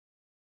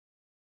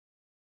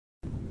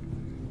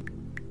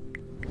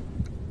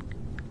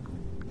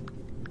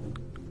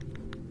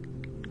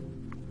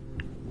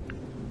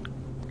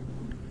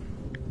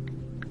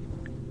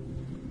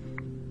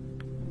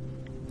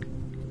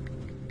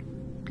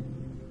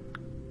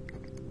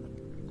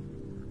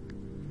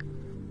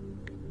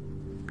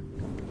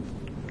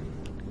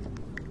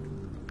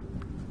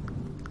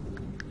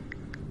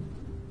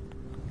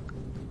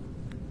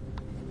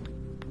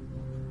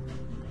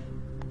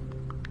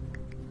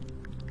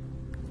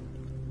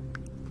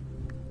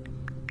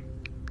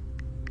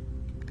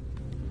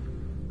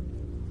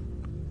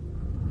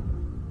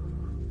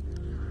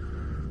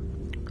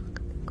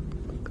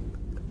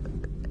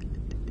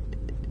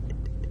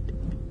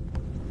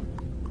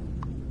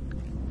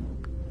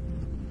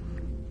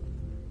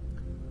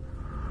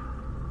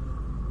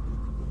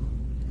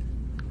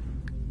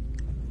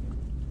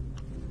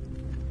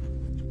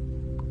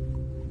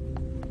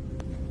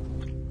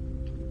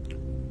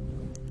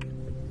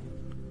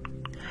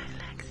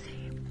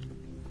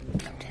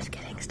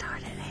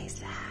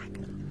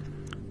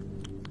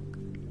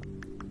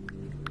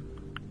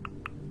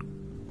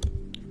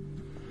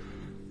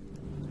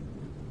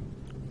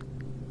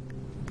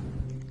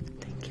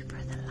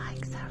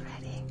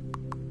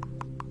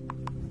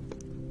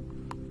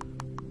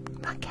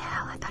Miguel,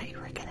 I thought you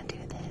were gonna do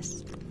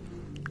this.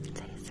 It's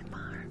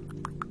ASMR.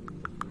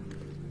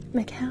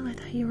 Miguel, I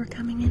thought you were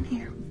coming in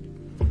here.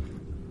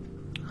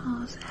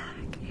 Oh,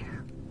 Zach,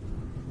 here.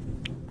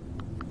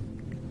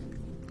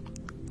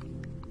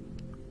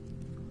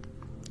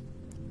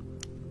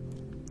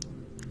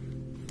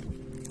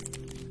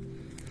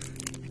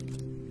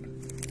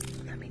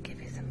 Let me give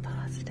you some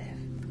positive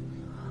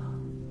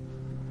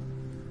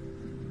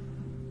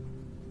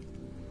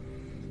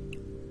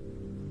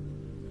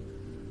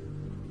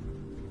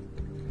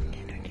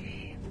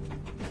energy.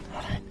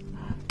 Hold on.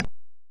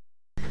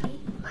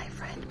 My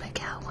friend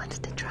Miguel wants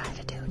to try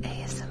to do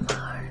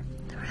ASMR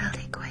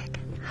really quick.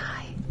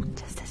 Hi,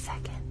 just a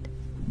second.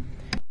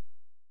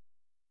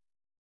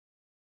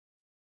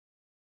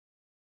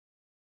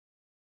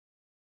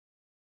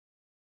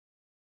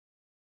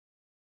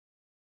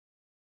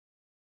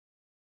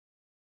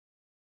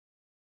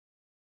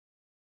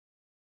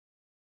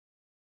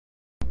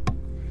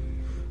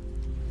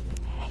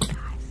 Hey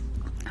guys,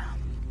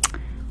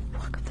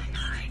 welcome to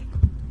hi.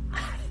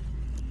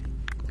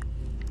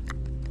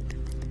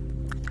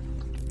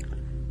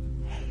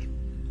 Hey,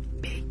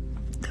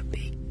 the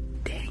big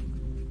day.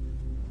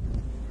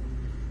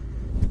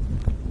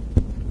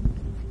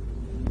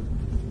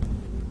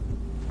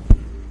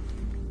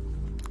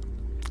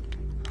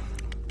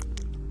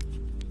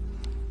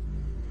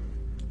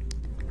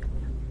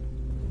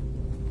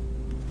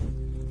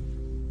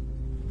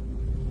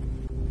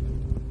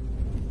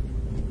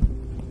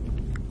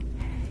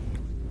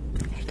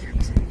 Hey,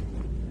 Crimson.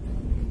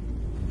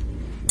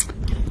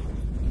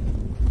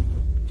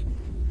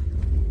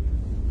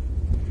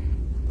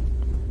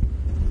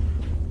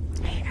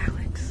 Hey,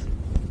 Alex.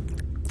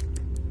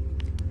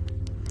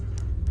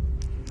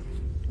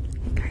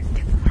 Hey, guys,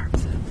 get the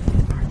hearts up.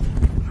 Get the hearts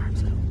up. Get the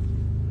hearts up.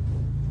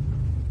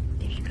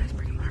 If you guys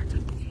bring the hearts up,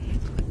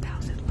 hit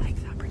 1,000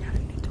 likes. I'll bring out a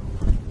new tool.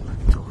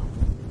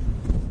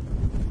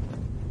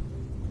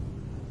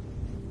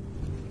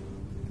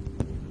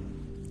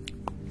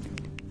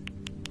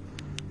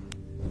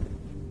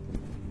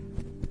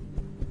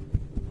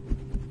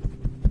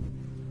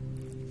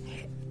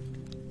 Hey,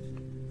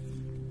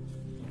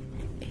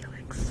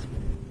 Alex.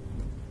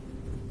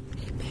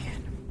 Hey,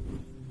 Ben.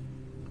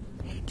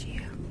 Hey,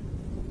 Gia.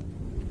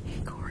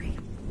 Hey, Corey.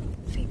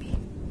 CB.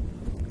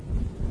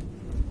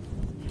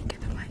 Get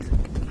the mics up.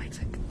 Get the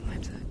mics up. Get the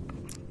mics up.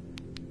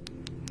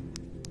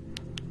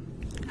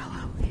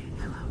 Hello. Hey,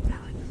 hello,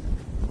 Alex.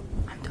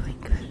 I'm doing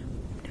good.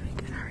 I'm doing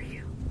good. How are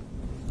you?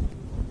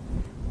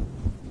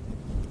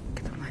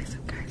 Get the mics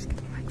up, guys. Get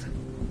the mics up.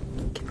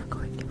 Keep on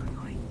going. Keep on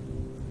going.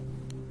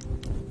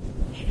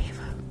 Hey,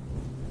 Ava.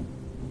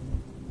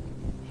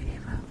 Hey,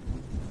 Ava.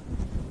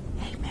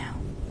 Hey, Mel.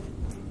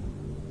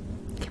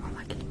 Keep on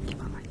liking.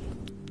 Keep on liking.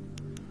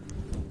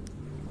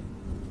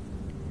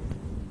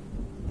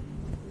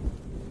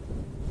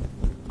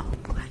 Oh,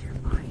 I'm glad you're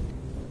fine.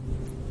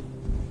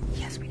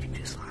 Yes, we can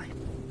do slime.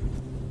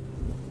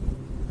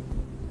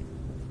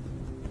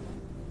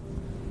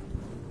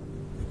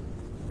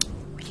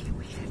 We hit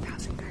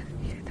 1,000, guys.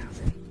 We hit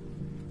 1,000.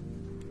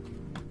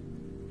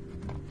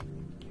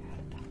 You're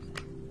at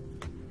 1,000.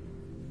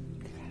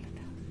 You're at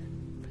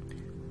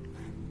 1,000.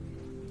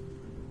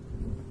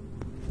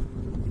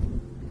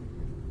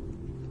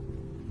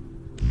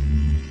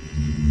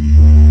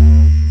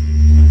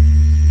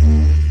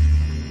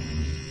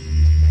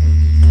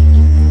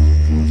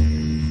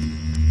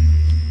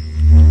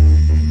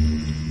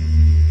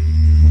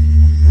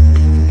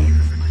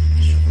 Ava for letting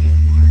me show you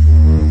more.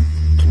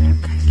 Keep it up,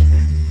 guys. Keep it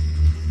up.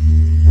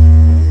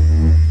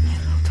 Hey,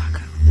 little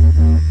taco.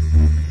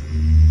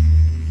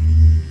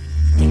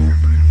 Thank you for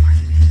Bruno Mars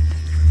edition.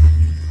 Thank you for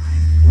letting me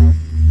live.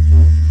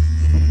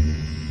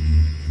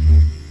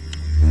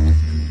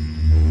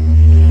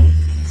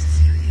 Hey,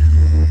 Cecilia.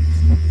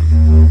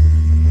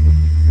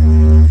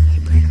 Hey,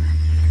 Brandon.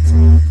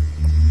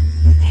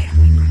 Hey,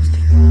 Emily Bros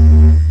too.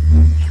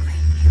 Hey,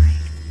 Lane. Hey,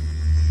 Lane.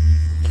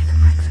 Get the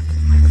mics up. Get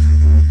the mics up.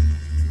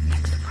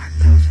 Next to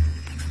 5,000.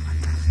 Next to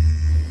 5,000.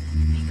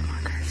 Hey, come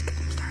on, guys. Get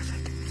them stars up.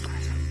 Get them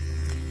stars up.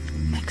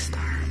 Next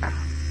star,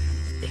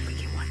 if we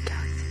get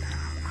 1,000,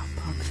 I'll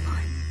pump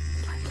slime.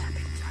 Slime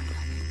tapping. Slime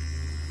tapping.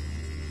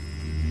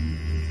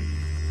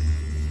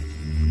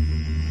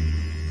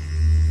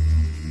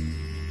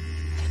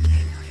 Hey,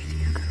 Diego. Hey,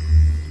 Diego.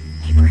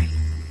 Hey, Bray.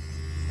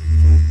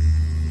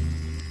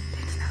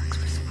 Thanks, Alex,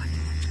 for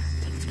supporting my chat.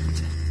 Thanks,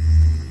 Vincent.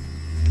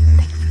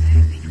 Thank you for that.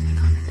 Thank you for the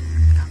comment. Thank you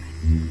for the comment.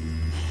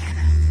 Hey,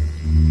 Hannah.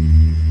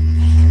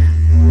 Hey, Hannah.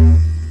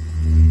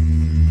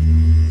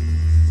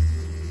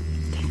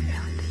 Thank you,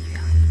 Ellen. Thank you,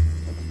 Ellen.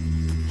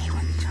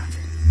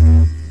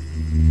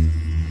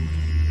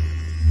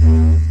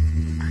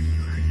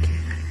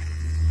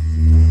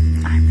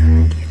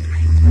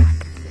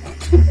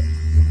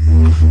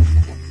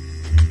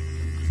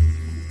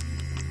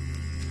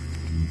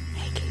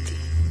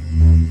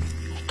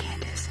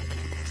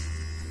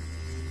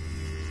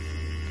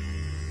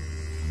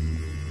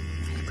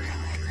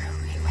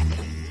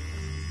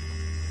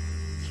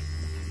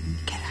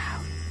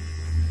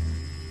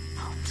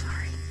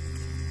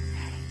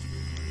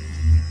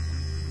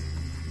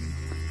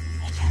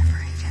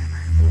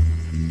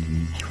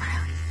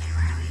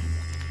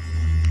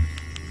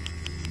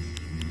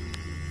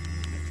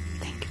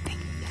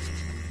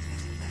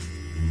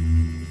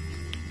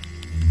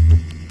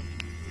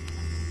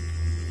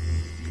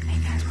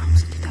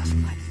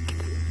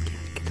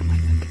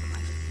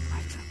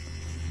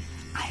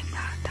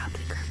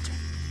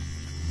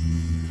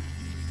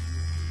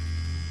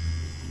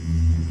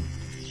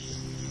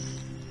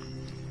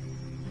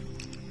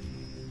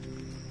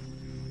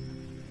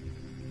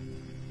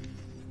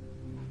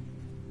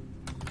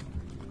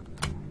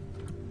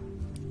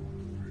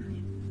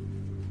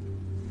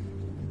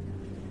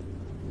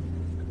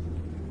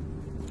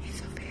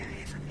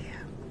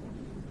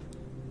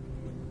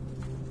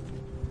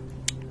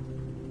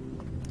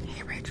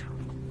 Hey Rachel.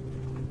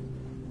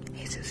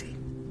 Hey Susie.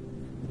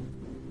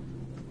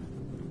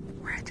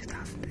 We're at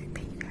 2000.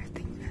 Thank you guys.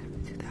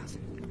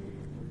 2000.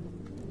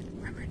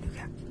 Remember, new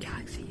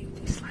Galaxy, you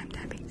do slime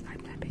tapping.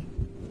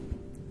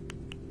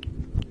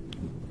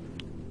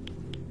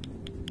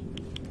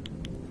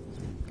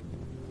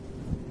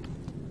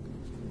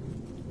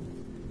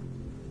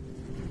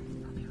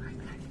 I'll be right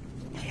back.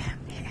 Hey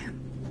Em.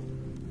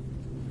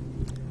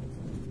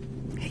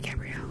 Hey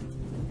Gabrielle.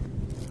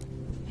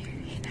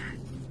 Hey Nat.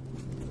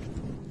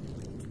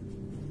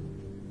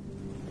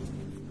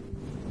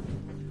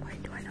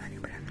 Wait, do I know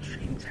anybody on the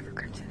streams? Ever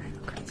Crimson? I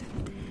know Crimson.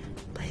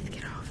 Please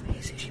get off. Hey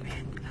Sushi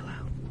Man.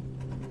 Hello.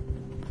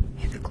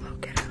 Hey the glow,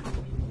 get out.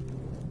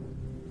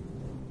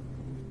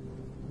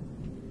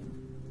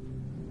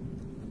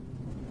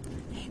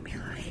 Hey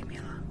Mila.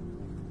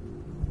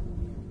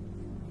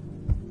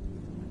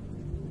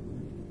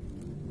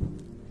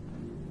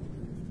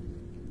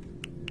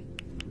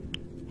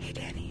 Hey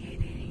Danny.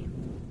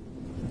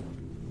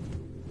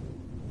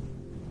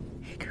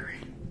 Hey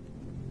Corinne.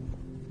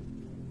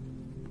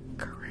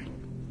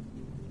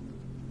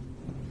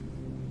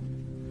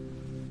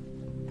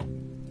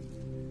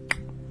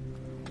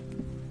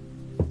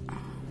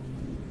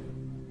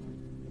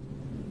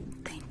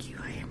 Thank you.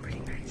 I am pretty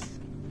nice.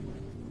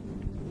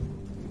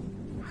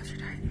 How's your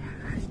diet?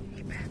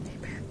 Hey Beth.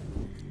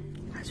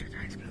 How's your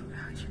guys going?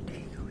 How's your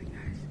day going,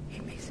 guys? Hey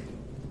Mason.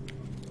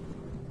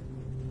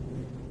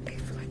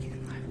 Thanks for liking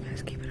and live,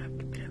 guys. Keep it up.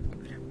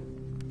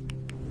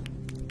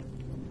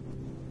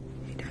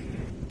 Hey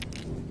Diane.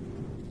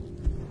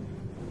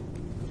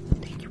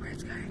 Thank you, Red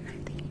Sky.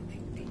 Thank you.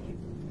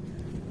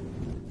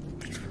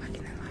 Thanks for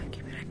liking that live.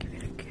 Keep it up.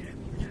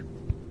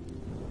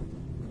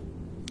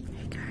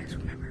 Hey guys,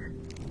 remember,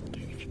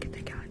 if you get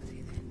the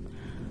Galaxy, then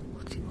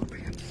we'll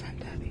bring up the slime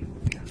tapping.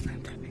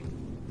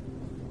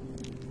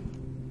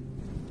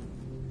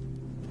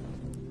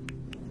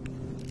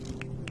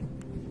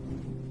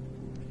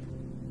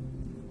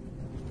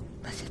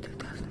 Let's hit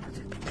 2,000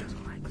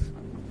 likes.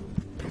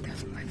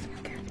 3,000 likes,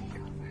 okay.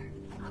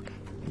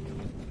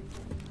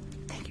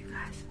 Thank you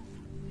guys.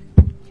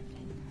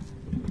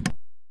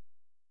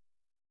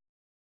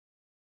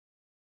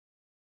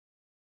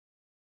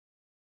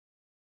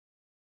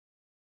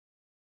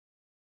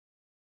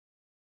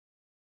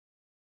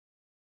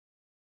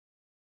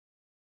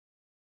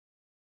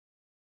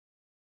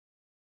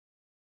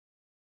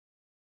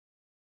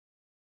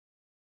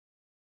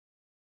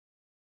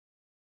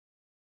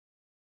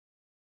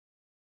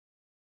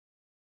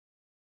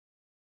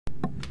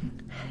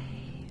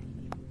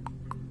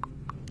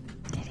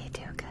 Did he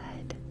do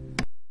good?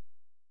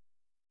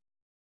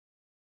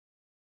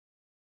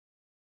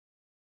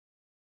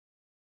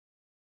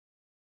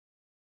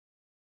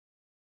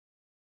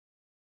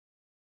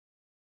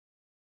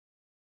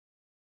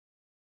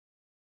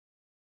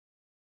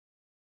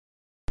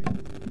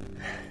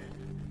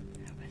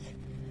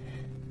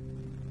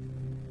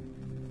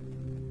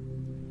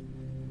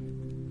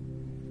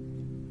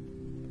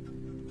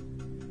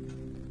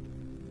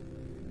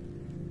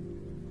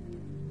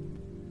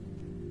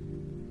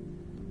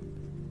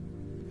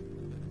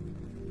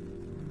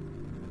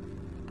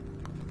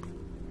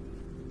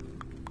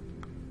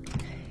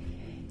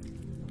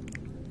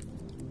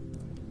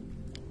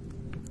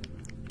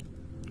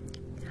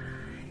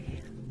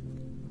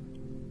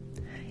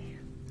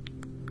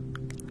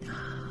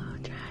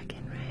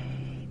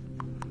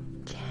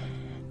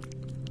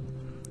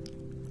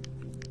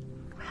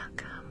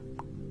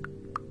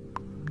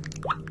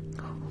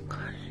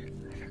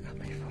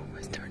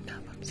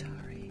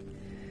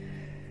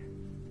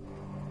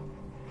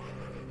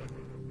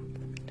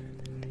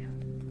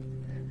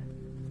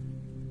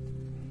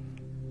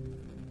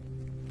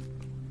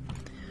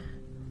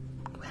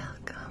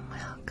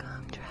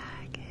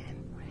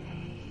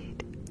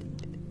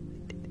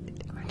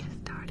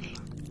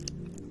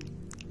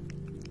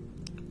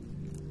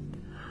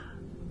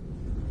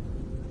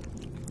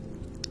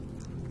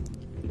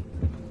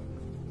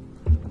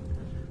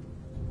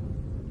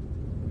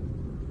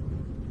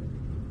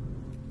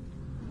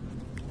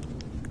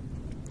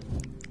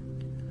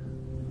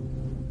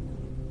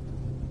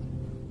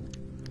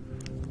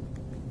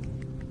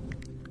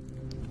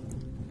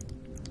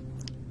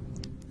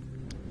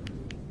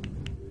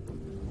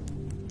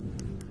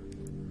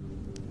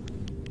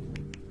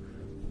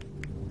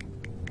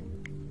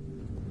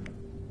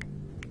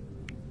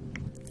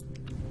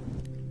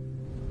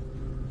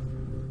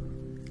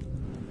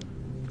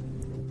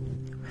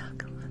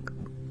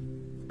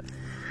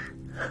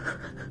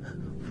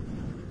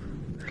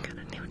 I got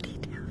a new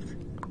details.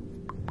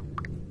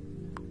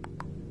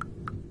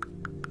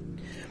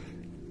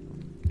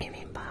 You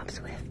mean Bob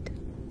Swift?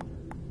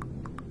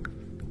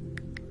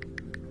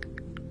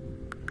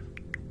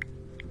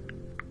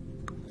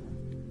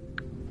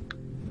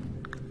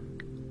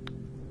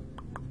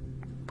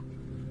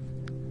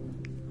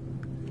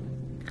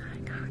 Hi,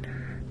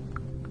 Connor.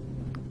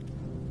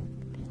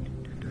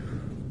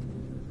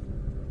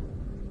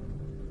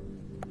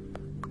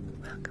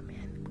 Welcome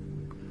in.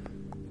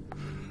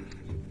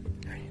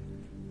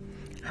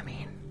 I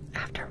mean,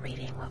 After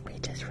reading what we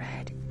just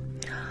read,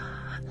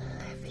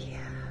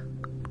 Olivia.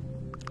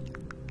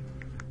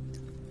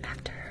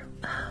 After,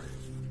 oh,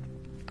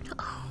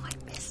 I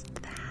missed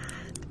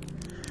that.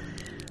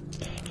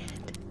 Dang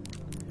it.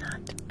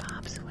 Not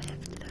Bob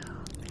Swift,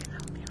 though.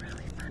 That would be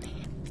really funny.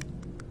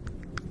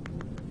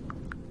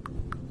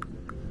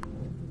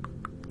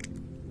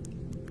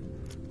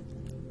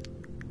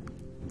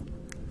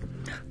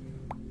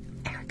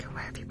 Erica,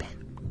 where have you been?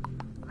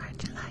 Where in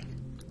your life?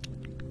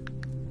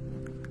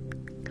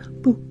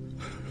 Boo.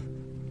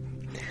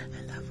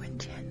 I love when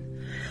Jen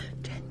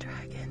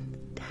Dragon,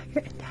 Dagger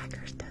and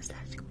Daggers does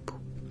that. She goes, boo,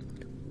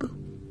 boo.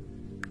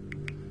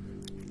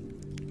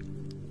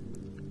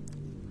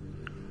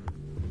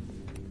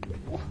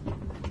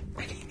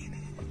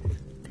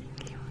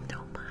 Thank you so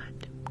much.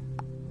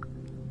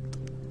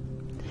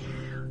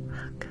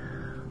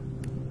 Welcome.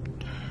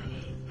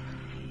 Yay,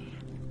 yay.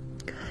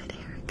 Good,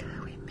 Erica.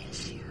 We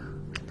miss you.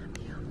 Love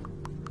you.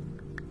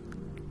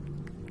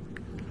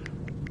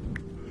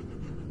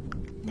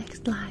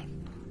 Next live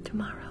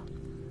tomorrow.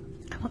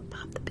 I want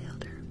Bob the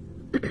Builder.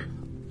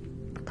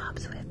 Bob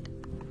Swift.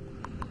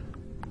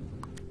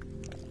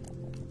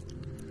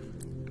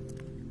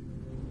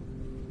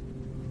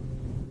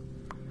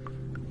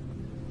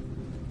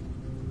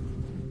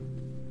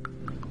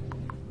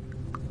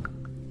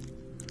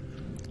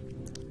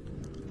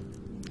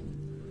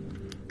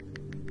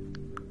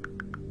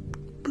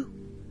 Boo.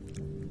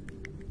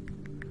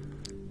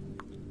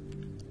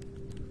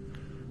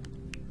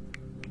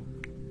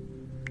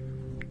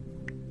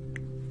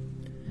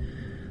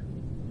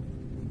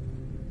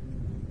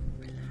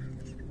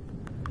 Relax.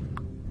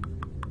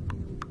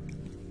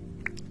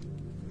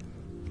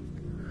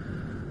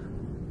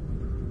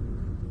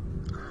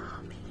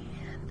 Oh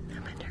man,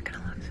 that winter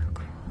gonna look so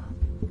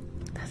cool.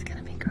 That's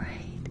gonna be great.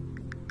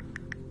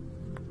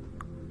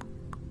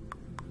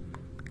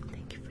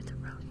 Thank you for the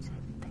roses.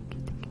 Thank you,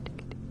 thank you,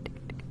 thank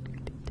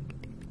you,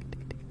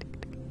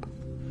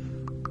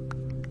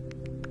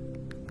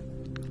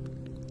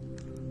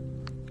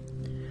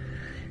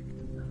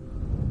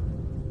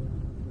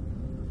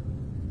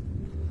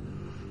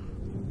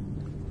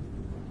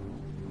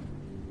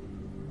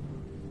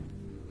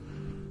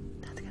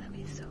 That's gonna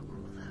be so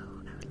cool though.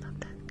 I would love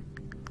that.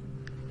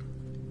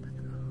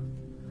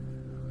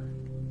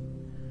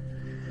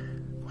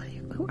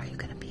 Are you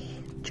gonna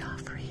be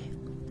Joffrey?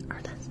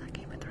 Or that's not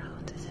Game of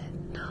Thrones, is it?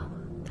 No,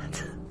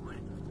 that's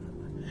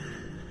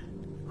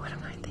what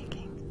am I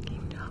thinking?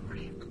 King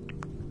Joffrey.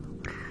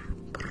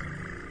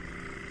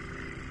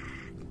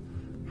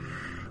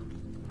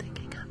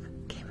 Thinking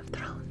of Game of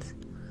Thrones.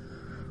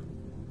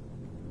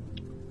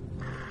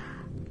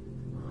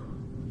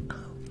 Oh,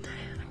 I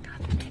haven't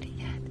gotten ready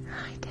yet.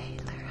 Hi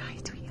Taylor, hi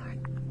sweetheart.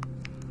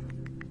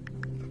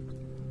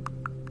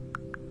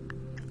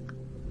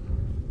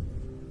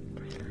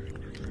 Relax,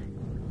 relax.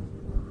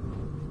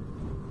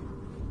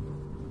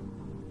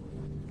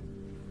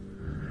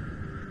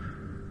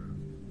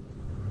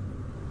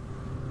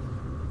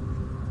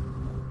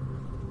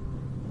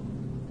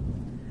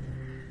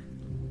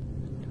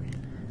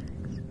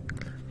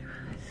 Close your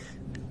eyes.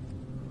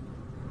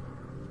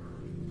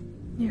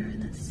 You're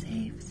in a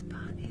safe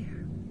spot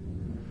here.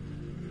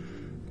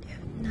 You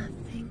have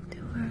nothing to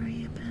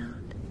worry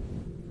about.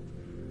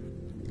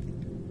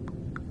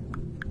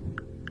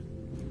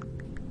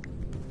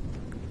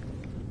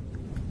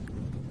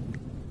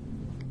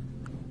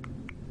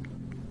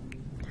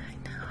 I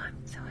know, I'm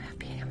so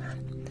happy.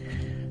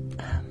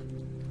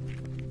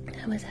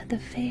 I was at the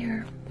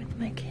fair with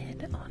my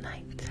kid all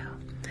night, so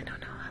I don't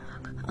know how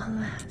long I'll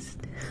last.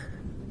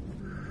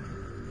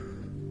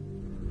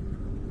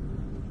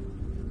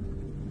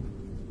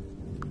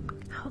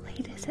 How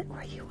late is it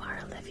where you are,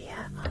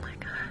 Olivia? Oh my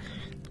gosh.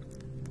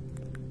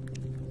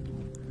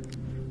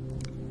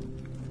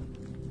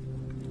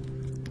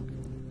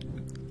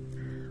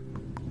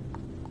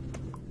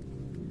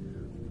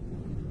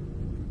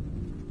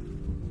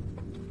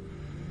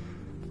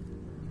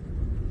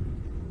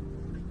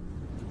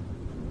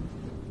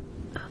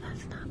 Oh,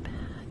 that's not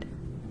bad.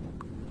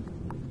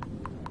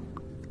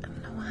 I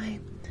don't know why.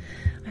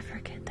 I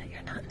forget that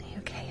you're not in the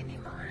UK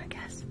anymore, I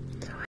guess.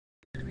 So I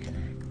relax,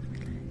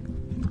 relax.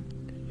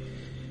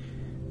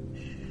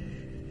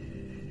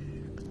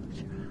 Close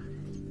your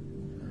eyes.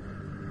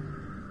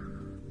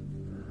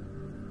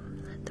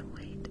 Let the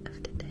weight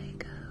of today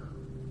go.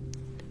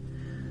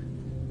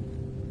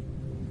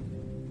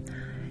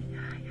 Hi,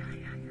 hi, hi,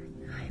 hi,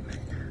 hi. Hi, my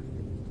love.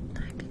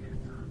 Hi,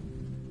 beautiful.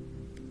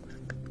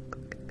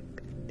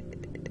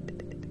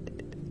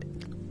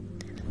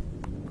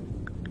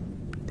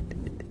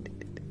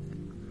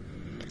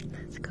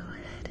 Let's go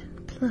ahead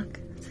and pluck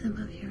some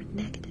of your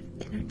negative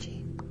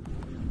energy.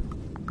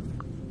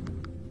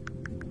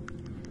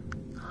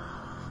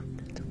 Oh,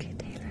 that's okay,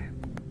 Taylor.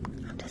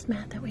 I'm just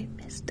mad that we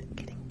missed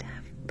getting to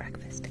have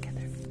breakfast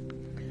together.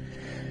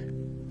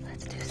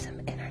 Let's do some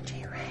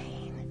energy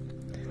rain.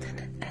 And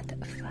then at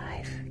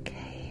 5K,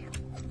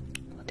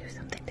 we'll do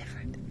something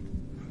different.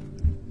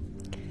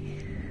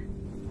 Okay.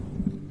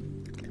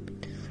 Let me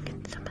just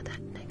get some of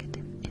that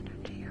negative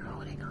energy you're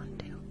holding on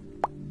to.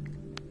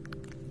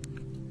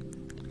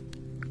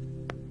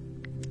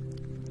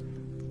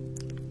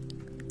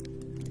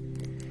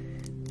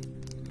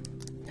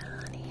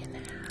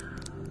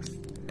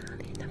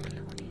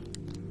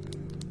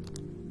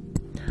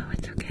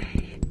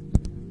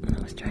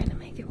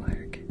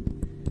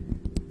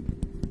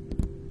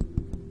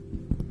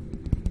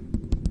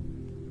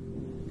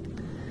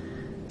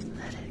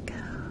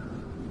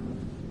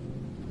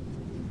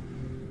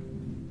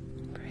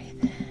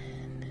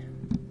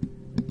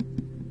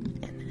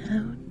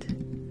 out.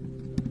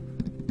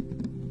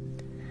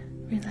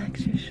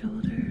 Relax your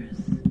shoulders.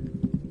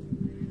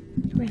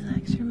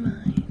 Relax your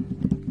mind.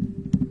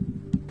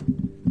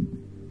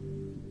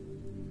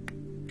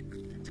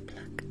 Let's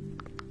pluck.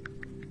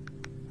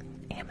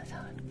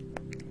 Amazon.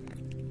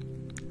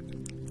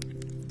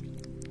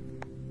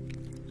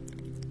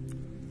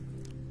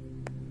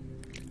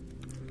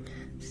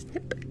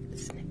 Snip,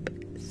 snip,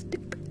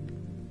 snip.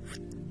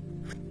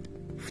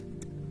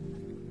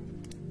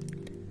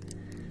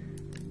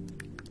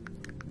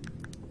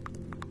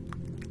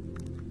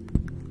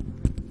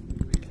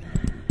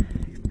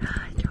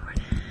 Hi,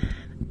 Jordan.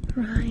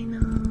 Rhino.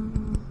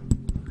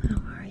 How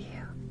are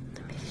you?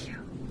 I miss you.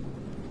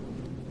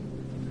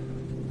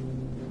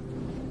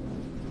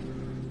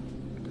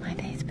 My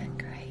day's been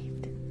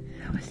great.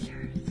 How was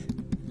yours?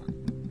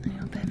 I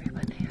hope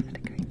everyone having a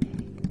great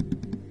day.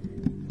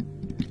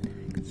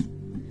 Relax.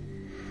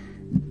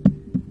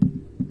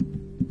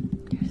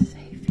 You're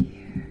safe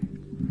here.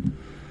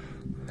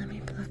 Let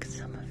me pluck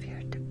some of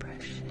your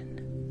depression.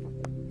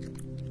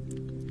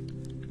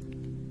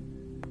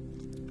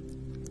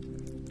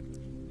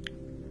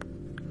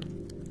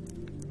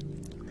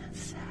 That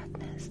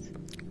sadness,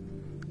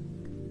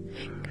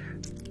 anger.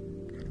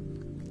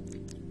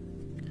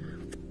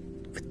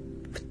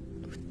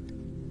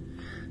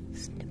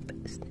 Snip,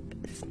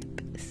 snip,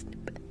 snip,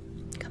 snip.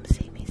 Come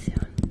see me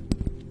soon.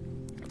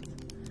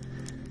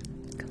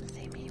 Come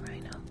see me,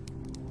 Rhino.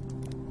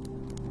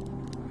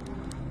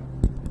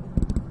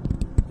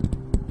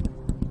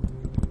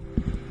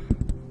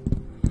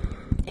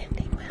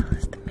 Ending well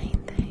is the main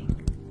thing.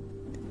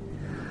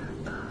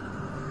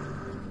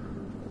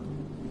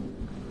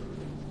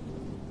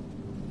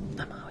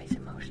 I'm always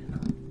emotional.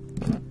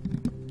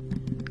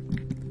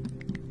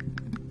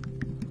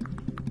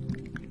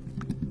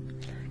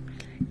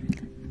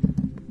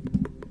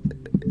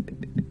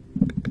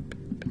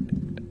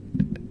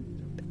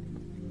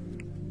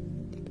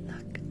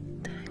 Pluck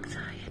the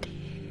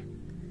anxiety.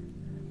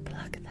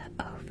 Pluck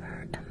the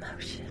over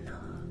emotional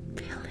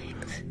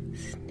feelings.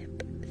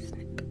 Snip,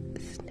 snip,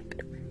 snip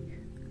it away.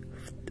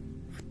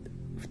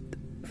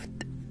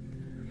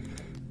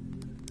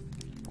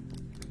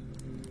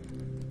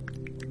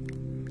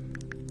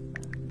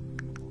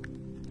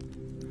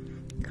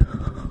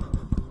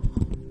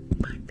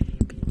 My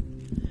baby.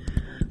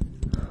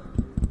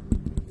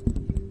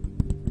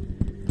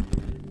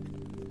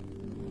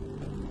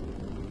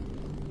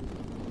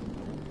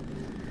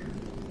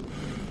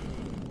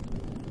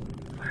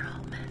 We're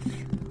all a mess.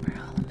 We're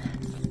all a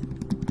mess.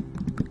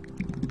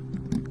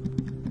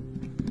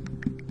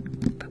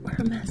 But we're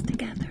a mess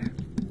together.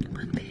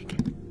 One big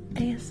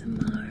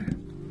ASMR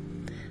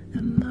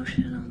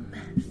emotional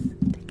mess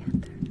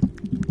together.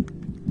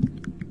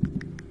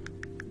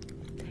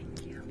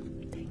 Thank you.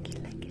 Thank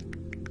you, like it.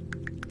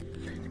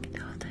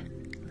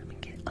 Let me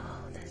get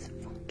all this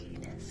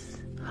funkiness.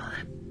 All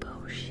that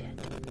bullshit.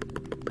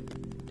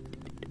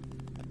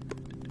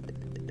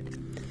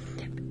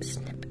 Snip,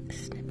 snip,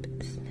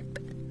 snip, snip.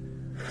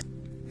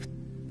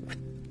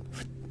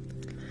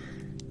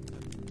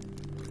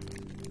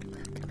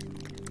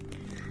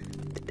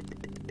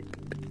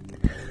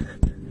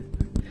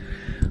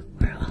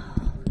 We're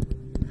all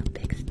a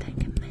big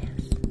stinking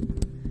mess.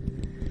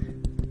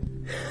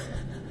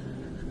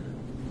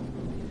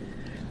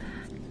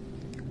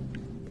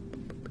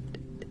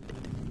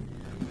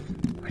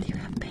 Where do you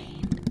have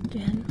pain?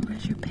 Jen,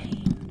 where's your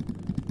pain?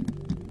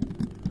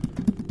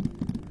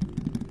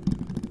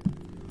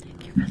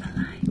 Thank you for the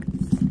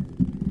likes.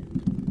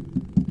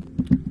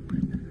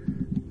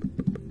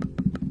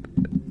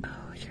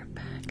 Oh, you're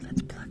back.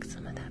 Let's pluck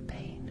some of that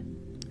pain.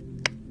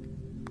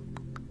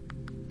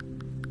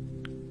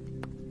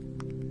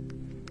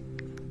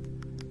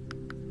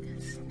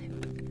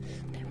 Snip,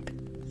 snip,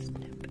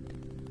 snip.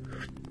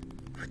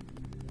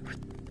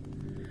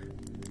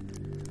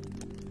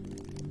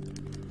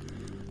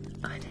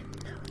 I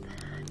didn't know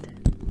that.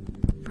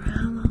 For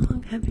how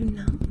long have you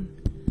known?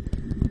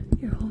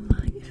 Your whole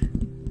life?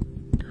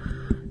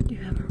 Do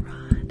you have a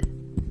rod?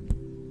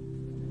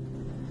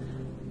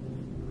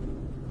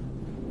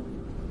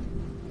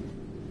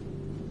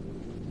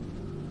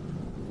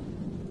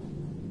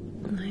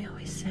 And I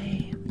always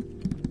say,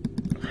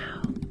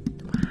 wow,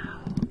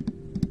 wow.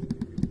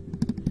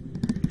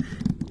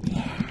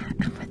 Yeah,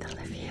 I'm with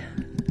Olivia.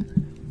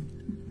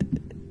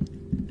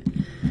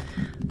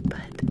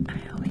 But I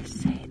always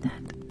say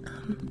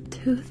that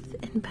tooth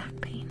and back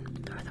pain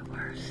are the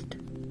worst.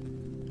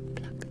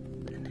 Pluck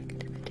the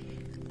negativity.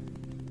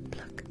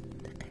 Pluck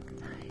the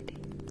anxiety.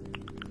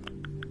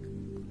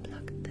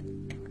 Pluck the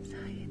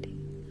anxiety.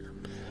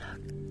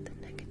 Pluck the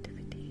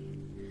negativity.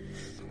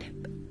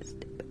 Snip,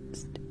 snip,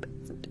 snip,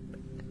 snip.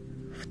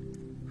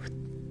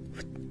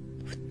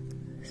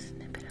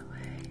 Snip it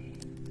away.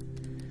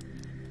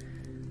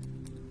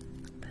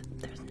 But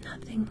there's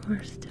nothing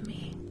worse to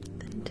me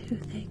than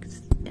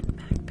toothaches and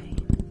back pain.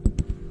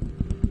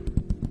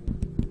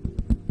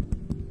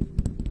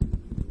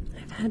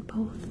 I've had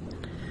both,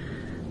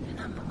 and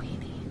I'm a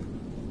weenie.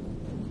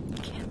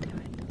 Can't do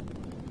it.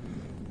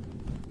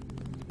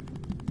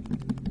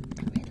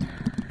 Relax.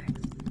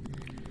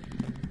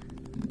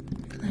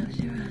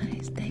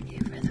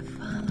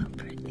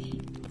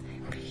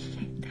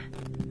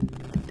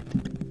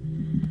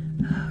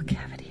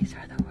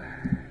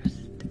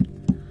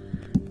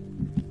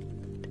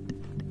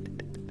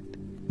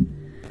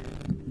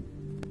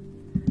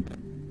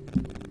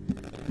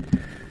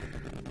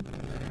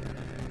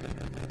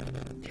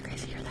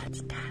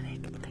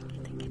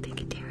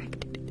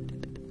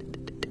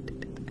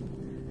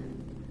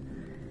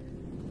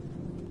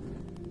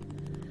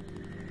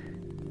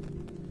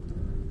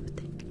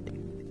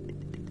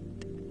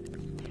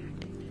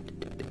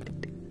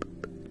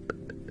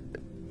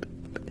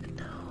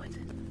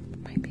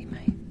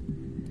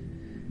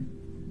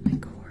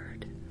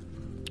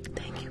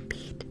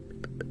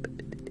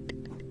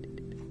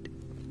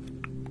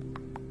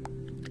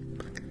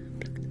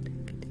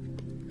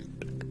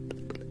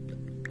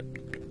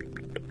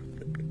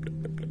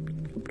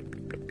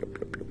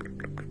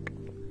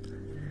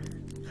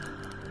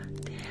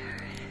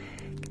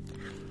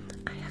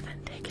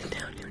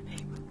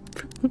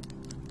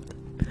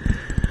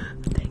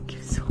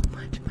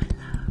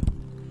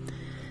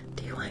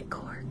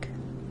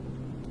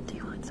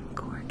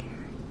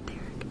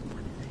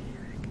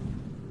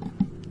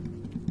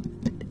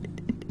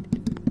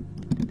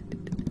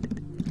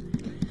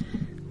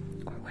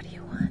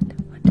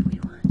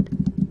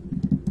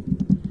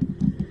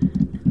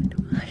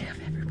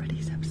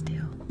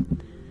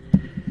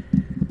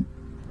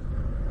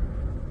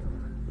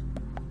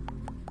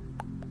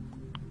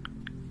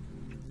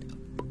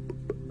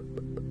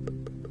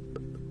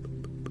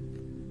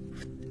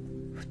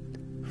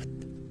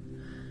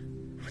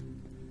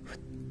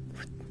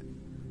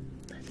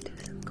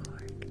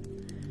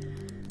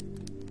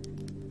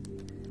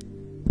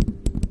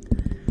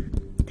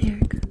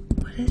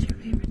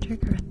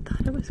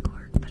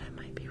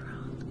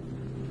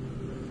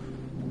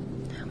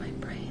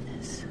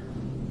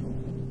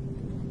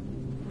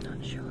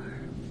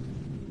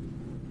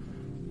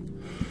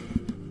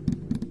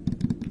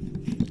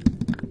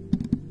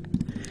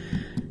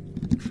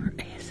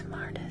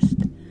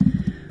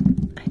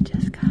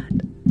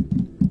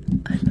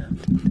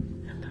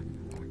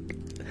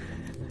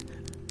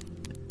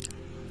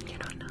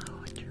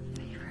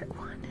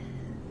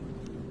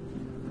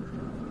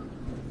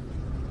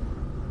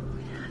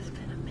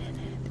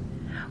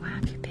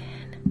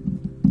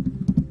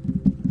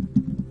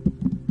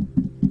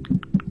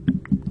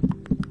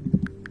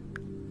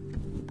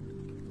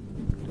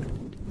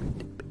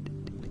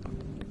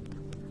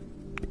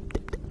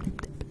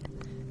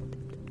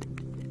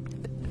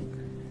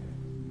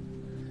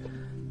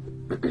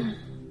 Of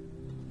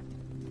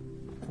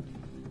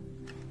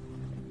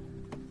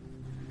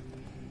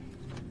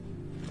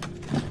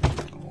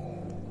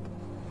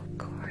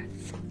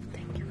course.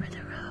 Thank you for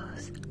the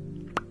rose.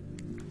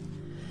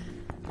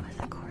 With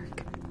a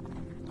cork.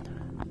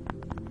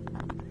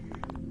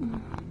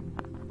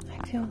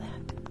 I feel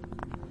that.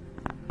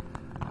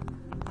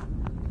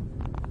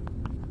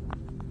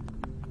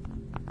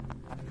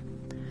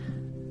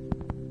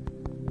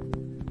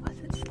 Was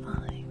it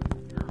slime?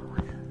 Oh,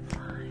 was it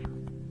slime?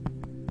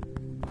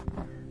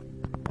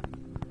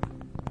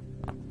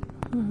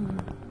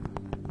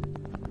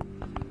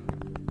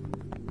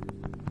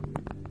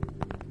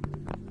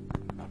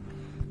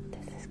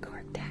 This is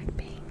cork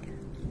tapping.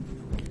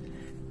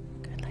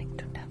 I like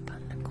to tap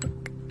on the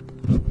cork.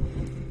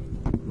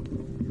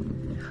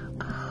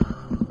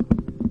 Oh,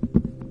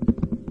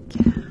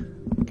 yeah,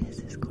 this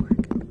is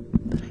cork.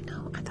 But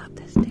I thought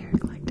this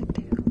Derek liked it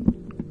too.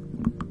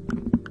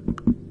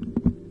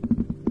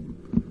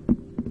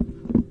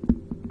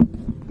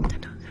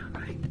 That don't sound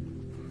right.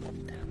 I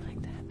don't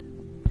like that.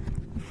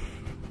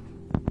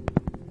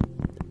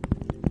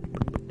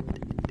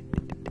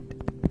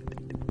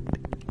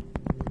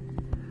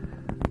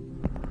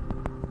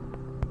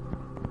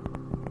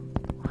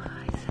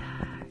 Why,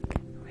 Zach?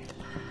 Relax.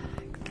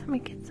 Let me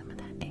get some of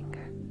that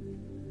anger.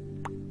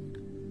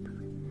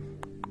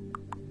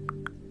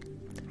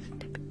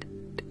 Snip it.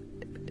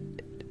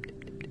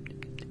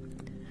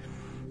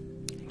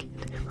 I can't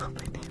do it all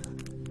my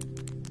nails.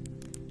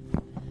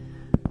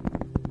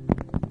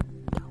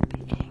 Don't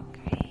be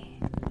angry.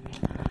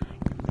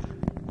 Relax.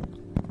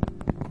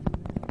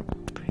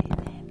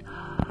 Breathe in.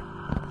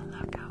 Oh,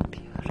 look how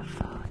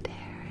beautiful,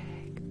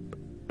 Derek.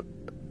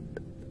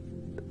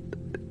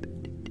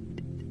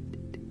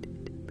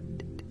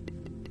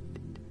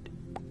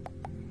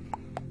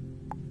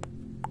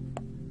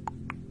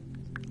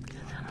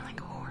 That sounded like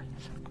a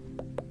horse.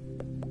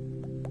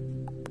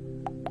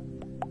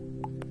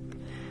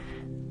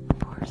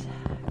 Poor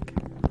Zach.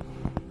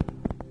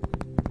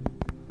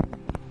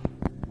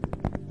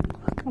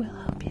 We'll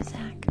help you,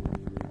 Zach.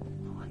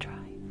 We'll try.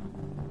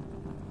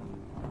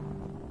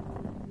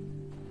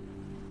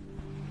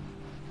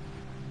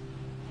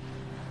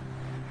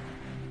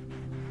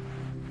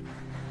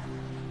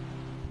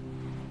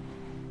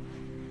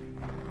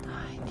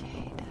 Hi,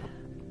 Jada.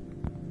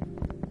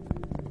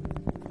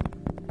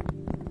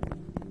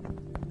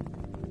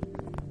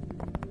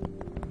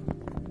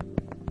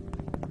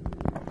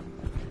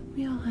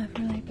 We all have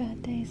really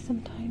bad days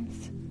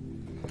sometimes.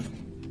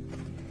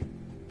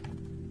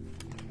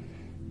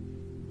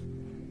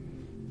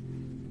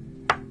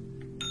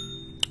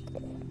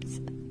 Oops.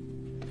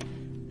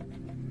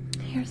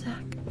 Here,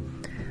 Zach.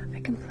 I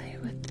can play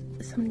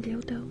with some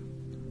dildo.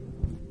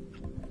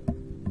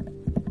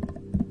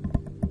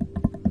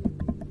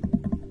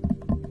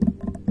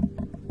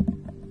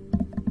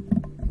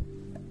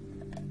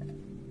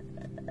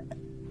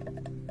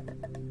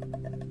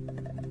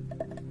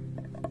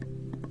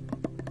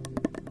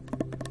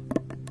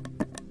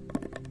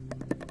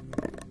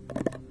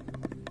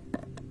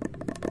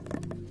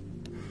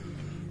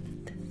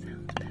 This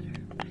sounds better,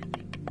 I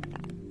think.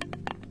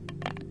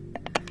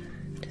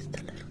 Just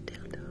a little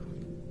dildo.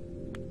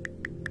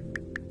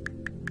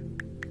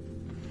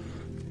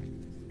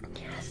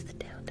 Yes, the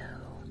dildo.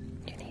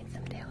 You need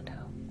some dildo.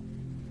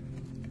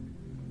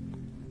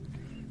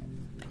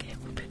 I can't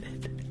open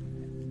it.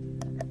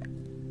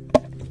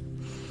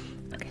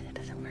 Okay, that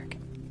doesn't work.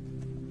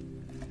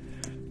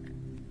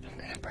 I'm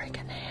gonna break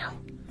a nail.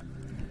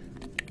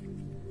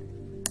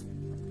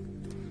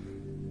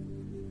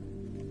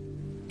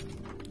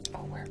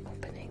 Oh, we're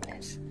opening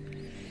this.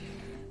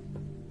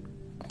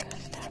 I'm gonna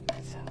stab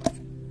myself.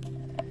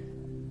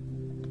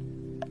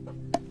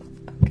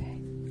 Okay,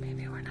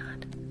 maybe we're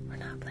not. We're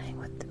not playing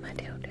with my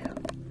dildo.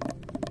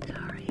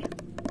 Sorry.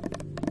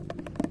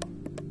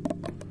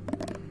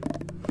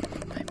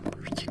 My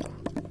Portugal.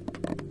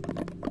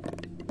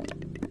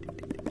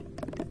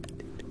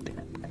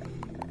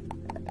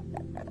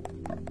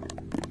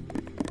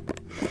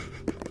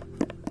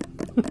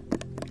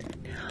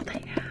 Now they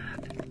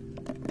have.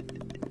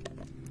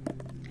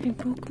 I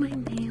broke my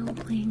nail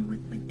playing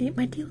with my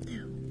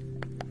dildo.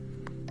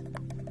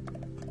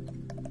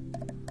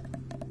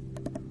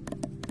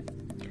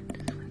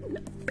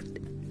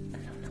 I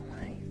don't know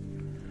why.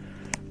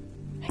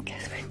 I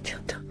guess my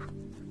dildo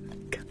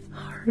got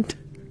hard.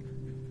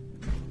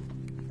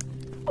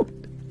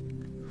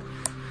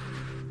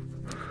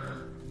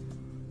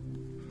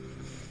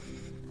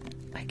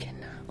 I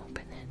cannot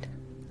open it.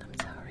 I'm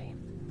sorry.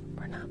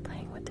 We're not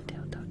playing with the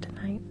dildo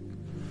tonight.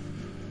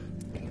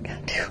 It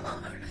got too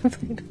hard. I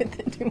played with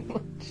it too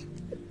much.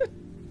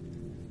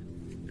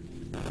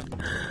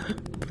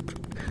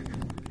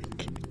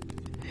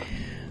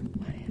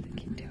 Why do I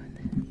keep doing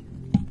this?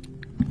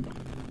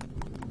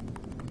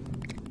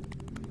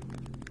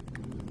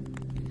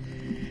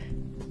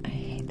 I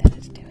hate that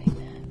it's doing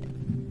that.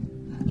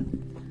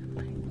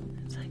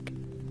 It's like,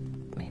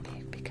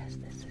 maybe because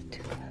this is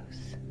too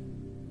close.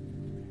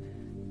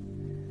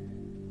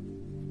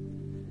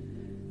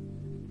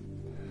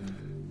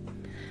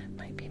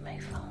 My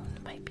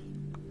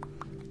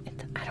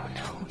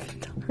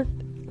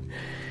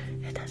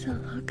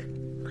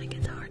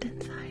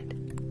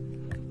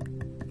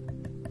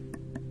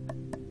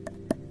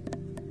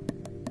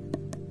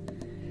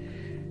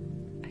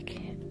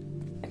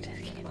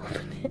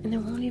and it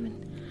won't even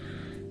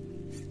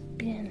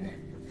spin.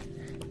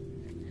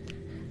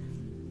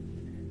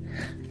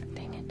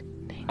 Dang it.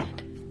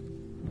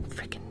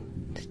 Freaking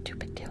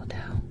stupid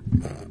dildo.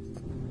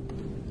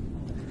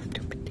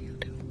 Stupid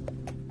dildo.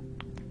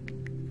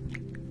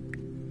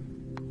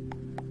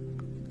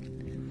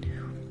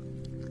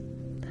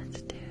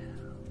 Let's do.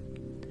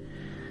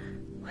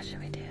 What should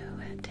we do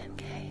at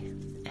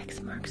 10K?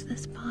 X marks the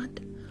spot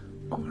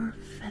or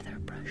feather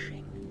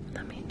brushing?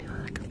 Let me do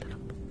like a little.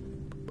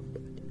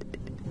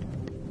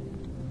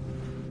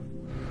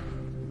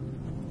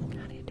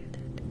 How do you do that?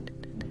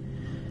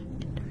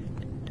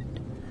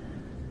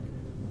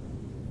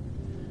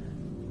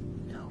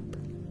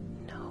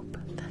 Nope,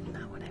 that's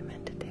not what I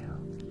meant to do.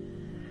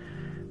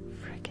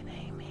 Frickin'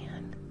 A,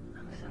 man.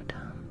 I'm so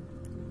dumb.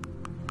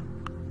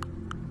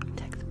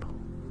 Text pull.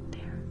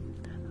 There.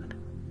 That's what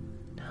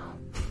no.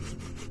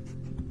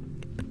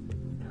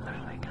 Where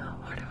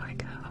do I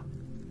go?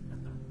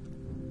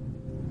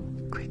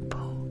 Quick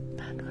pull.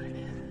 That's what it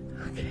is.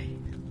 Okay.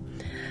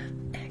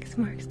 X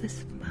marks the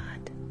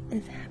spot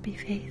is happy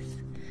face.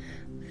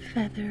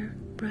 Feather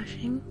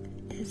brushing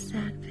is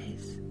sad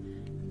face.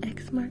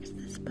 X marks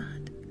the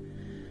spot.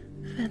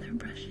 Feather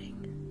brushing.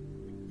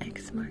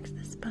 X marks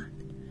the spot.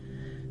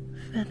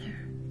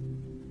 Feather.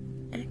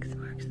 X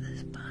marks the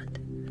spot.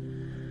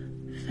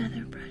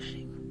 Feather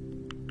brushing.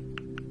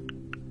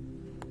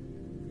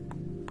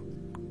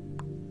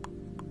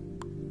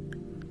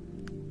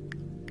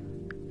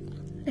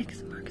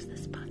 X marks the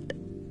spot.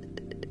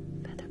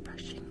 Feather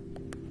brushing.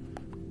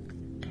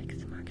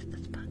 X marks the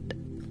spot.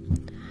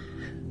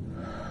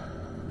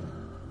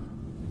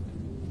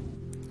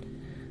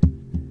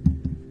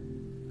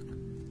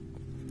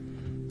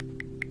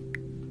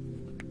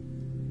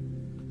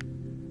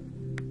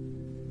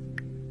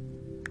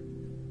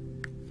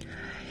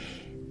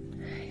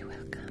 Hi,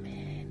 welcome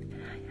in.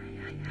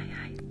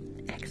 Hi.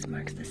 X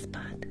marks the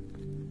spot.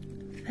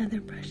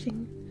 Feather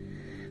brushing.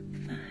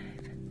 5,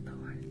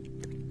 4,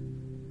 3.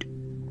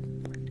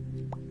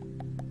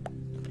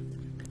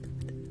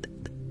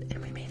 And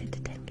we made it to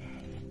 10K.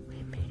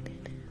 We made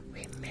it.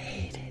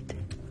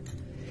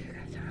 You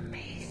guys are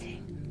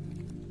amazing.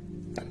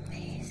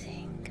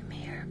 Come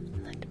here.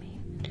 Let me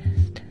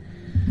just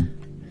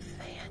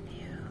fan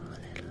you a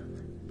little.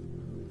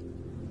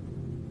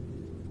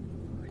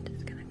 We're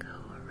just gonna go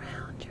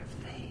around your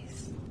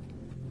face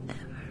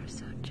ever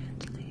so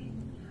gently.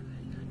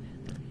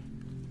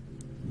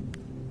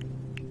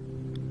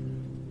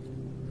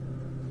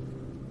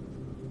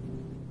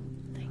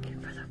 Thank you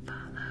for the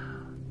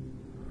follow.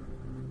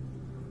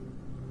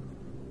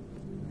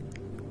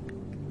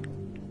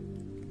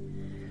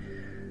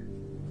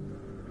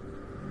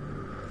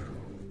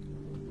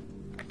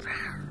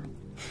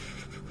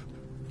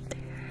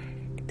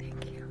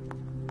 Thank you.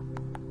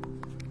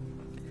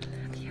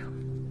 Love you.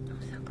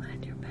 I'm so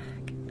glad you're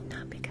back.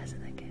 Not because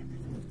of the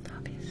gifts,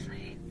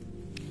 obviously.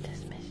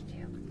 Just missed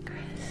you.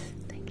 Chris,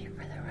 thank you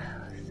for the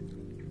rose.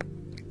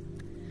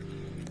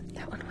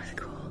 That one was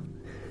cool.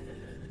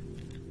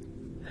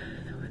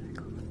 That was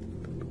cool.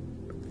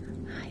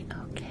 Hi,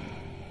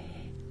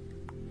 okay.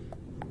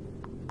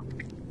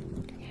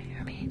 Can you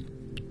hear me?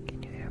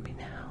 Can you hear me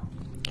now?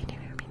 Can you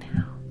hear me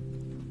now?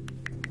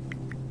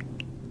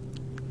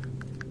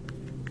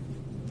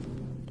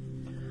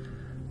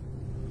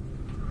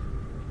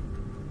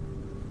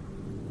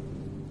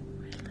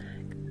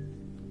 Relax.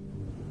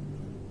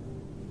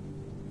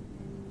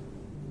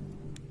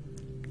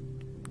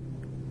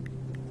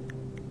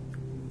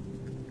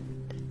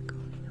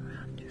 Going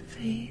around your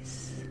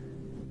face.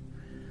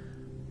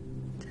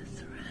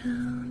 Just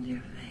around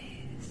your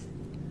face.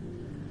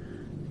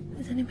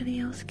 Does anybody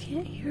else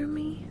can't hear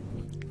me?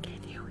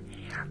 Can you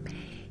hear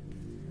me?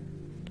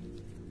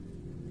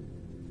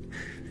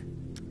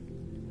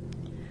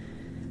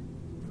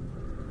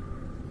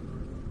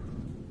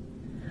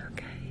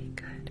 Okay,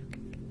 good.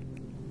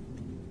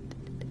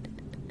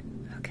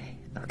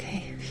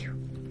 Okay. Phew.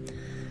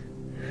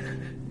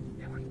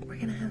 And we're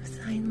gonna have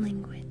sign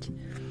language.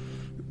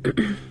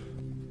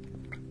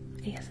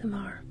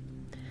 ASMR.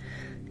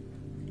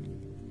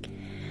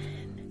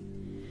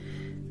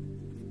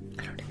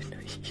 I don't even know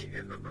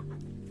you.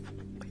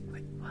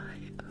 Wait,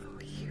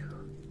 Y-O-U.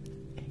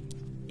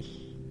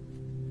 A-E-A-R.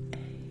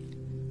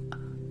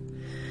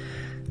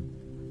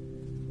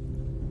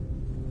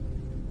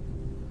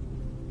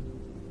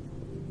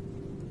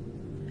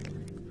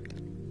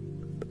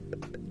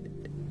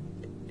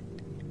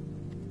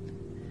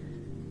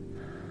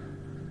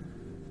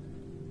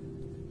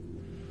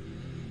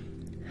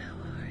 How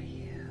are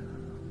you,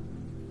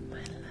 my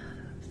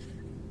love?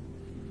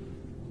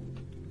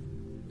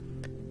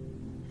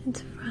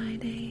 It's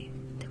Friday.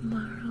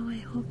 Tomorrow I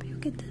hope you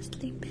get to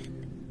sleep in.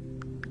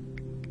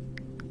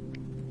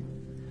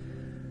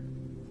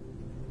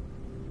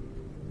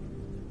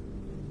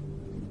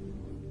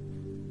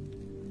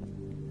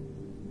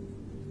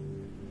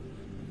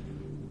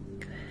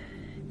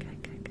 Good.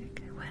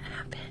 What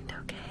happened?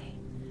 Okay.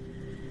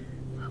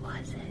 What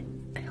was it?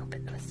 I hope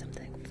it was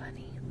something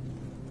funny.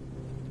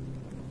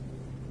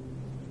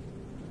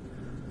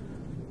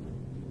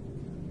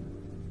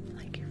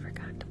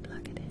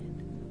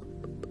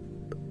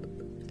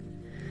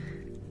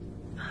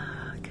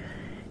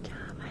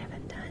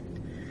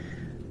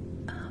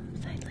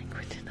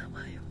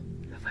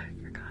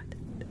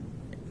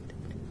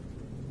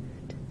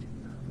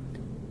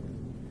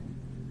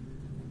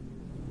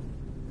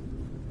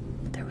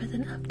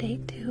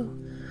 update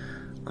too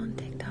on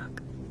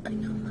TikTok. I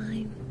know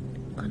mine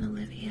on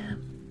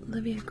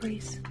Olivia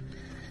Grace.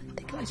 I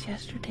think it was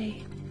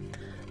yesterday.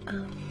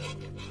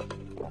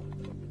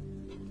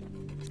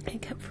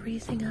 It kept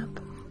freezing up.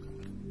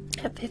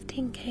 At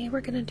 15K,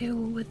 we're gonna do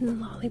wooden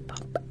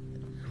lollipop.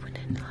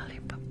 Wooden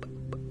lollipop.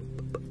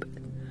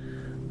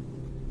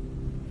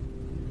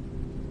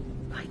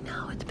 I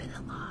know it's been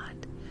a lot,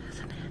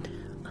 hasn't it?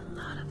 A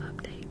lot of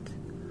updates.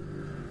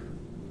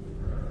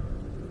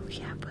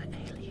 Yeah, put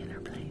Haley in her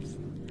place.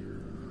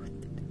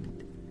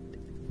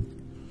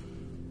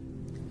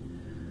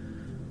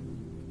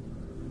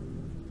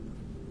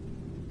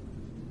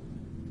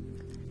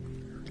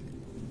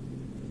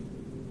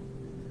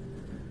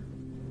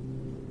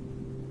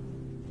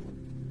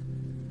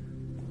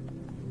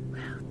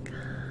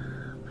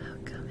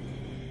 Welcome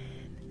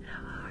in.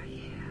 How are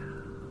you?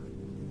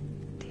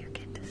 Do you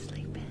get to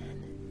sleep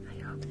in? I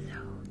hope so.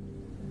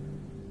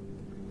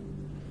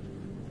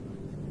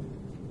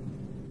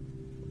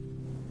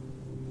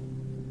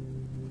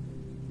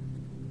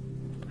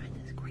 Why is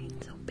this screen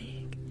so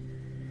big?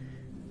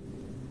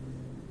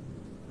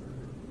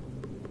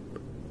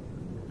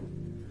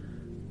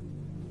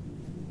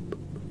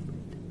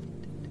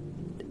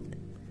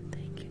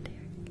 Thank you,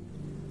 Derek.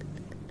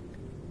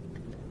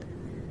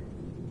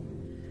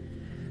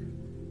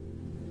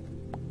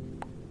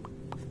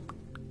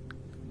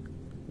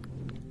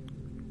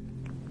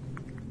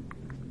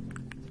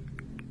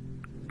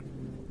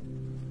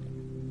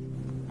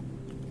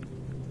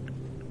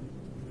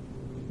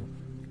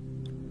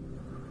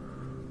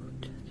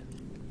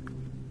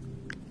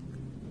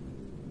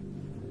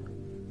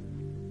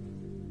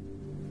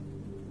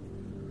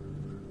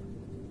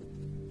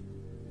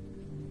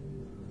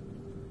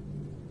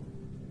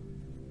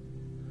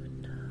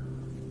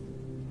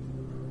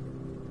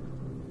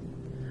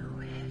 I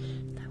wish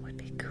that would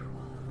be cool.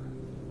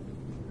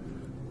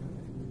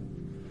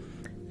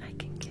 I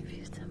can give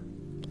you some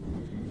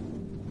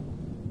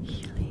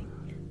healing,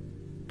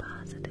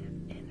 positive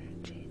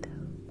energy,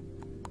 though.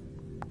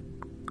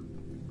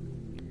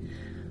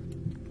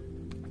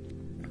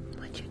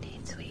 What you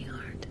need,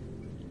 sweetheart?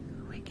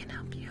 We can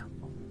help you.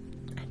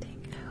 I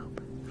think. I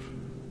hope.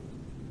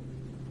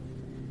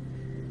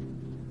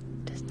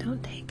 Just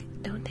don't take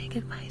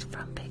advice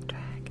from Big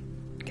Drag,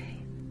 okay?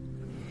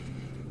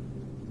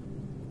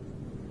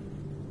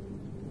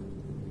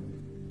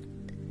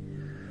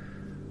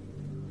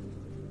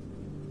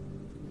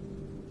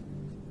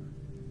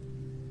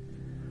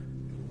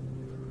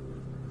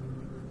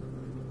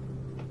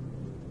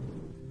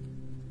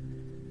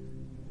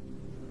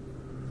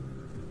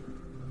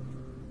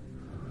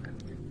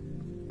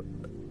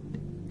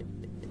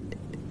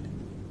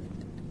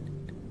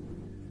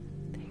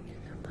 Thank you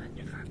so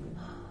much for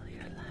all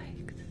your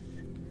likes.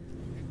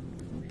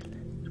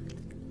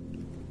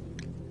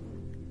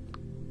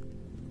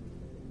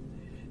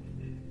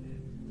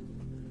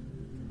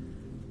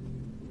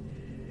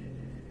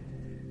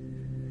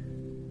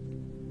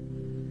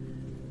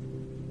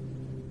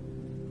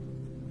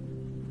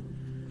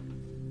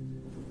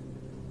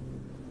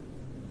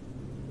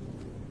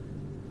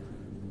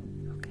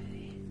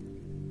 Okay.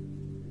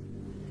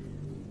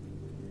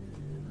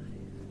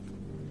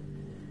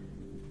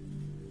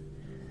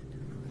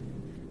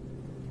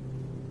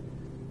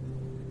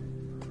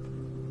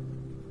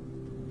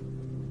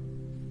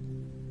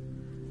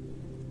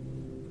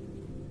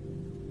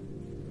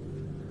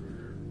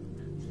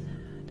 That's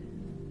sad.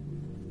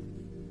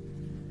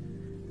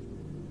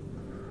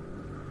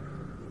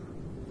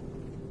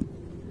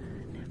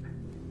 Never.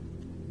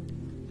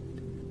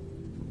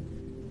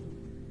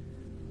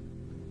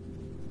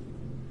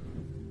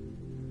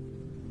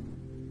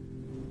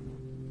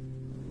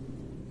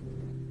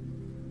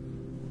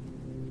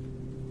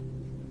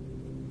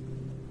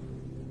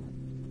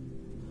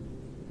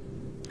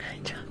 Hi,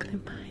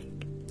 Chocolate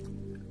Mike.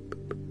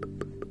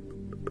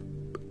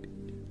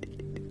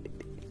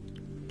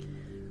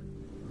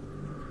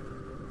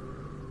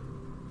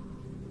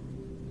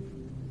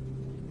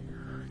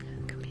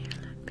 Come here,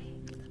 let me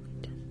just.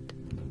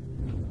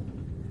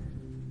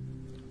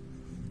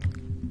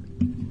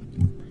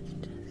 Let's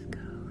just go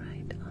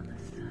right on the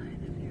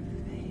side of your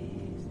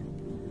face.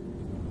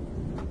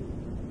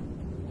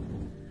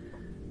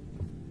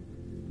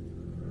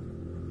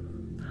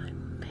 I'm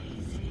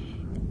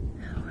amazing.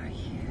 How are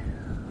you?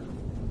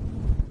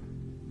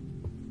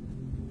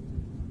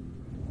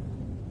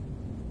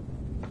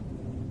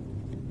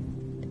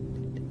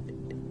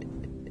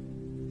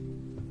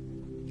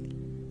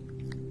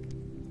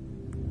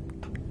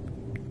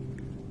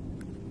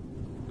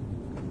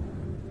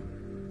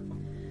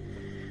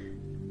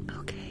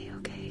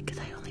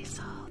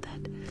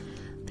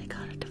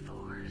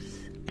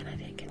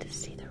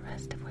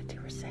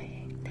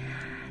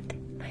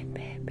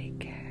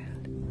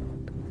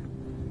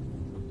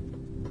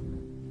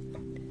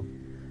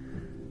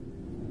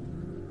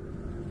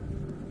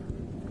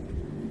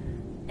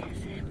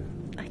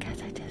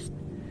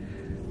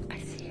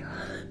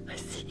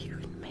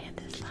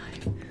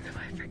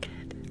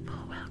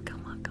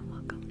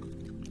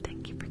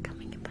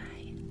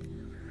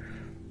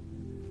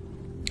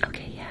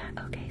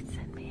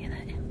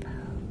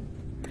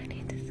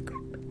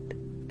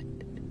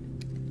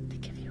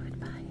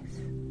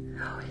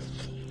 How is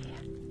she?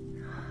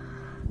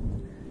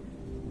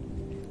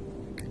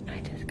 I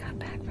just got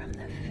back from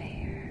the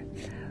fair,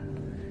 so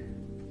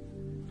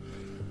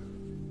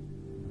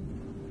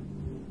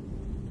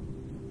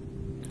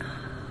oh,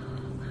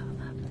 how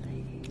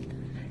lovely.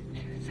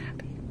 She was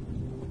happy.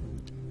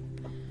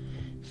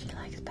 She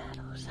likes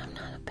battles. I'm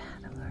not a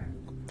battler.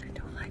 I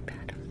don't like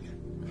battles.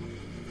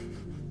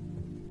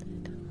 I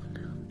don't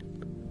know.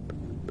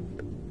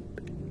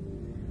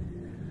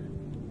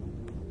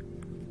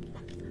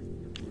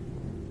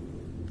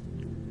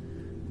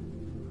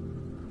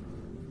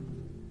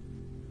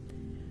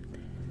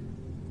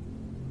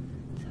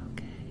 It's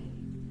okay.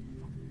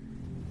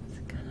 It's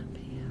gonna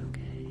be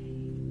okay.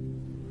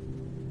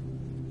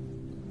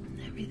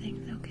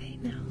 Everything's okay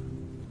now.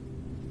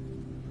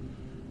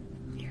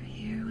 You're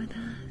here with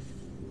us.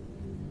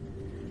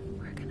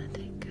 We're gonna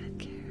take good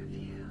care of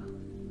you.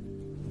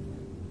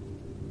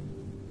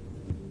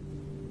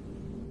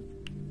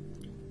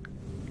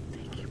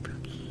 Thank you,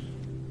 Brookie.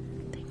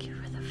 Thank you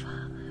for the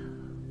follow.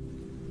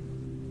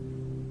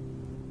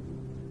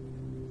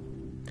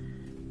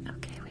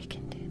 Okay, we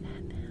can do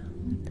that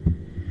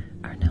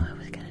now. Or no, I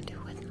was gonna do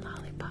wooden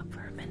lollipop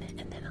for a minute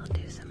and then I'll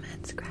do some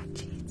head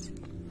scratchies.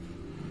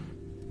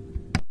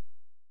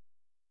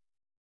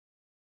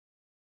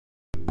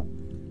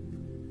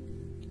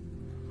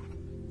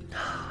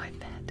 Oh, I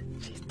bet.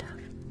 She's tough.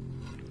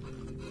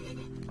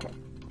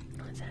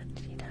 What's that?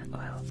 Cheetah?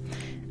 Well,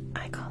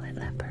 I call it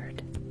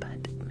leopard,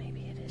 but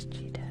maybe it is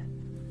cheetah.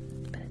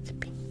 But it's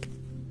pink.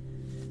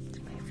 It's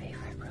my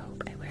favorite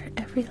robe. I wear it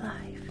every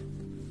live.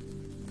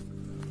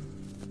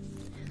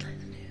 And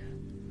let's do.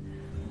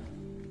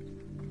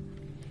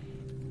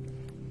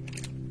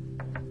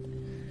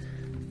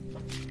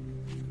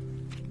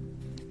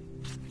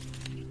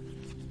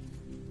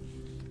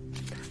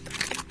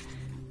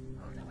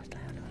 Oh, that was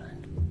loud. Hold on.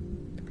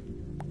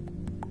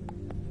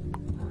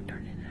 Oh,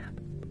 turn it up.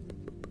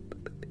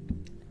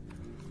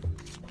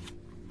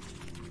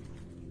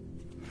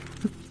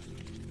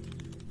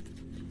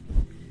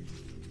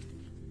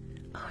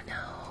 Oh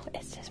no,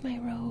 it's just my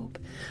robe.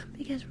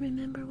 Because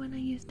remember when I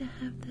used to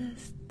have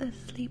the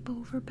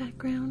sleepover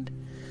background?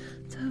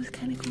 So I was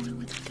kind of going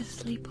with like a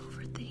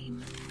sleepover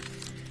theme.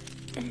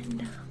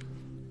 And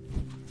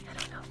I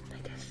don't know.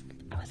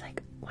 I was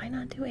like, why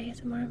not do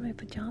ASMR in my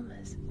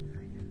pajamas?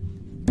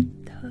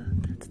 Duh,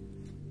 that's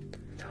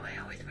the way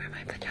I always wear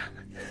my pajamas.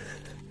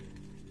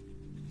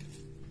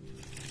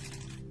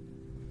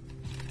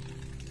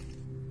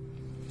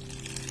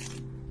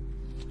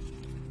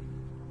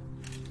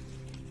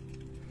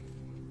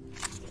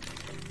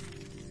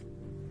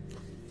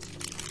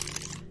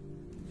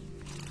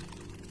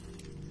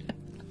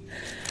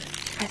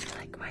 I feel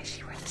like, why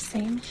she wear the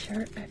same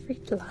shirt every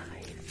live?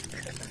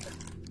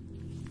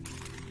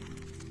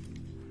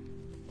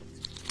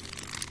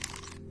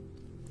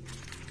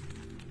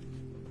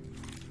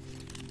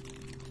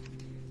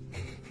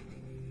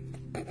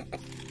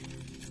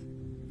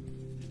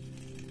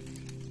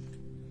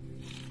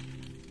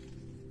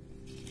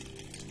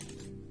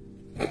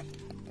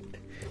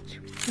 She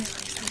really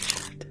likes that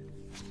shirt.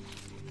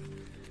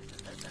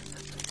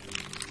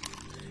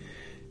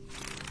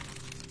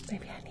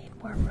 Maybe I need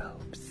more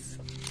robes.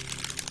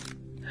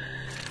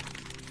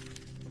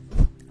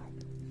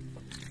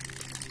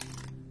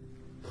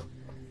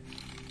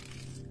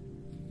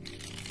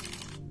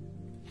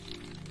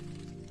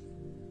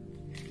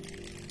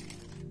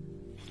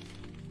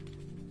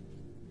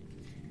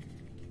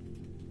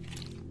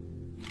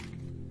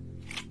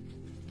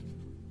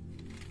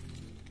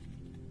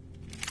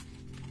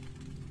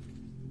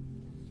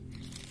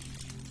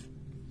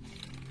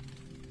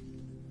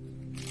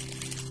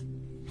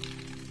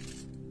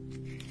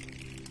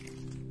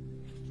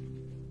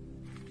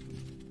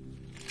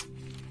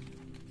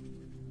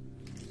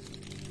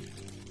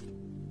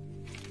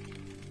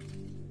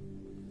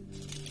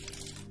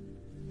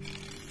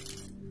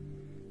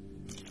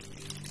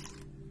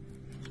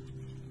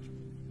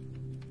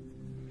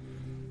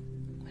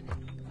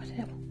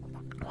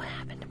 What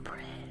happened to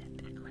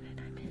bread? What did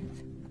I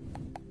miss?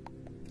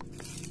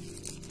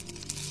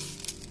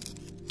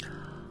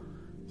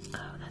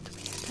 Oh, that's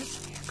weird that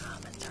some of your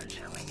comments aren't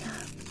showing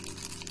up.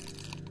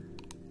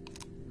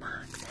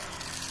 Moxel,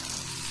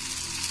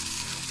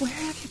 where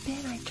have you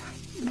been? I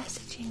tried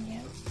messaging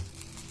you.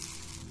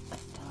 I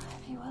still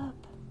have you up.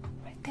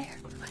 Right there.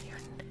 Oh, your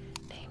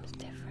name's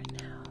different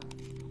now.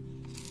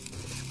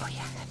 Oh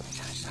yeah,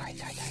 sorry.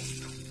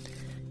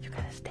 You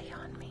gotta stay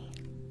on me.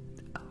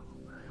 Oh,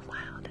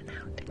 wild and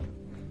out.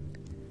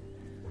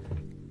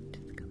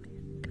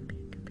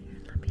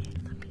 Just come here.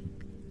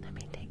 Let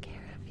me take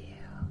care of you.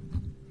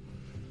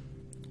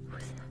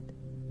 Who's that?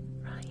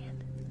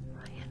 Ryan.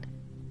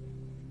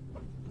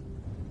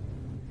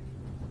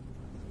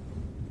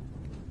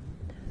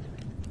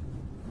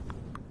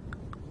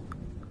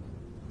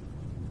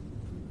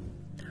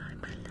 Hi,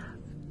 my love.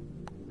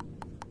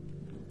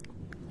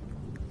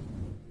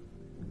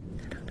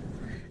 I don't know.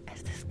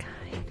 As this guy,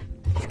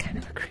 he's kind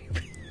of a creep.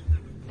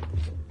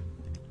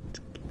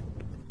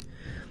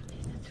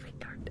 He's a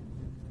sweetheart.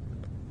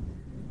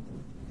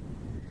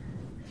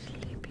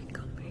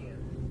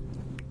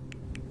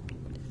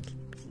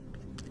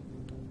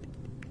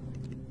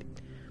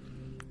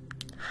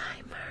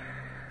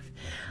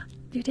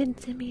 You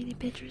didn't send me any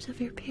pictures of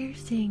your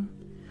piercing.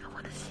 I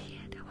want to see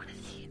it. I want to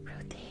see it,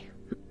 Ruthie.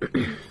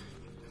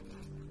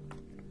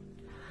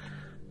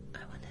 I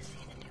want to see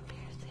the new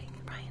piercing.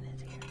 Brian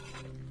is here.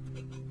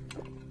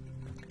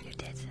 You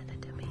did send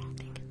it to me.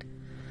 Dang it.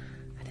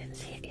 I didn't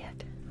see it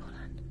yet. Hold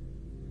on.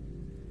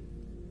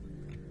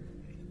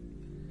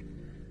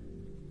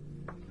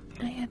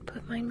 I had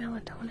put my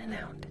melatonin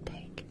out to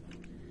take,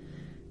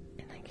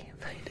 and I can't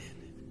find it.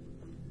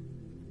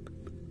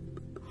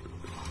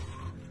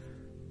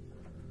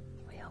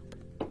 We hope.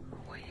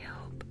 We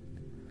hope.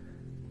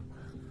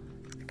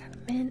 I got a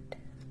mint.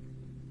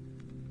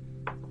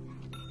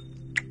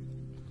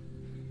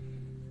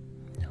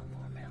 No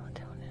more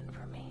melatonin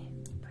for me,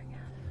 I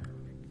guess.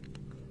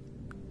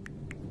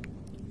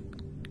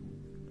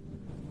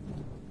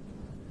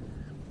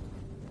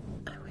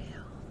 I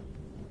will.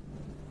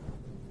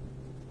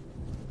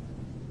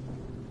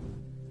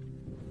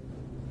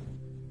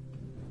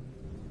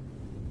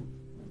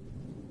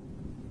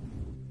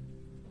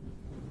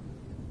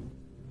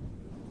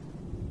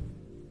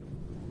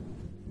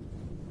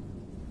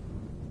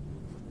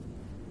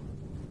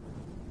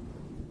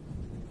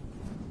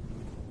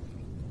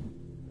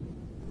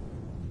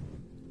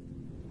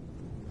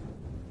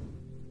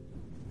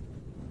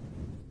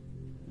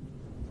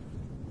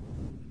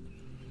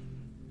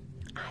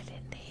 I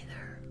didn't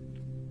either.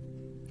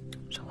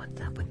 So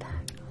what's up with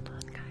that? Hold on,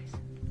 guys.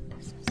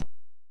 This is...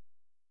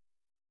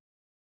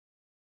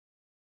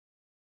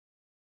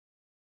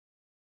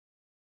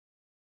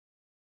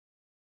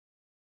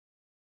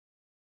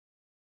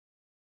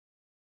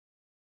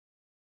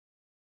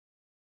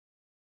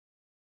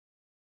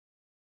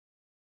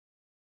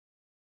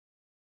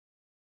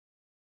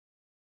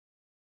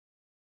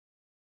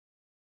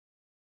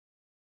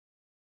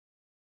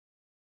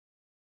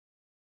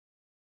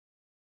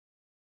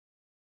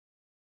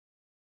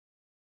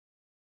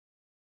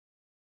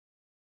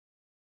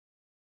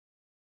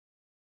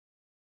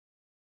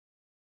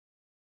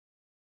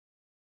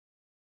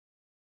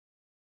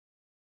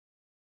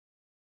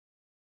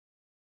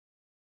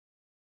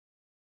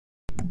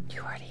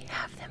 You already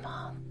have them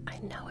all. I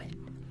know it.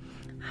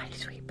 Hi,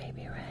 sweet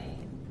baby Ray.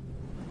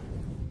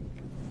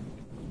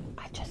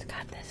 I just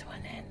got this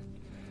one in.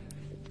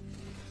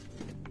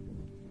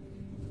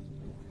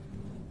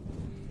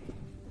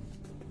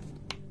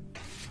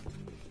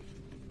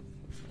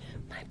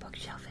 My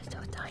bookshelf is so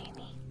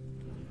tiny.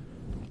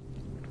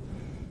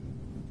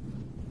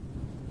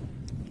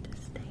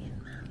 Just stay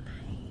in my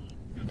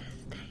lane.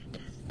 Just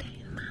stay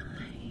in my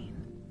lane.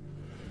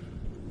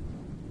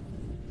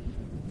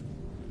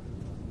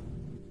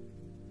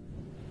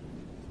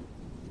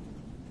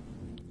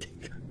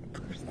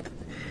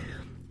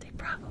 They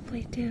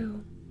probably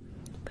do.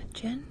 But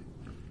Jen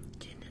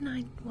and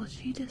I, well,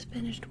 she just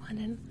finished one,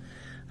 and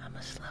I'm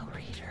a slow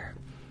reader,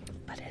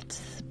 but it's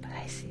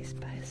spicy.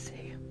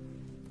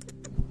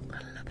 I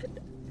love it.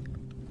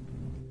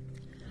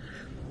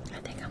 I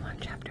think I'm on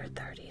chapter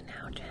 30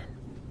 now, Jen.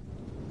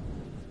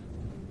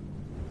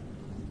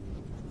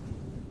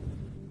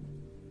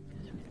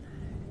 Just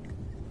relax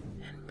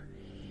and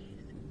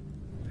breathe.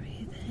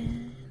 Breathe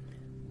in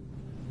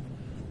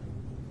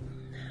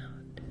and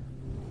out.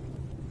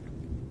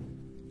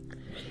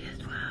 She is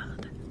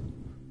wild.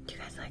 Do you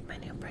guys like my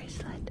new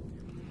bracelet?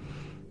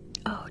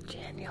 Oh,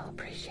 Jen, you'll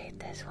appreciate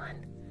this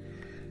one.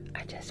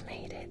 I just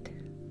made it.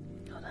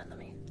 Hold on,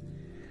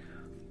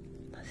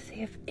 let's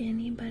see if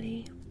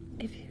anybody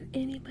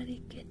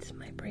gets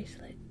my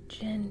bracelet.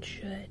 Jen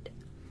should.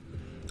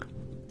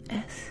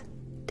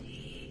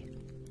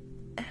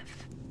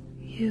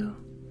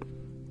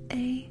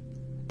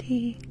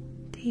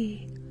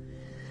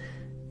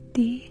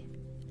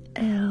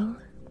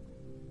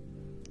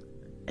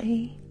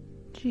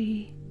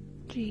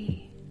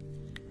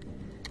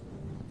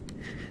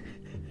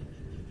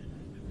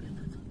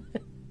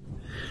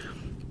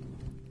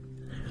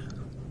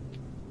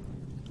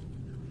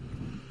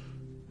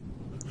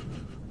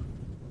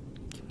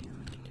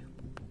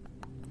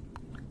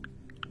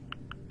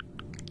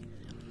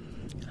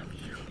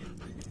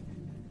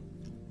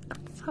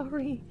 I'm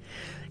sorry.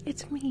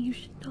 It's me. You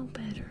should know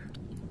better.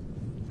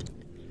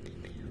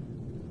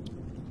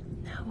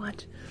 Now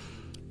watch.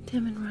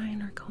 Tim and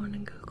Ryan are going to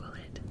Google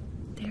it.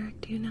 Derek,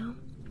 do you know?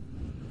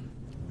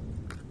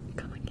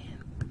 Come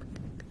again.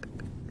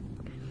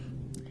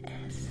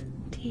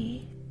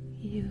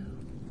 STFU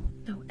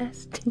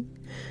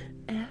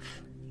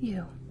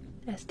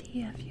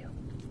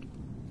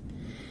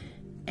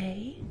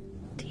ATTDLAGG.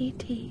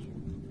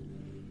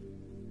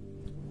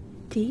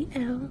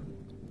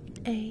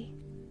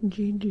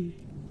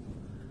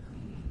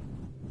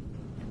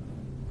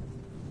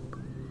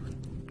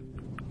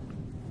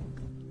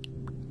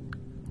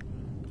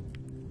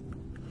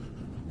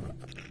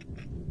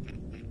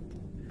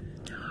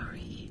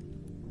 Sorry.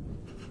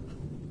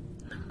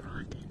 I'm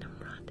rotten.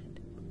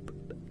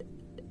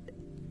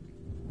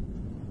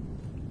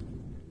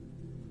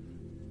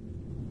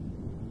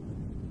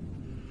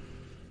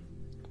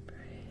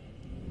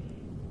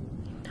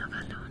 Now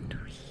alone to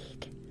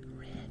read.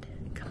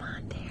 Come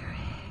on,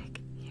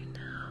 Derek. You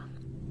know.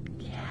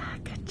 Yeah.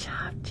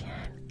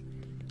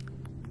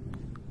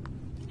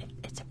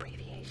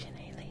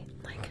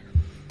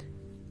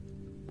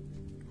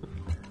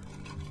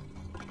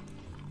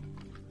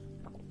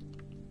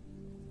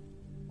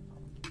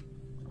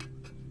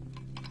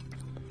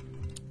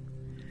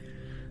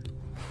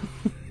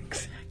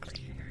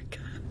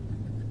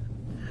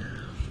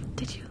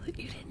 Did you?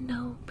 You didn't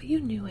know, but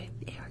you knew it,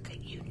 Erica.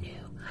 You knew.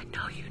 I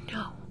know you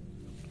know.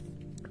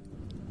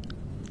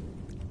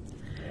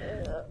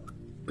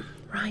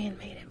 Ryan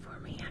made it for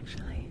me,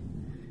 actually.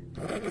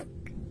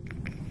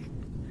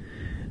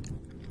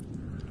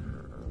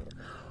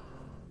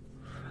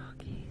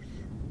 Froggies.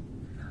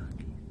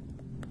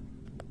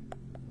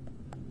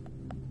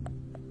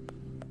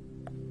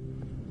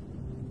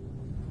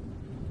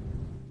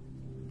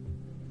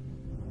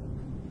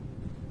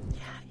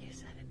 Yeah, you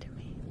said it to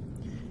me.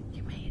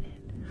 You made it.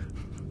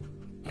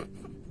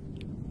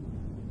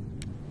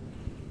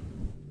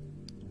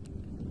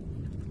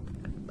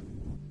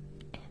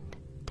 And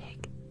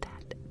take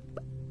that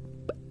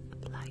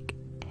like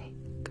a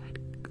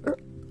good girl.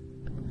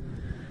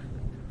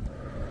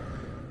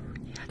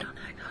 Yeah, don't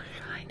act all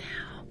shy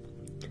now.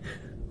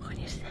 When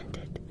you sent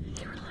it,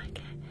 you were like,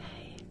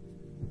 hey.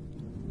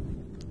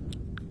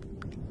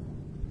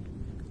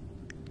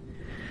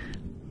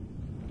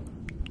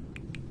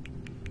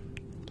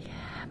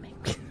 Yeah, make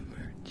me the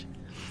merch.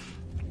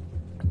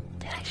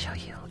 Did I show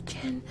you,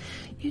 Jen?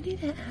 You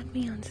need to add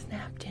me on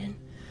Snap, Jen.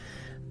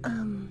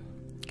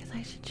 Because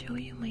I should show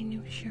you my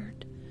new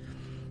shirt.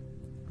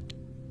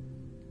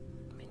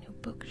 My new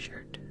book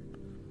shirt.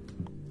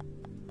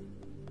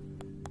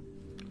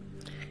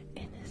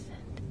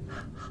 Innocent.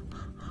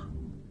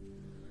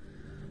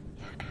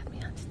 Yeah, add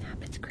me on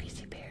Snap. It's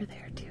Crazy Bear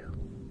there, too.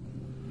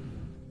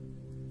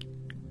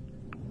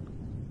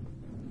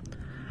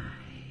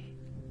 Hi.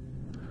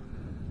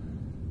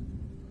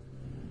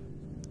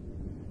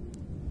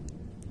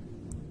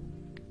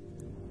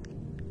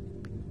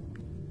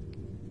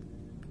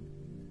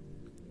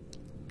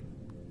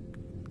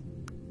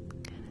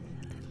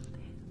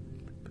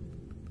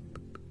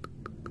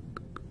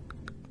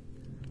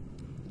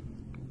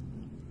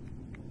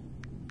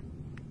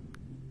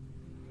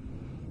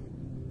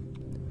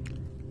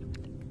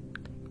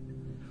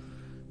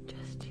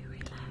 Just to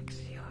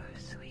relax your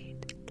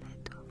sweet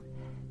little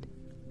head.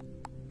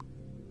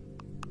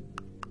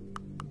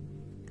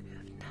 You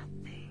have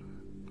nothing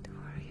to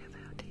worry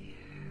about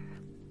here.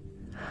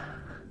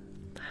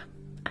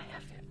 I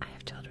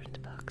have children's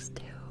books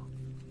too.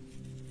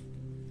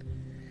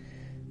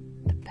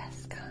 The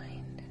best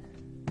kind.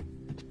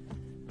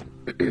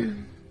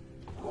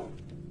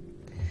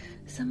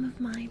 Some of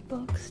my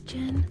books,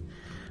 Jen,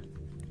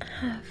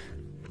 have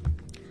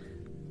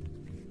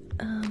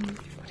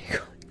what do you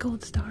call it?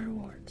 Gold Star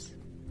Awards.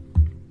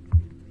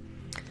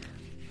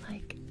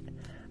 Like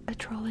A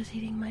Troll is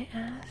Eating My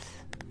Ass.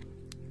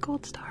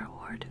 Gold Star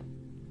Award.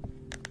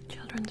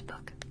 Children's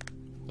book.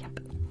 Yep.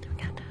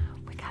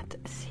 We got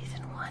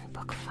season 1,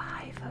 book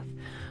 5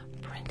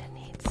 of Brenda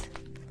Needs,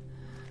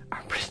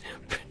 or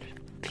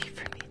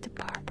Beaver Needs a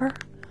Barber.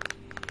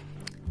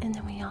 And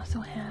then we also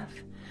have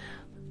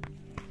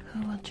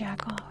Who Will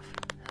Jack Off?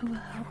 Who will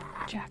help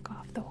jack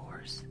off the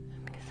horse?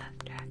 Because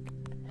that's Jack,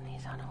 and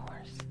he's on a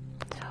horse.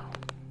 So,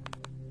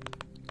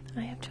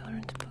 I have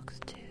children's books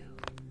too.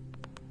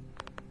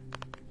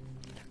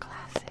 They're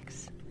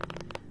classics.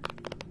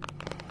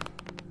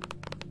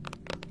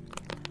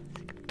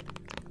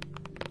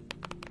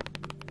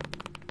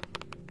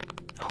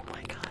 Oh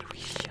my god, we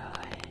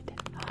should.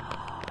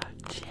 Oh,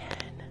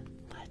 Jen,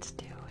 let's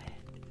do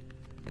it.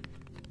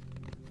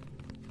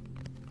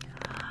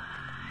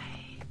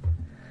 Hi.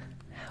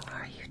 How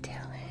are you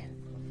doing?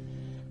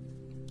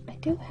 I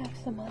do have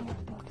some other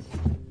books.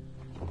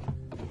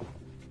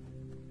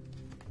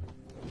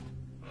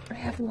 I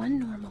have one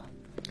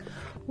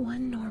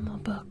normal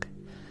book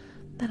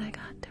that I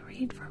got to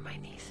read for my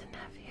niece and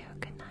nephew.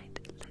 Good night,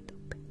 little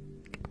bit.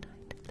 Good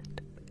night, little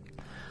bit.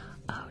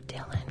 Oh,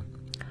 Dylan,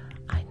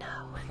 I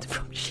know, it's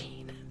from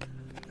Shein.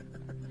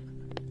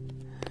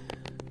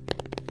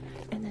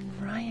 And then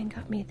Ryan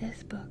got me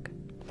this book.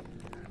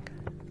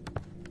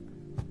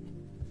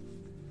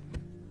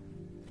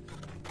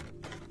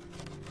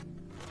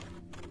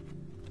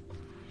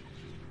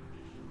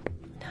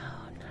 No,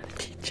 not a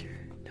teacher.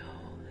 No.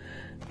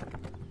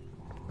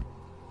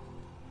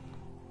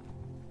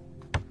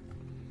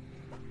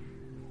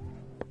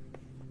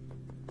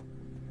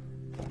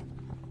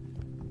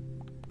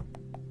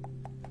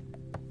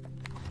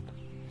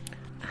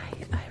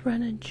 I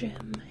run a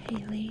gym,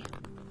 Haley.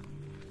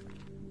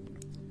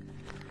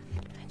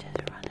 I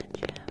just run a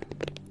gym.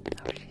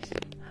 Oh, she's...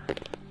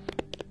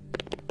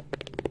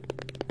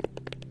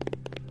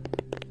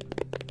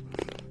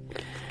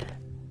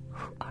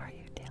 Who are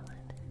you,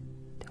 Dylan?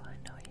 Do I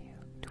know you?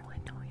 Do I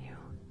know you?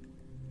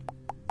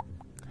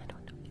 I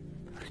don't know you.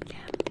 Who's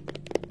Jim?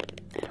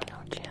 I don't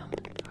know Jim.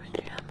 Who's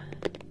Jim?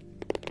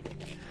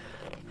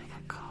 I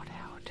got called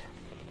out.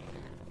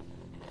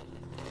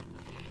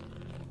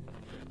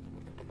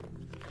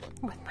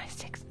 With my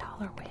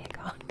 $6 wig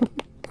on.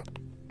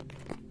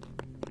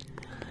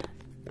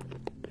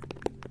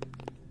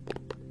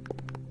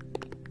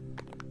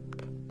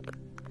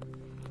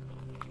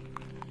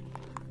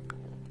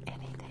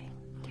 Anything.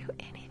 Do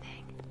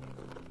anything.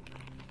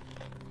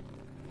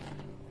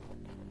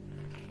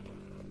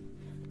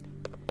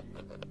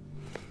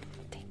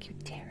 Thank you,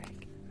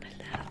 Derek. My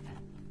love.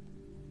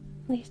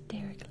 At least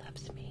Derek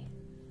loves me.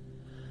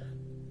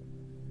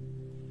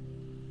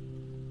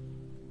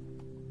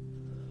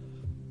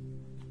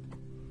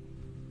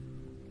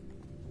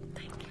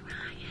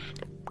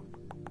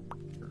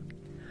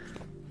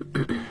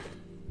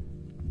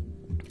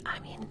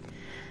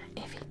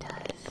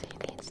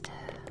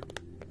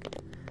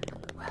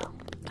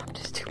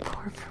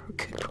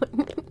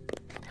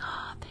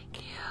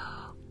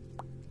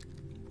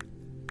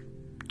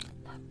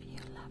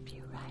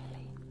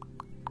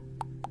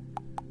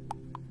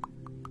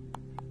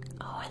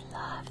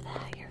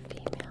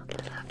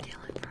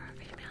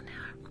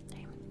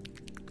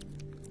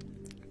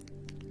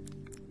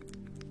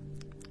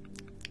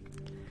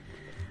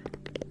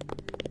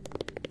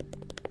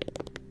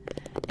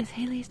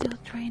 Haley still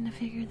trying to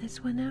figure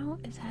this one out?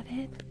 Is that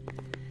it?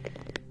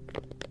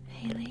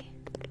 Haley?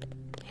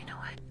 You know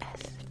what?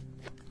 S.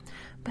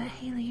 But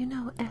Haley, you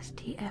know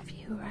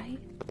STFU, right?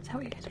 Is that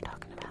what you guys are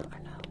talking about, or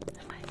no?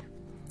 Am I?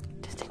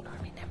 Just ignore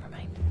me, never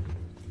mind.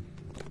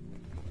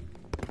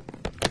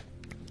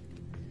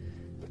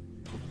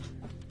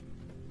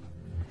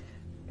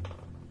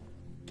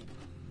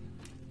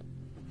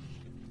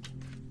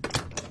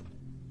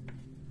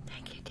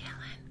 Thank you,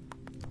 Dylan.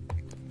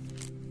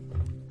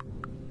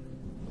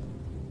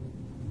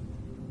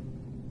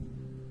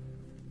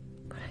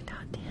 What I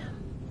taught Tim.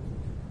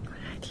 What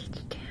I teach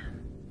Tim.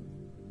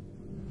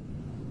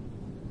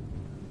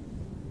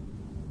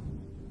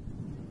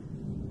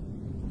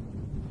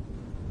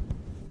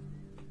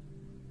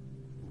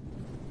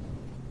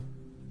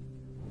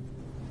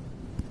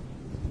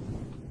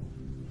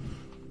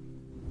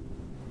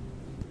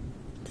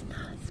 It's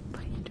not a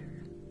spider.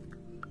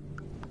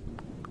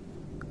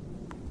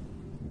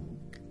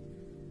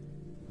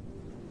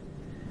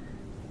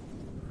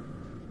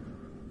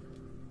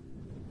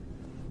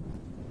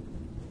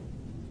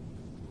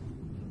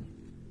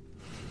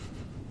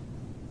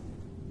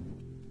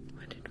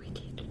 What did we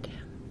teach Tim?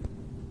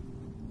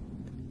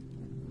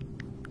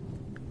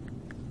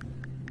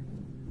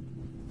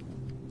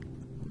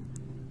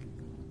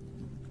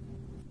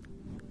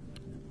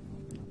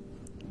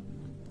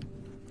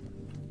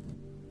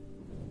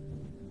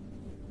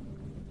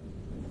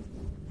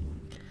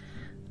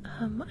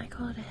 I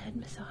call it a head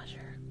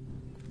massager.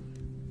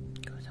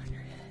 Goes on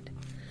your head.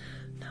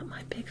 Not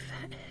my big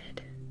fat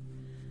head.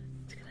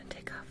 It's gonna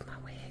take off my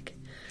wig.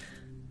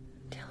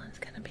 Dylan's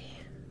gonna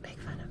make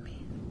fun of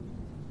me.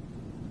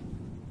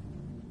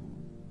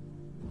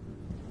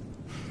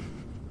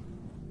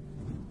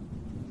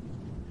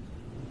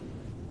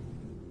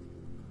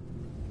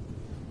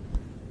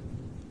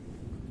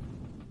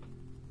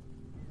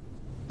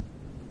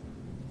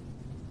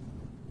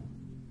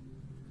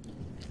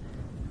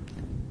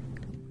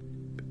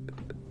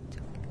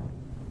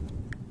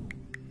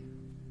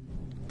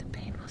 The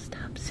pain will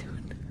stop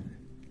soon.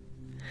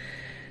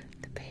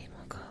 The pain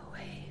will go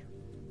away.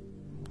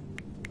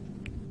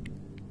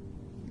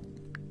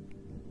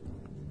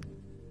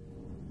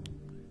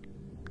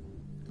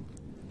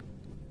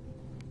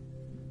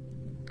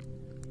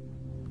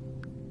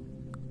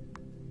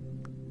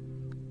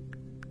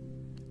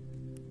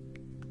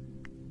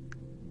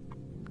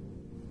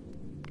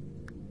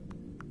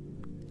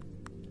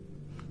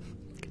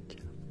 Good job.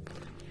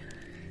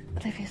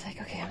 Olivia's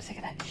like, okay, I'm sick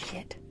of that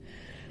shit.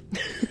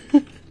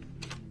 I'm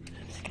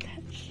sick of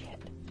that shit.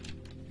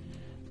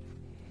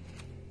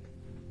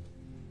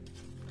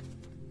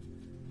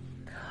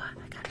 Oh,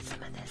 I got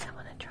some of this I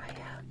want to try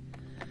out.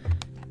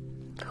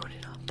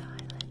 Voted off the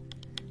island.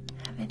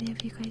 Have any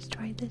of you guys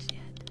tried this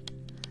yet?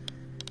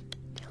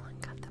 Dylan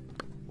got the...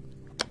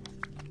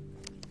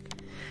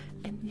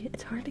 And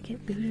it's hard to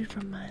get booted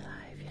from my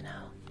life, you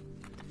know?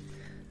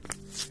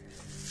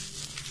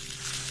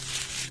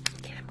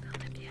 Get him,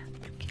 Olivia.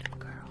 Get him,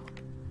 girl.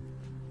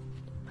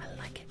 I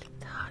like it.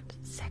 It's hot.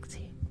 It's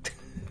sexy.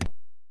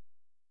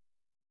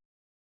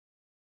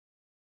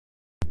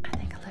 I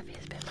think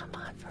Olivia's been my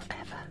mod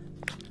forever.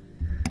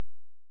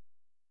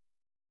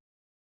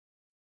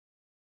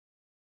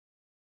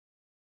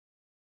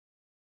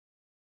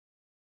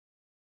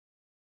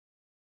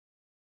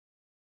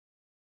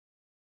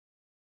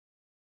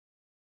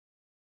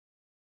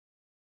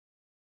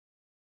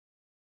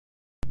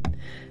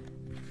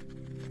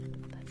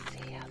 Let's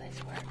see how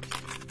this works.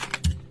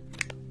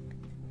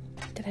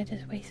 Did I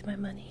just waste my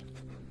money?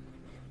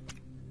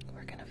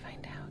 We're gonna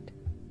find out.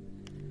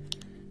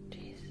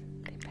 Jeez,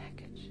 they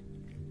package.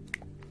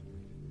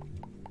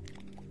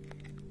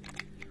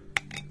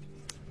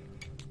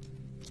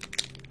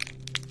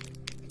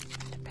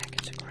 They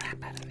package the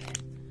crap out of it.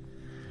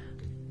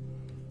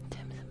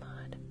 Tim's a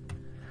mod.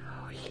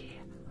 Oh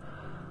yeah.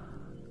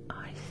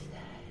 I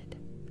said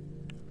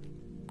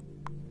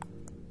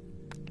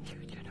you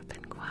should have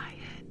been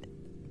quiet.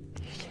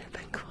 You should have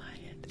been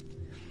quiet.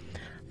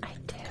 I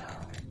do.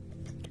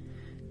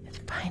 It's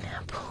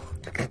pineapple.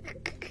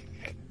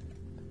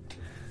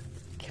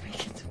 Can we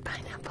get some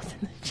pineapples in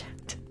the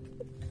chat?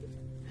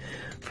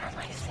 For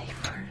my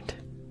safe word.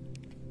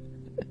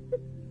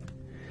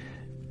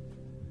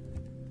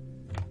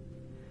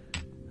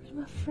 Where's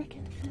my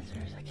freaking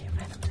scissors? I can't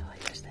find them till I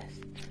use this,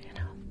 you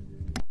know.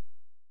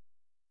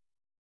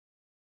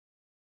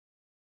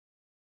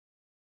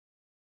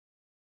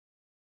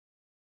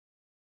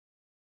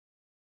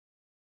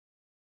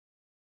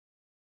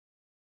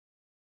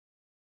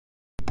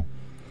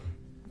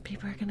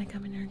 People are gonna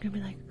come in here and gonna be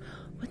like,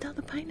 what's all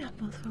the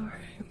pineapples for?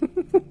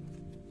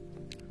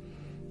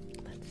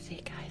 Let's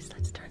see, guys.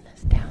 Let's turn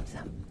this down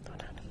some.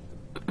 Hold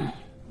on.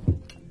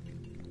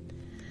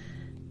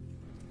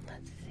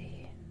 Let's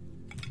see.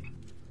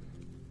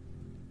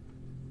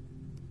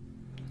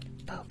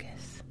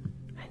 Focus.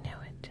 I knew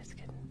it. Just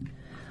kidding.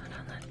 Hold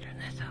on. Let's turn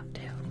this up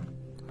too.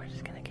 We're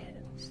just gonna get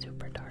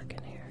super dark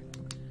in here.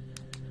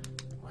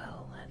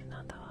 Well, that's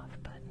not the off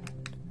button.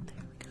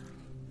 There we go.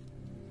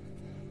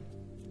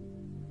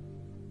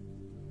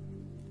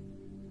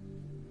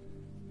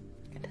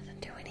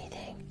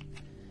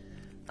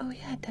 Oh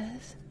yeah, it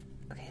does.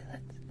 Okay,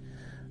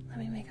 let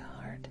me make a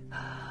heart.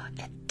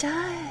 It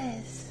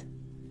does!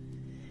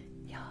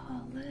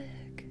 Y'all,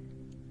 look.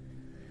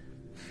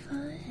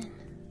 Fun.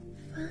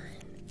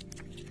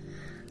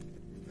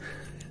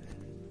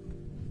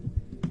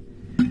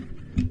 Oh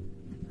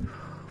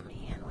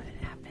man, what had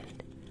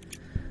happened?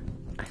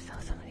 I saw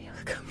somebody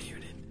else come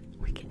muted.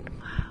 We're getting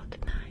wild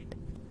tonight.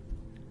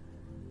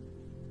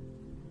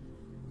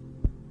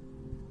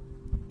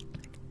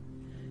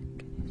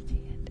 Can you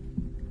see it?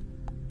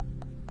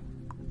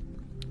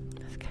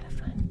 That's kind of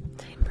fun.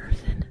 Same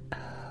person.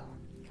 Oh,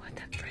 what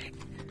the frick?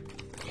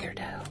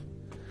 Weirdo.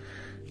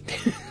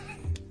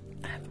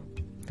 I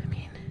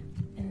mean,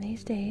 in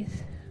these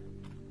days.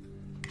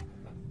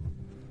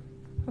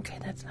 Okay,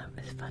 that's not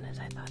as fun as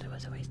I thought. It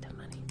was a waste of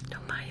money.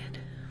 Don't buy it.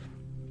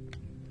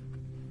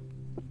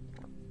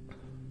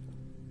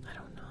 I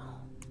don't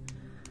know.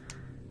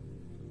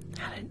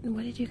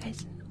 What did you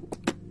guys...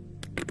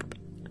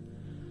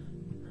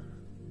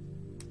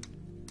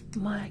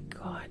 My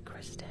God,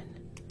 Kristen.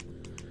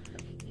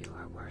 You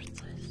are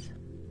worthless.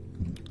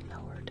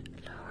 Lord.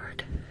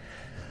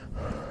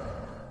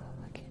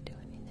 I can't do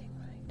anything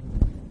right.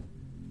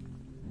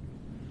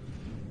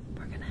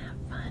 We're gonna have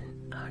fun.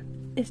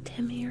 Is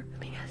Tim here?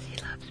 Because he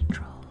loves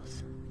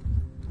trolls.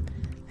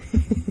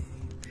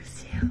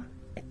 Lucille,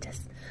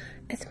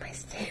 it's my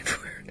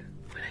safe word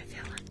when I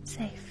feel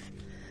unsafe.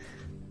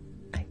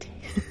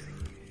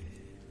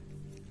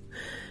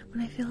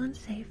 When I feel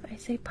unsafe, I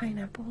say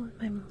pineapple,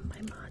 and my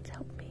mods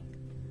help me.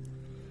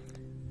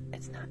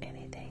 It's not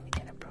anything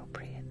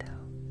inappropriate, though.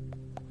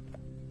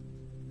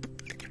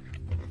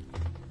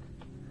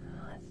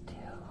 Let's do...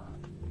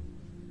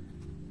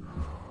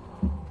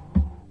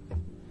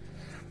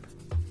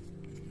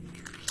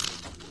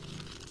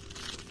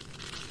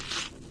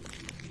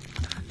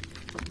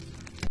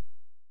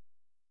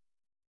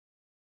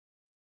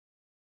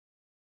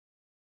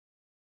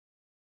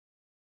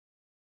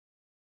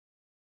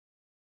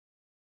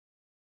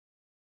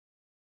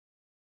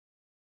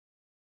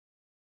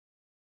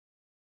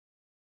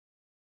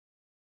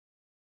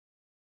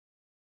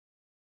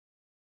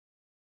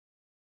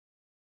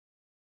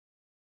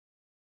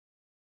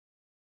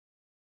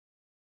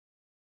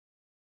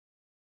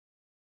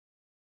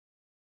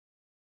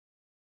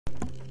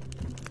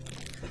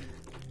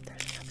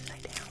 There's an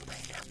upside down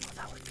pineapple.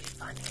 That would be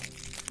funny.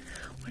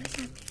 What does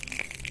that mean?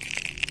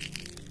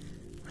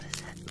 What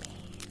does that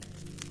mean?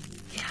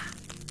 Yeah,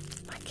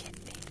 my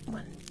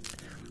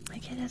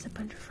kid has a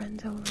bunch of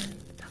friends over, and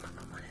some of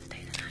them want to stay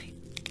tonight.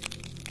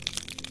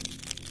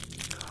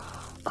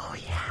 Oh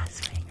yeah,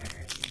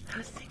 swingers. I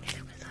was thinking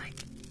it was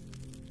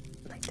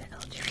like the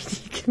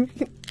LGBT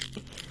community.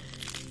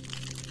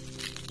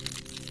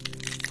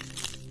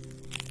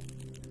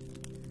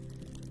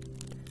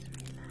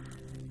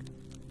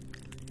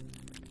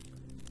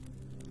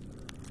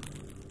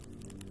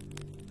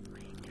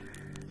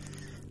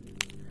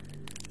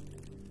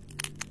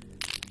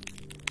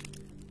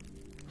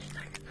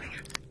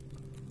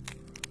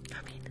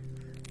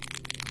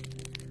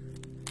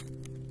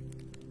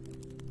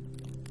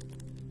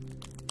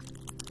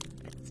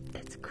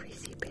 It's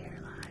Crazy Bear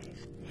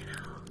Live, you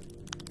know.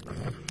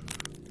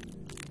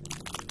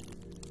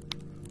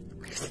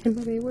 We've seen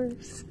way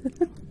worse.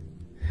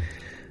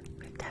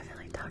 We've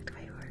definitely talked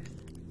way worse.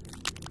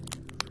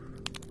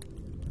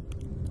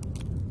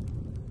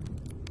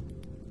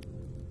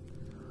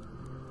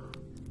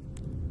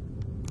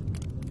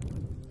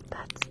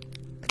 That's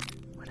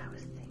what I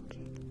was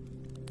thinking.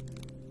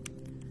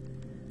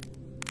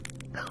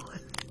 Oh.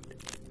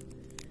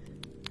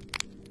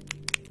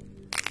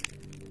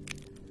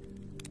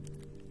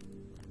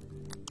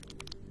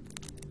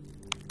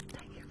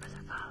 Thank you for the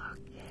follow,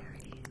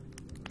 Gary.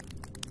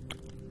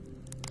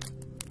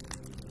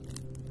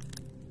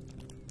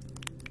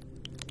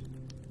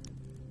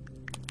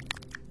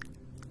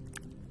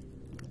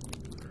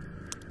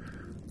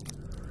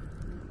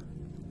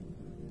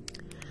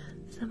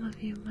 Some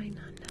of you might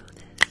not know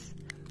this.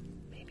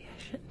 Maybe I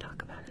shouldn't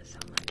talk about it so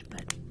much,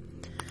 but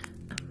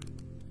I'm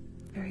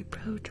very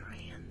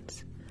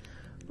pro-trans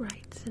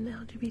rights and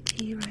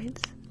LGBT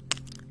rights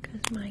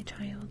because my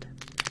child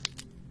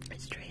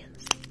is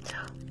trans. So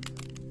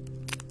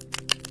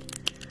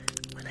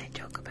when I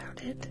joke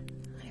about it,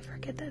 I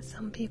forget that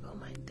some people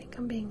might think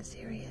I'm being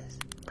serious,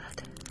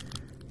 but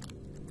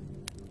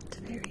it's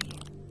very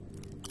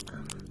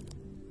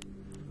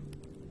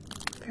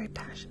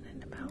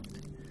passionate about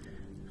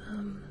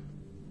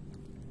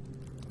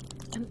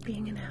and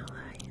being an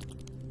ally.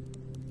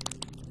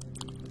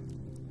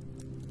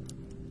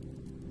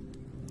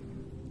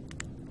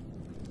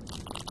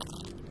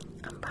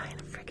 I'm buying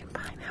a freaking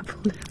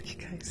pineapple now, you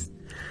guys.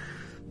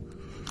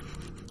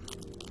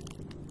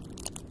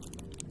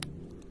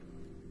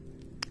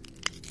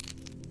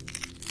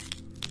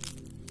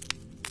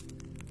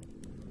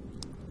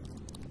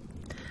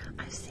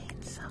 I've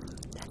seen some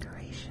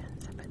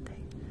decorations, but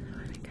they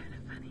would be kind of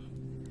funny.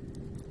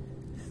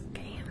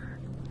 Scanner.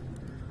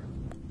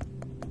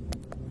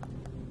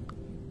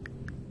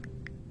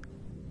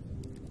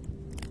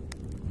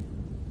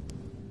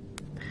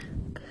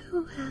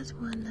 who has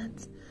one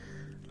that's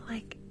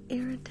like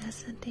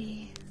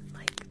iridescent-y,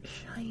 like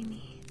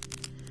shiny?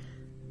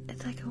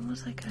 It's like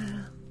almost like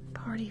a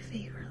party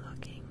favor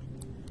looking,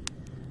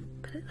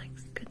 but it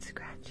likes good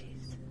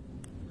scratchies.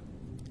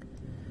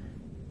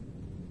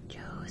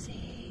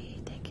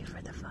 Josie, thank you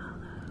for the follow.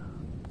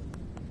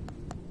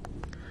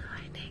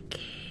 Hi,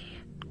 Nikki.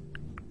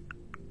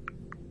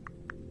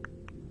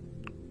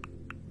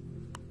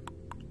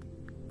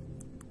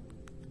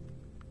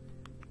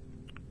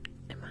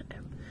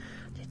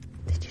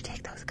 Did you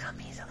take those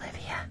gummies,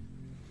 Olivia?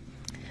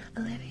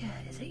 Olivia,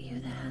 is it you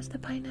that has the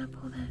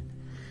pineapple that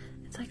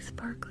it's like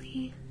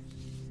sparkly?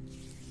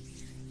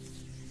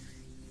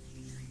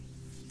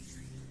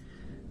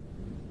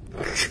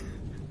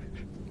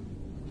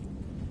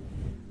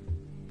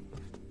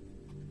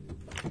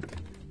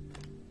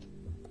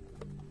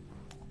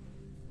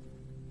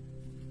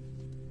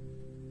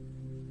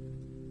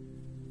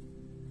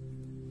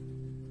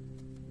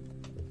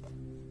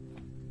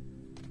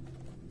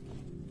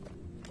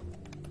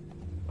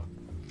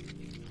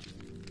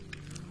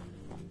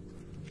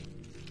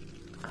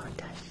 Oh,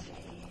 does she?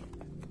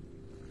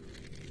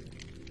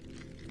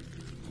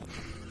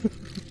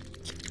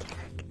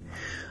 Derek,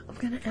 I'm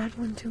gonna add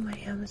one to my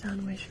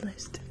Amazon wish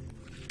list.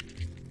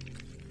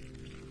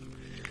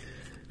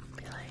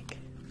 Be like,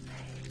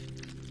 hey.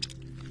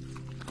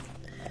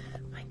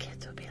 My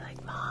kids will be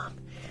like, Mom,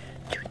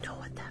 do you know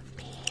what that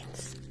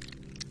means?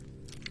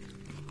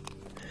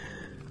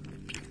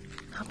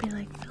 I'll be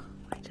like, no,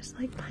 I just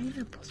like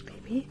pineapples,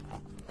 baby.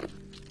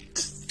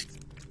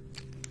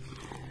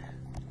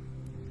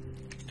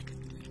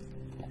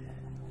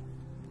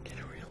 Get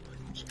a real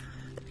one, Chad.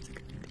 That's a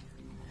good idea.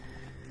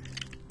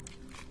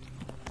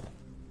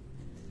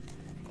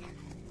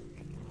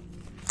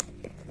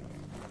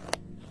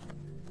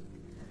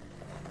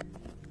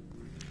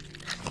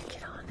 How do you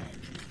get on it?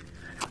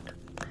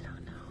 I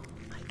don't know.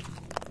 Like,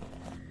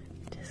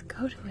 just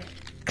go to it.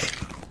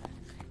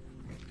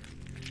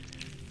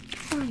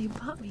 You already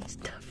bought me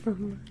stuff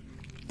from mine.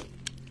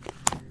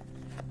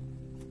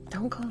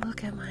 Don't go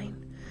look at my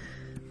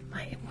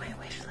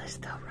wish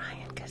list though,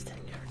 Ryan, because then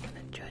you're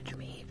gonna judge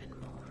me even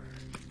more.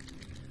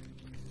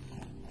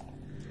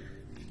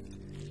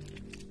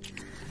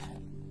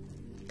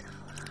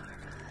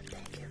 Talara,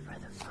 thank you for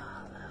the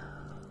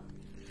follow.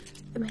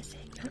 Am I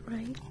saying that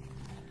right?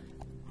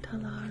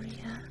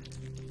 Talaria.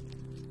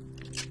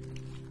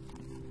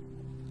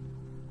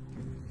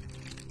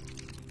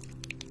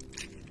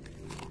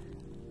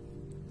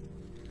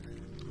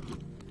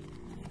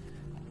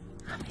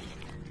 I mean,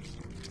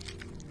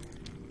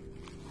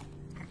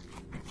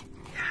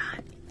 yeah,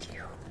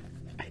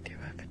 I do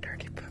have a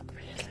dirty book for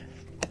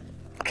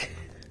you.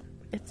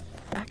 It's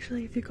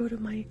actually, if you go to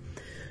my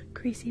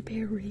Greasy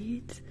Bear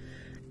Reads,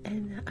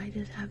 and I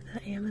just have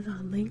the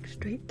Amazon link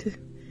straight to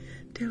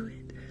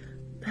it.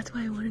 That's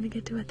why I wanted to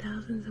get to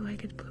 1,000 so I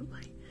could put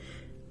my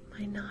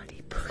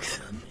naughty books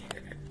on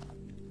there.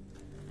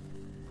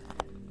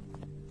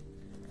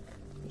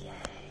 Yay,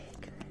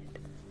 good.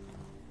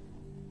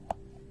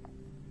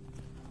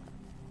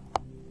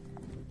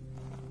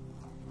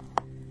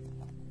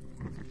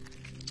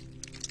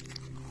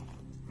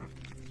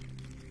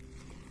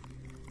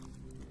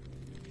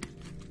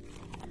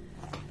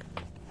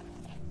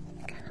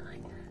 Kind of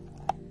like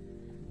that.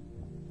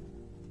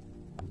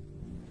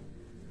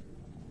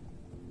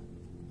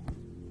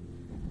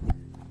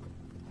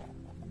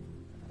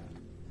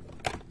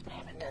 I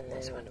haven't done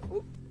this one.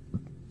 Oop.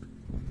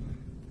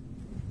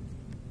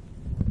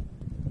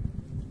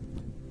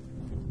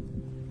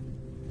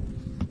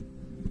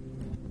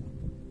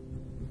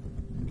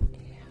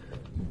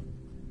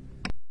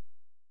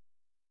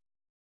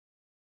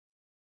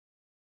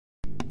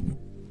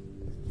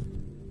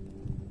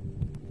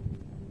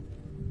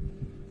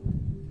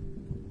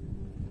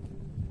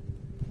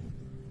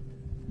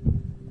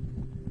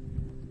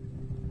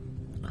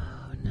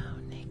 Oh no,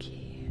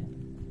 Nikki.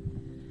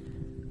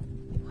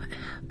 What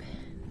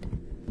happened?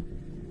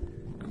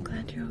 I'm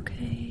glad you're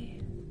okay.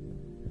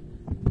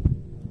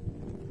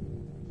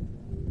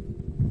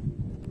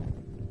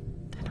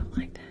 I don't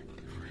like that.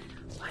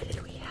 Why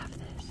did we have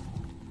this?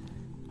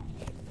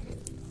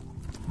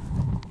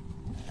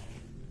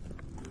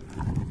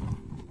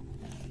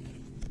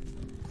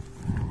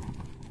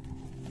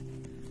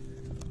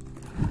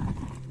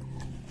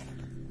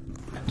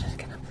 I'm just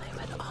gonna play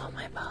with all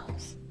my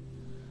balls.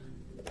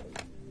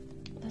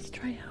 Let's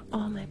try out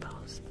all my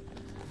balls.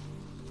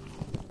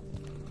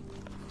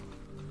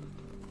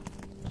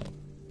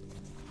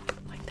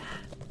 Like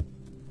that.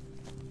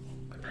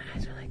 When my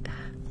eyes are like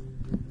that.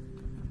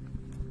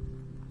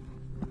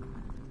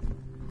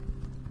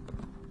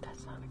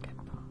 That's not a good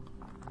ball.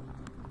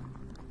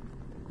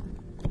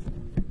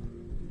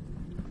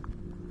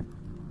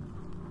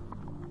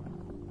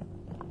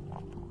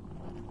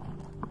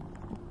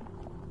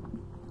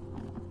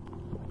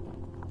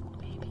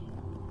 Maybe.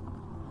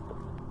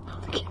 Oh,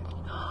 the kid.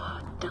 Oh,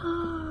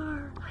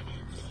 darn. I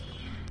didn't see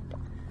it.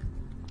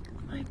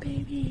 My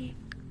baby.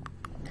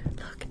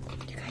 Look,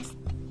 you guys.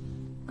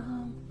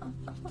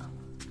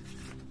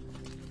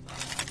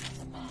 It's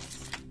a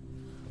mess.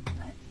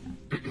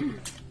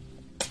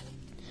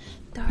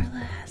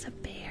 Darla has a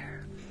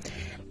bear,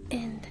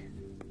 and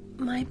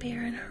my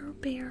bear and her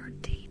bear are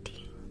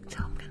dating, so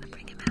I'm gonna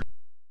bring him out.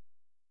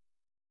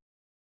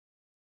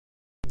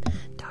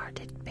 Dar,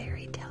 did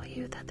Barry tell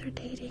you that they're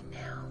dating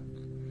now?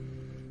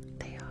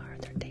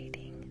 They're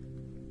dating.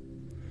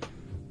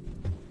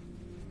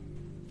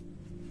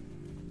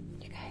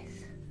 You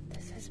guys,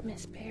 this is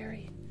Miss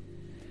Barry.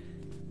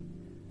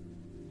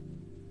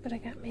 But I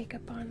got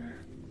makeup on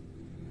her.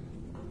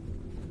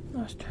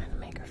 I was trying to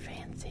make her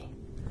fancy.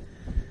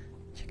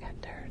 She got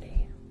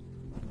dirty.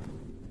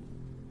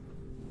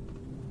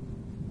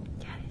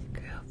 Daddy's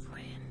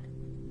girlfriend.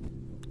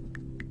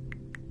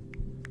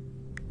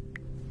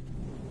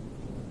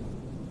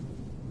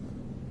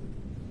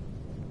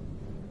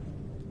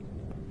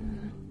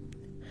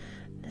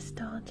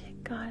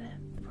 Nostalgic got it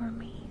for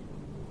me.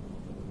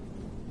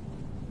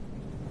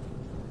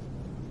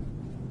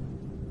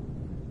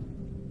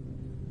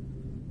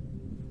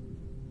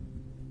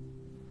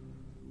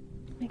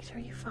 Make sure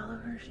you follow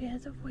her. She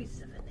has a voice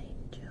of an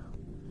angel.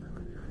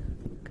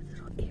 Because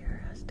little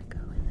ear has to go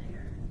in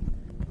there.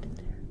 In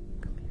there.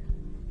 Come here.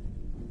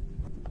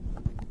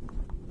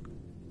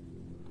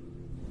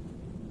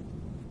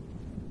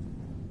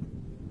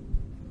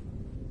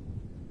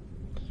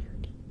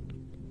 Cutie.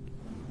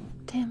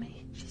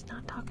 Tammy, she's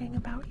not talking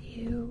about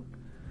you.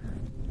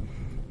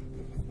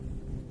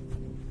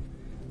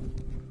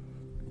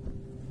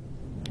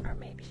 Or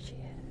maybe she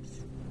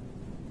is.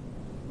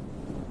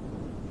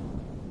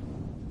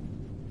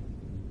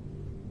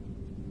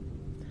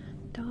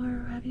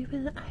 Dar, have you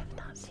been? I have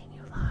not seen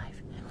you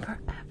live in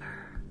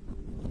forever.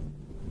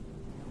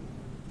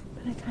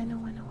 But I kind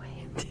of went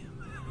away too.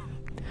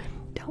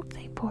 Don't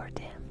say poor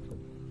Tim.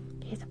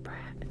 He's a brat.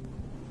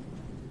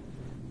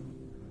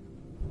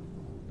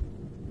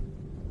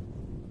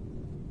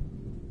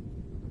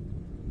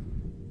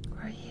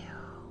 Where are you?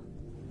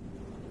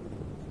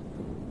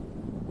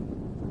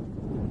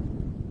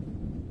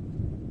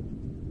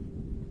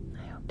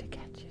 I hope to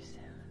catch you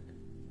soon.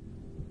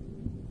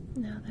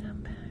 Now that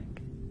I'm back.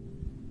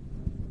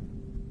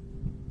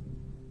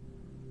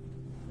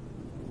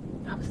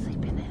 I was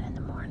sleeping in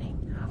the morning.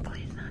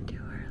 Hopefully it's not too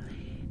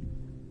early.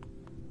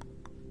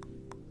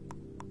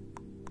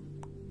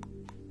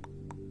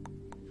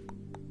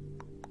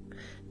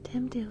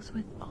 Tim deals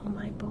with all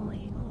my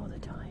bullying all the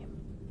time.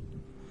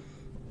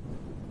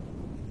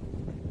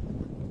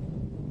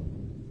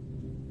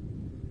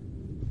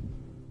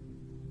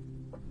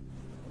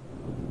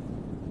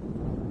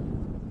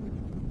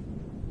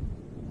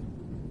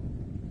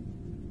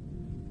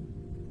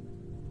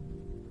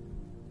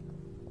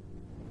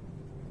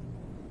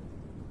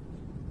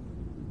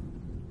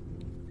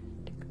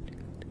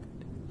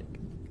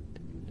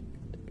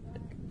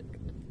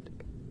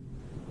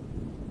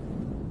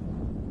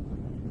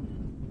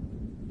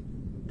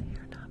 They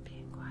are not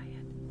being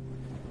quiet.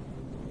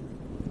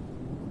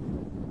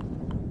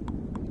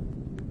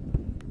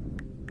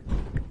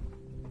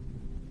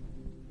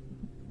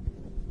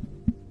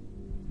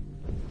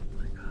 Oh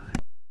my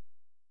God.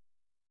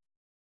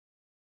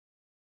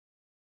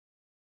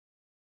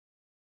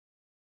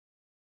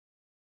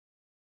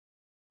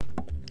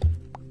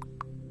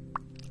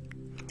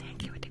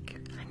 Thank you.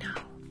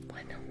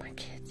 I know my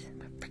kids,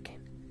 my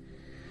freaking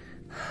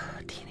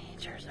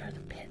teenagers are the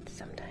pits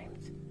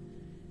sometimes.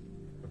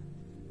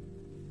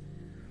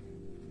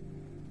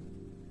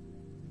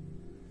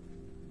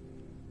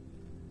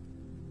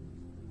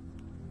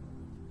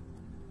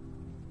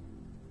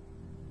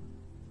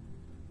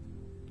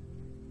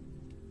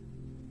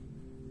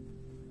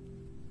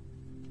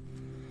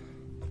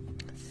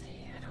 Let's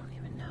see, I don't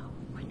even know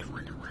which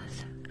one it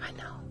was. I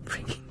know,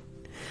 freaking.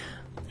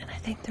 And I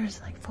think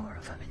there's like 4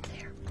 of them in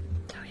there.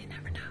 So you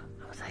never know.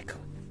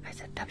 I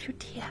said,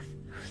 WTF.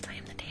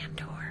 Slam the damn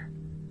door.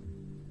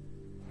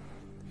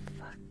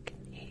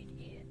 Fucking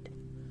idiot.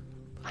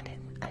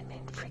 I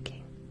mean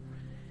freaking.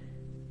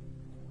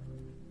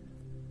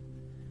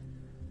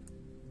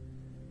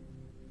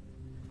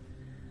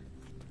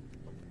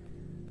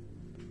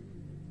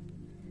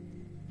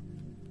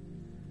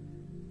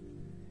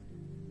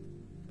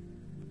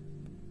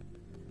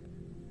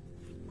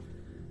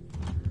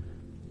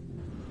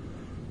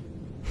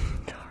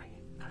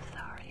 I'm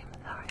sorry.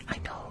 I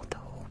know the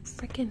whole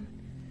freaking.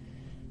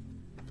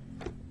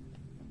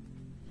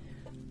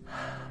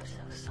 I'm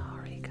so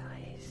sorry,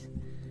 guys.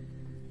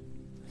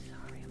 I'm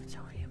sorry.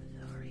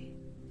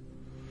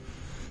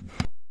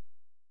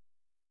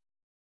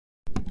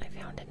 I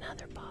found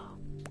another ball.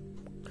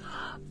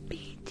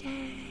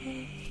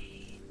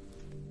 BJ.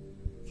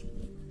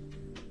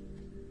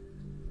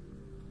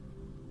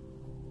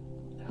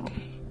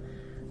 Okay.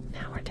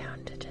 Now we're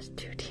down to just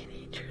 2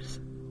 teenagers.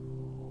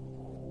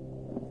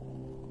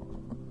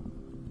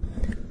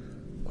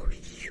 Oh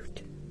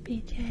shoot.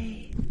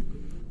 BJ.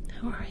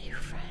 How are you,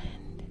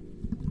 friend?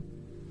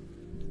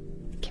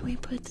 Can we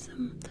put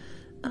some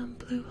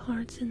blue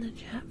hearts in the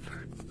chat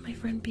for my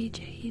friend BJ?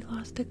 He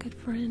lost a good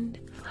friend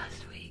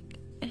last week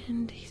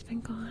and he's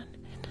been gone.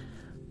 And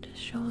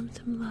just show him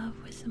some love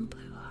with some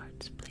blue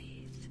hearts,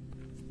 please.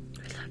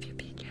 I love you,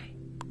 BJ.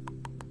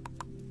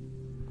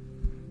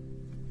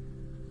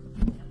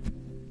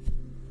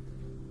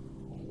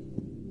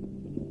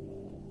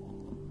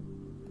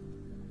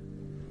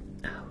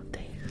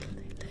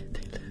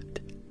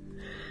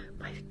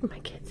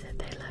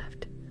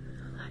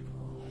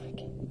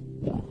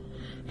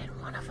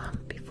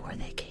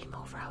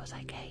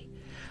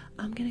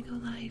 I'm gonna go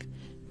live.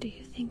 Do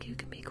you think you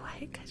can be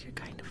quiet because you're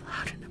kind of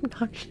loud and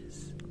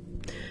obnoxious?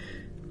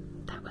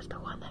 That was the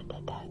one that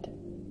did that.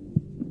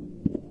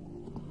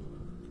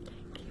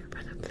 Thank you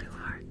for the blue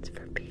hearts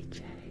for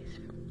PJs.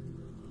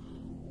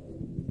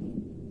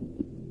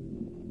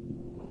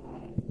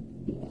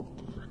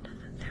 This one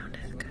doesn't sound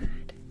as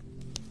good.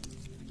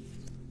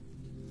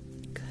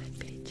 Good,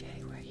 PJ,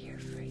 we're here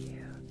for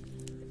you.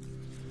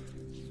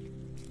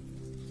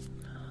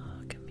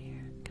 Oh, come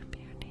here,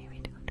 Navy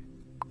dude.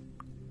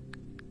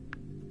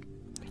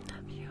 We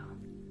love you.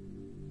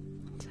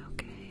 It's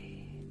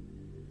okay.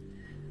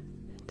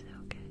 It's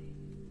okay.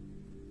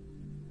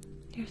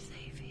 You're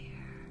safe here.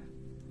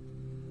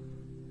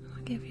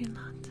 I'll give you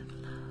lots of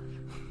love.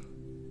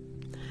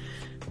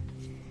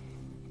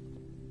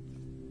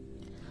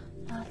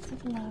 Lots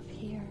of love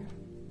here.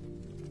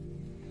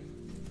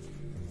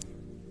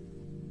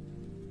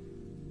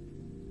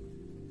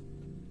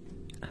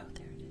 Oh,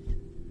 there it is.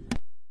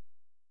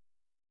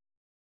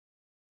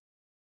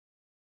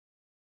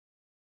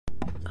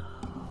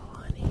 Oh,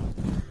 honey.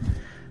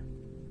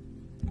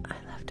 I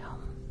left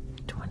home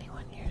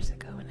 21 years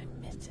ago and I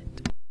miss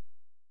it.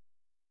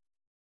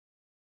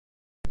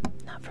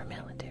 Not for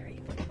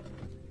military.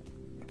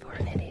 For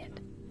an idiot.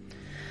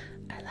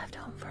 I left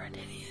home for an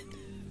idiot.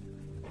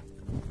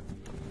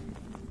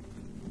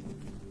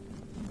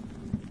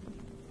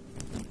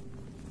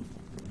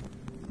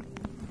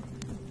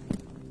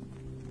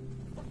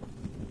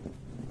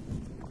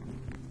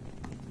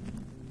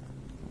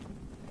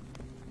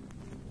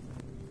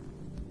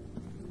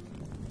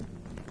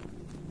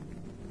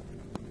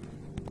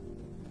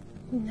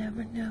 You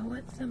never know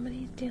what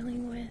somebody's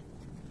dealing with.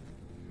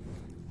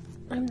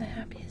 I'm the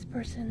happiest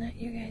person that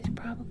you guys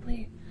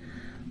probably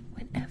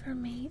would ever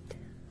meet.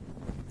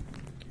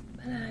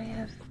 But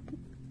I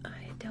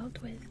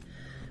dealt with,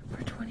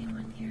 for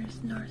 21 years,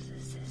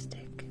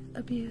 narcissistic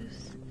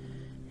abuse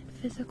and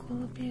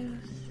physical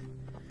abuse.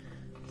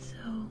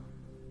 So,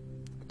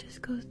 it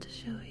just goes to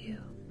show you,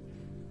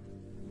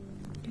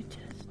 you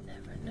just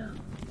never know.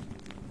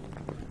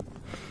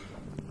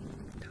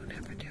 Don't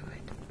ever do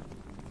it.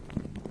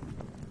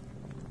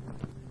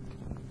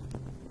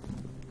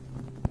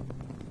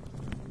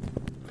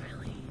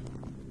 Really?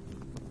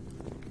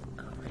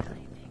 Oh,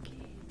 really,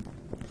 Nikki?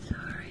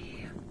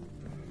 Sorry.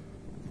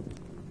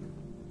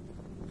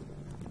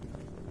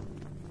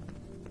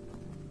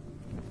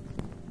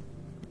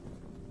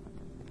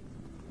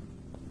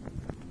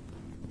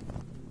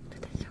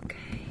 But it's okay.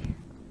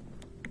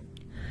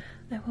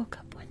 I woke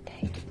up one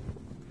day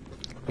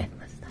and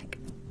was like,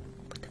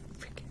 what the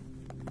frick?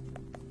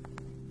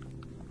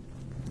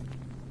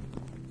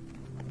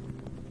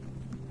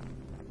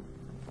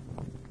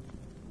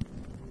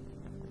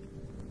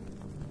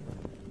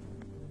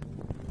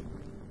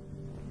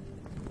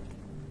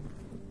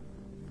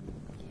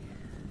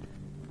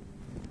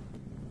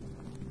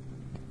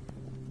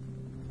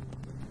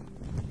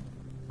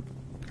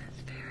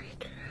 That's very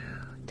true,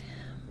 Tim.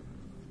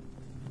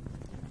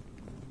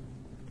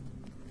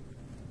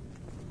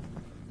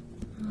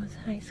 It was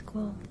high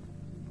school.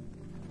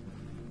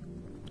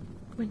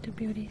 Went to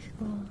beauty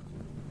school.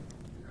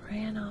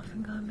 Ran off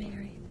and got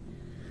married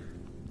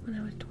when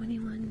I was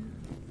 21.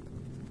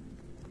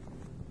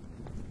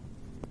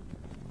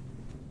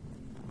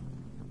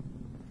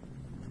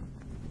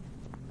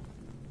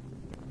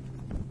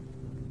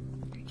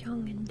 You're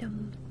young and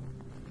dumb.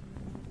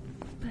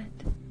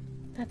 But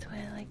that's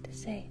why I like to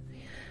say,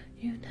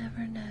 you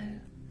never know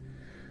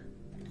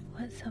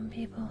what some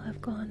people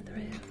have gone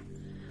through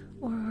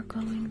or are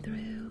going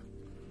through.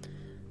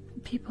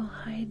 People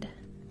hide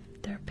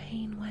their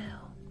pain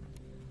well.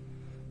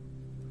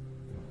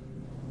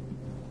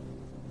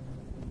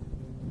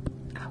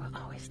 I will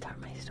always start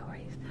my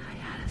stories. I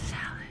had a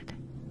salad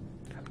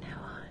from now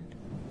on.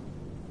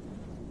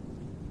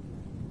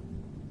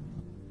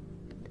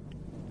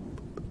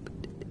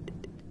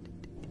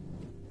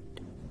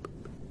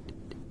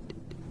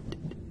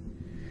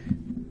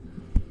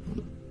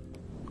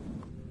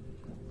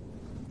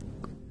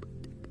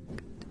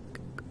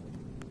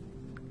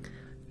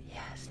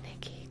 Yes,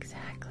 Nikki,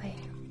 exactly.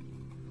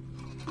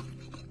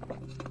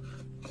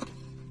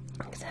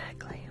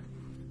 Exactly.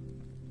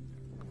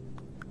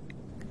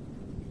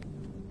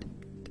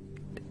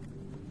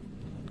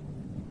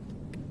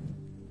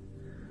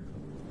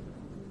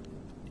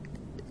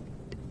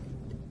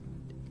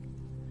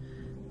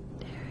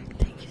 Derek,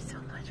 thank you so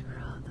much for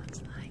all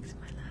those likes,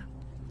 my love.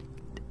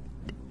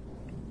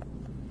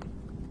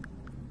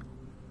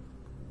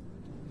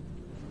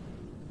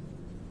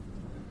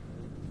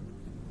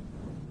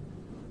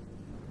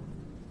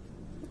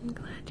 I'm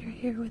glad you're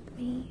here with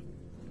me.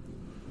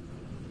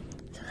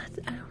 So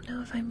I don't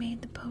know if I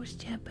made the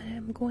post yet, but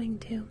I'm going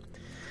to.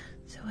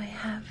 So I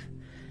have,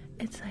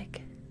 it's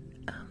like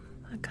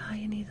a guy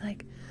and he's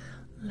like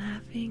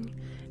laughing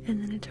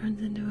and then it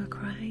turns into a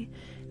cry.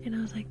 And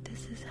I was like,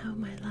 this is how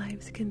my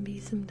lives can be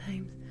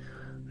sometimes.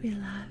 We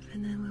laugh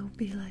and then we'll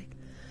be like,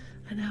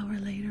 an hour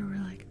later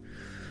we're like,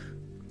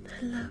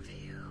 I love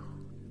you.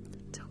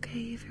 It's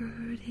okay if you're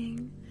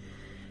hurting.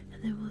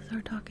 And then we'll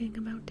start talking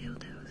about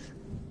dildos.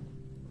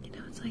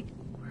 like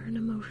we're an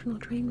emotional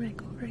train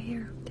wreck over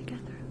here together.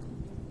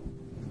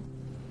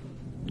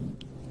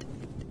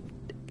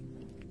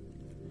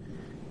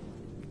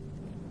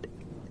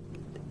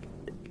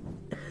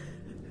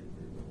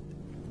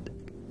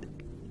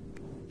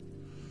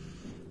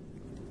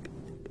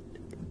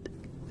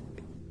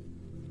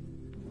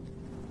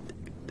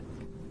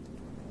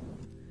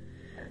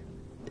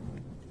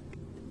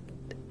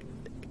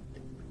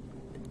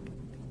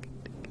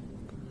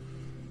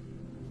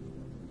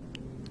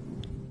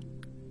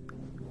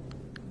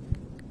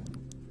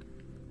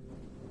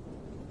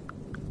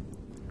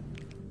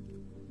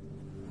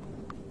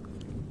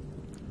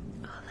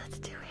 Let's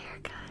do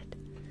haircut.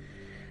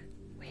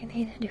 We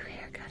need a new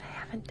haircut. I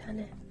haven't done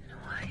it in a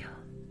while.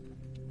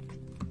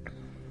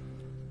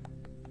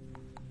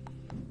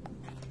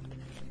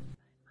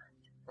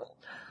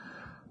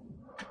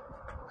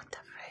 What the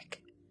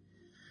frick?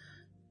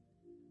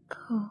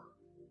 Oh,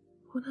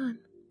 hold on.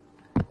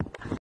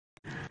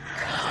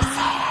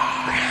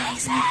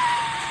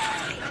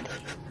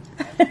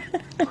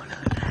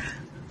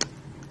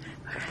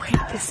 Wait,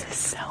 this is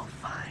so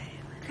fun.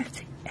 Hey,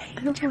 I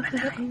don't know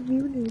Gemini. if I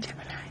muted.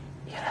 Gemini,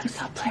 you look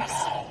so pretty.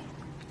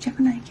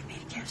 Gemini, give me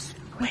a kiss.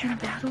 We're in a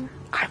battle?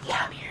 I'm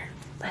down here.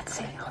 Let's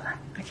see. Hold on.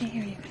 I can't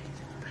hear you guys.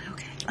 But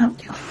okay. Oh.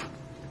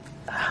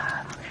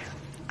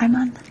 I'm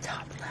on the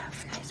top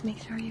left. Guys, make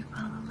sure you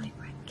follow my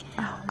friend Ken.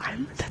 Oh,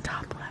 I'm the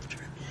top left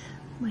room.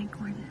 My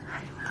Gordon.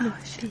 Oh,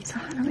 shit. So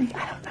how do we? I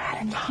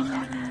don't know how to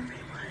follow everyone.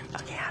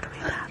 Okay, how do we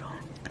battle?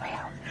 Wait,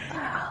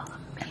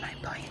 am I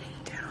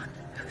pointing down?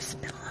 Who's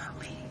below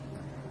me?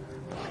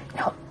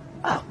 No.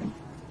 Oh.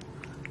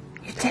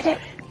 You did it.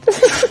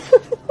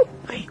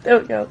 Wait.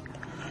 Don't go.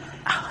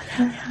 Oh,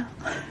 no.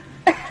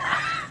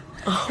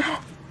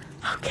 Oh.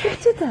 Okay. Who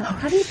did that?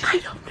 How do you? I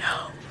don't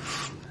know.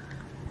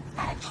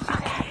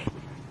 Okay.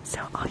 So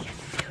all you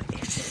have to do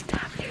is just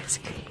tap your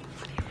screen.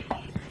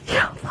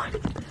 Yeah,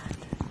 look.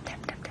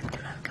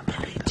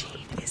 Billie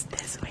Jean is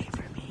this way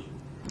for me.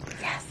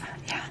 Yes.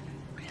 Yeah.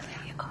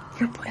 Really? Oh.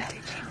 Your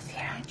pointer Jean's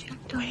here.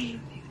 Wait.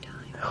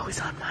 Who's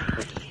on my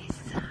knees?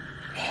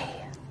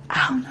 Hey.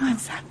 Oh, no.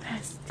 What's that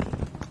bestie?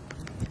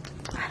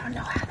 I don't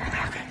know how that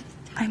happened.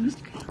 I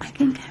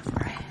think I'm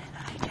red.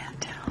 I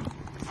can't tell.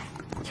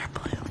 You're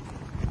blue.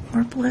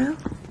 We're blue?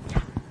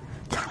 Yeah.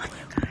 Telling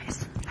you guys,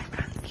 I've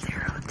got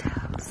 0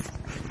 taps.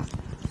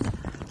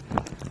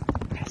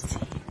 I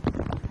see.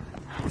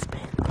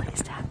 Husband,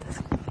 please tap the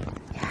screen.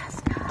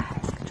 Yes,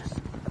 guys.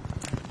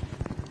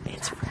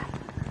 It's red.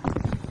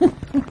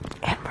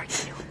 And we're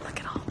cute. Look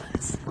at all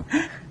this.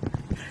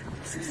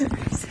 This is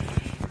crazy.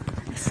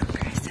 This is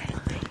crazy.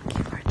 Thank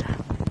you for that.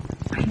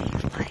 I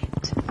need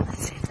light.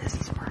 Let's see if this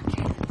is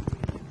working.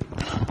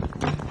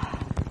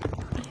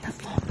 The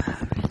full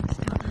moon.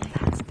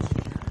 That's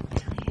cute.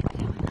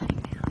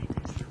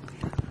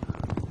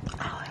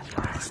 Oh, you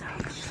are so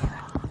beautiful.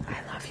 I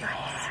love your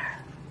hair.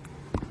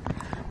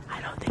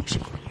 I don't think she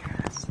can hear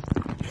us.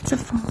 It's a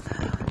full moon,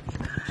 you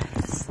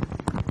guys.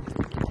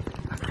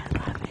 I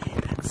love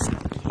it. That's so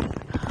cute.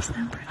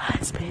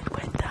 Husband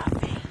with the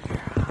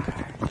finger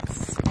hearts.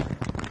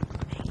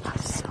 Thank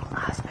you so much.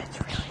 Husband's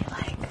really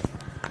like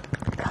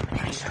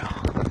coming in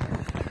strong.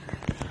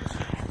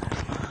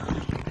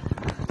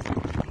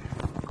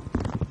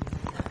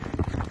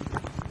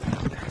 Thank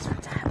you guys for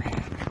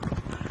tapping.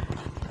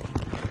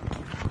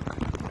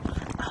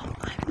 Oh,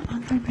 I'm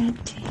on the red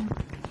team.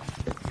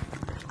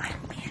 I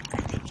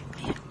think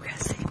me and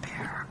Chrissy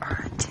Bear are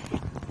a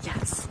team.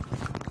 Yes.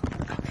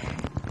 Okay.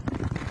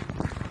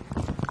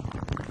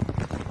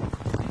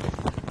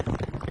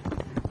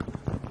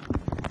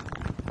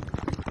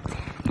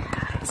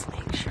 Guys,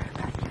 make sure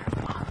that you're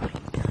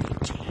following Billie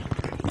Jean,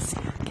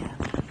 Gracie, and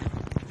Kelly.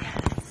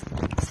 Yes.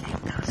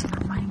 Same goes for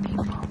my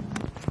people.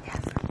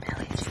 Yes,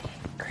 Billie Jean,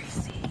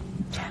 Gracie,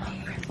 Jenny,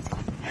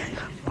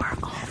 we're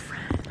all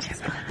friends.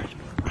 Gemini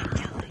and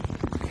Kelly.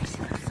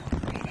 Gracie looks so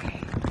pretty.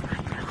 I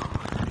know,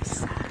 I'm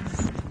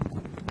obsessed.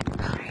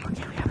 Okay, we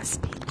have a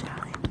speed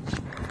challenge.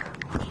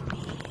 We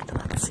need,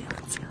 let's see.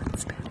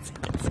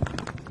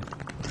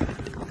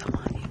 Come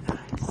on, you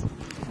guys.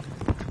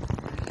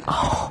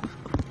 Oh!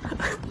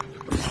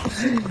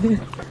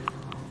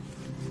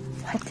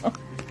 What?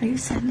 Are you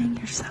sending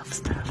yourself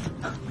stuff?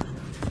 No.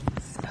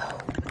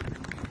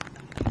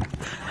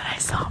 When I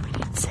saw we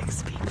need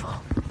 6 people.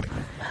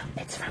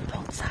 It's from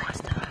both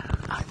sides though.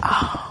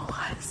 Oh,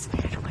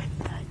 husband with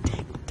the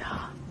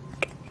TikTok.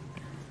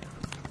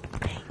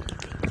 Thank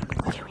you.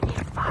 Okay, we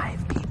need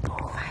 5 people.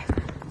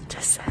 5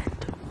 to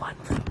send 1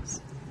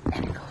 rose.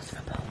 And it goes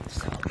for both.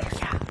 So if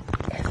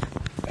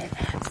it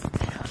ends,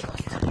 then it goes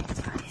to the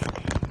side.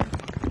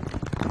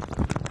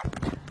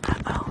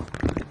 Uh-oh.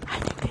 I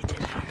think they did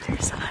it on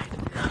their side.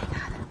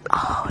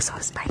 Oh, so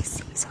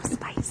spicy.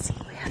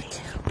 We have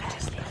 2. We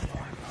just need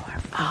 4 more.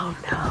 Oh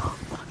no.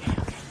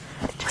 Okay.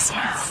 Just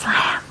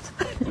smile.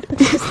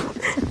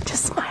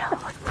 Just smile.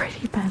 Look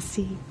pretty,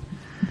 Bessie.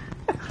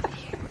 I'm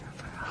here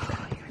for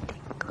all your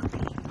tingles.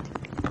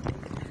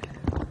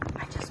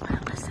 I just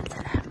want to listen to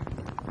them.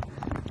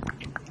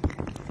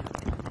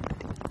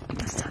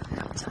 The sun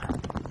comes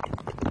on.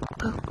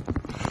 Boom.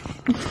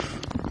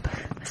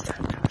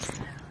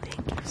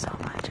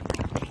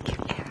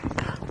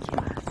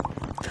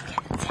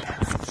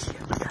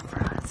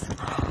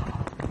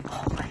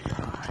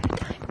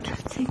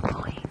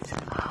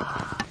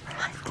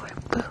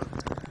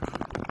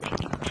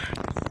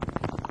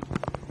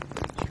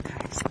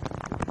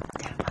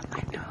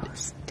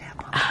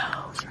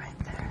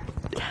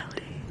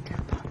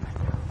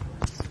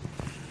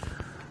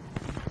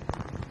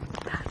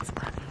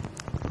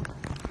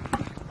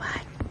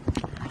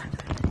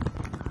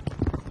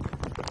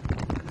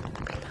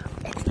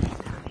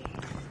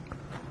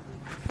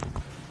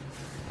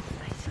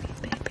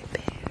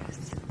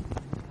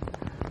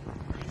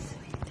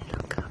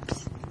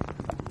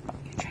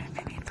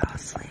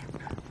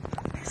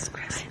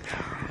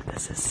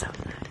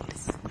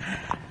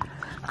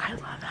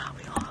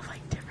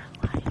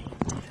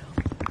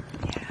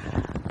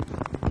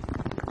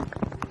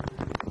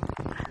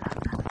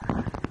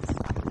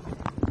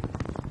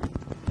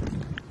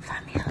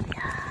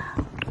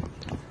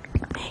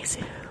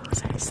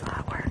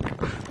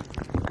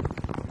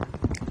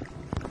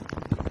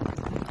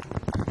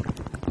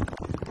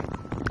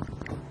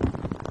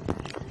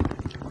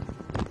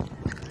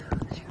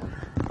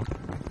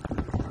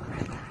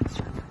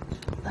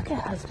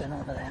 at husband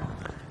over there.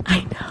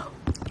 I know.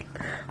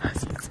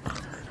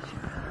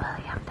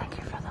 William, thank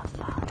you for the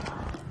follow.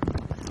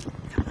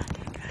 Come on,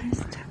 you guys.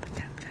 Tap.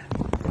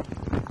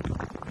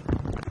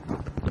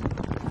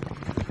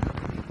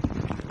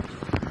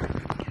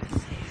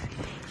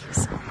 Thank you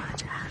so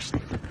much,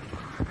 Ashley.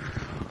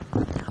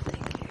 No,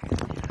 thank you.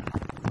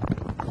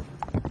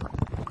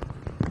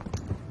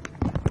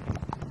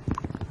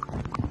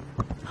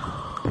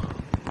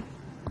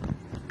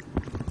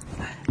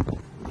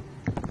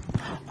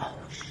 Oh,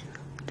 shoot.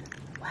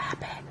 What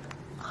happened?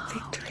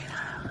 Victory.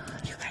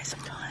 You guys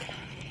have won.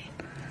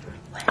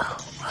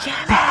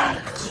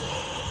 Yeah.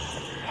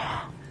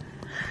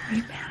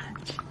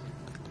 Rematch.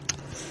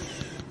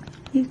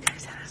 You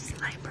guys had a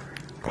sniper.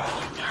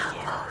 Thank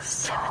you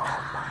so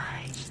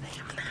much.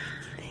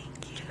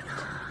 Thank you.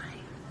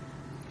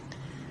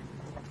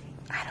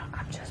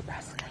 I'm just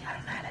pressing. I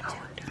don't know how to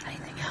do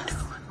anything else.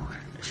 One more.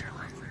 Sure,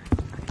 one more.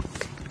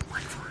 Okay.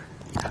 One more.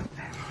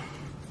 Okay.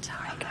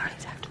 Sorry,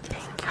 guys. Have to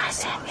thank you I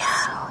so said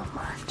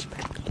much,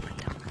 Becky. You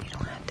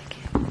don't have to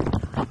give.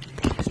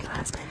 Thank you,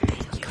 husband.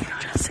 Thank you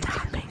for just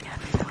stopping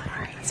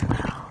everyone as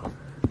well.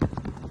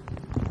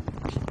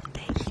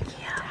 Thank you.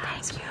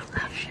 Thank you.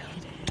 Love you.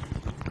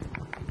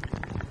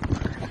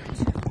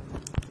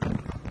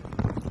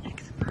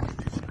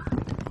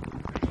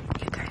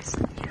 You guys,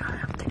 you don't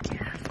have to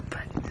give,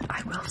 but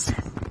I will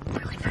send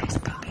really nice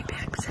baby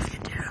pics if you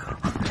do.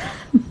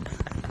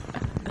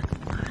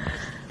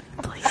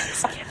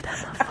 Please give them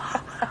a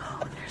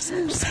follow. They're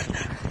such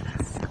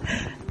sweethearts.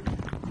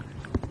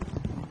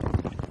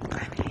 I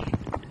mean,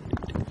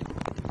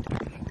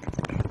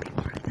 it could be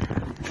more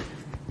than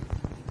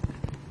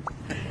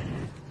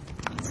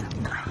so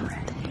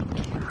kind.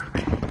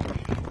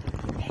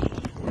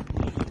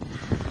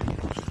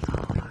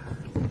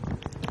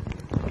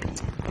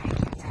 Thank you.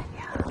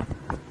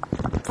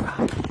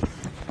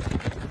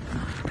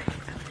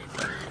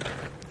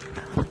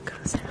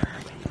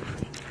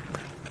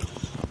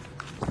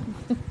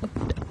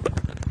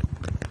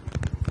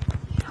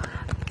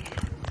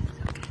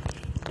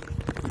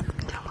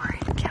 Don't worry,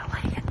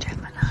 Kelly and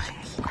Gemini.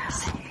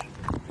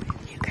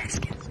 You guys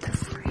get the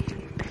free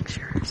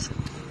pictures.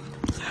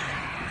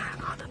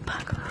 Yeah, all the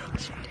bug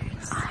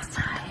pictures.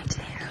 Awesome.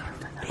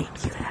 Thank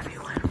you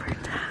everyone for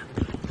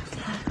tapping.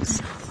 Thank you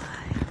so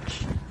much.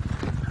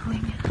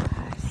 Thank you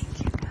guys.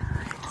 You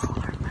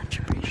are much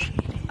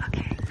appreciated.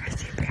 Okay,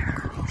 Chrissy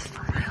Bear.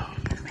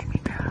 Gonna make me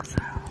pass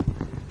out.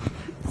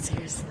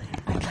 Seriously.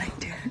 I'd like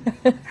to.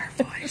 Her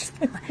voice.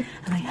 I'm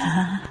like,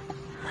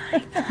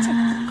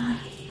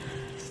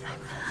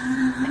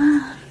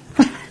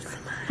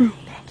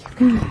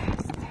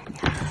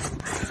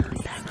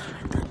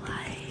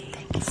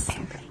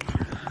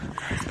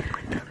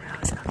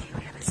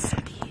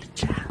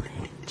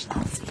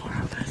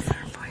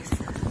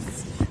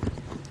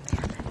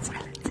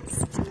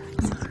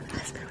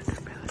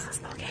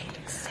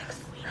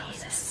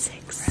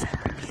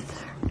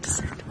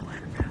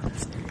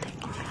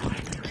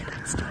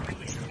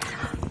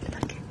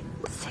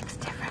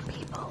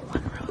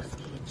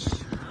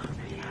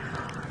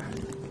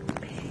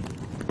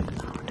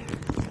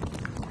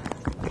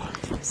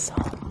 so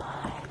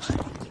much.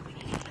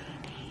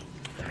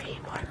 Three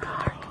more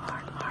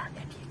heart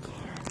if you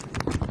can.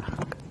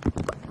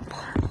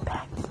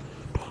 Becky,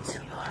 thank you.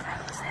 Two more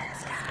roses,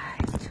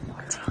 guys. Two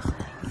more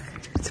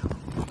roses.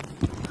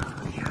 Oh,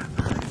 you're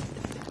fun.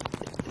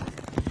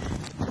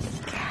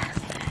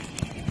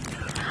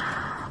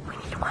 We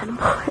need one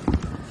more.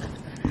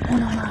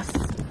 Uno más.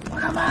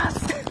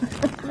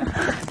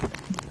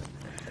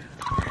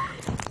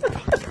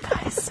 Thank you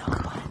guys so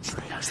much.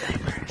 No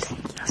snipers.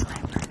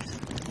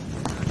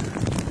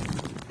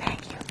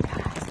 Thank you,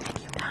 guys. Thank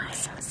you guys.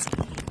 So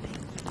sweet.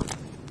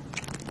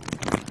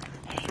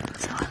 Hey,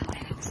 so I'm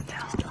winning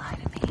still. Lie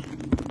to me.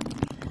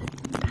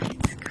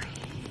 That's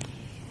great.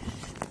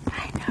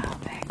 I know,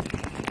 Becky.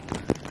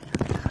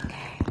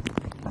 Okay.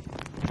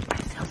 I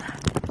feel that,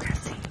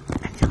 Chrissy.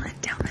 I feel it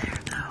down there,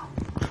 though.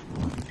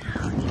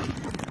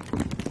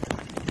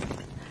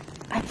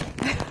 I can.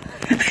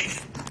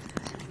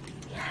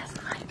 Yes,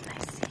 I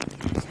see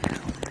you too.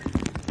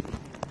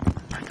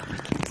 I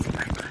can see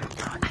my blue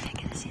thought. I didn't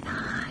get to see the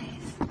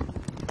eyes.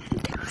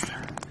 Didn't do so.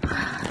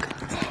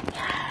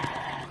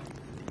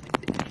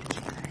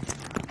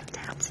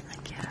 Taps in the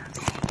gas.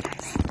 Hey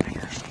guys, I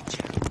appreciate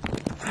you.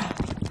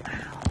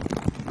 Wow.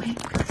 Wait,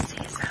 let's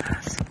see, is that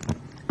us?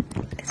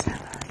 Is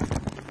that us?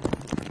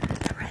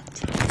 The red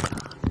team.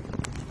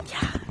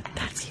 Yeah,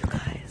 that's you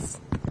guys.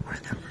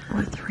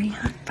 We're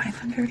 300,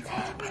 500? No,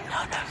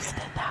 it's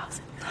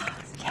 1,000.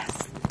 Yes.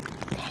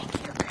 Thank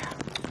you, girl.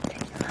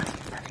 Thank you,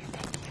 love you,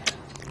 thank you.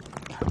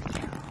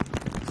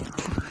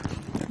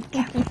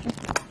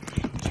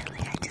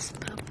 Kelly, I just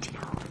pooped you.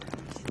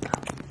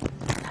 Love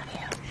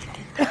you.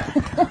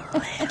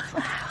 Live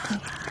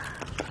loud.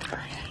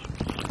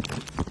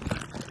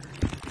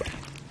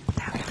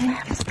 That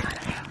live is gonna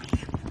be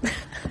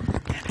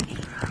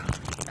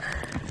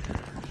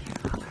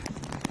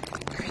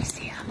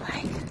Gracie, I'm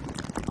like,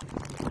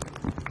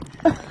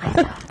 I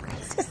know,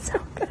 Grace is so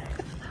good.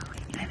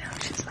 I know,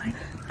 she's like,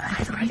 I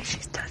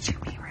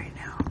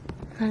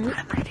Right? But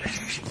I'm pretty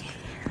sure she can't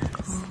hear us.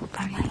 Cool.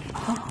 I'm like,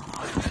 oh.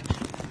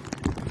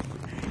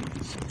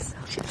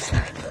 She's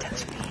trying to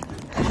touch me.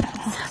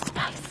 So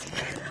spicy.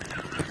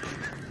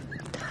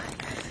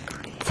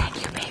 Thank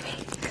you, baby.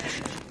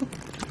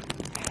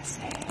 Yes,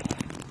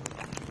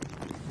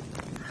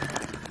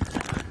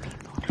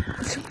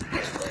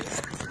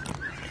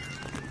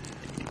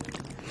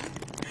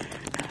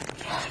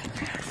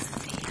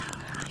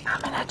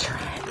 I'm in a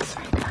trance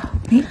right now.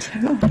 Me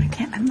too. I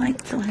can't. I'm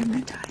like so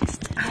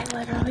hypnotized. I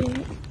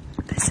literally.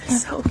 This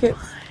is so fun.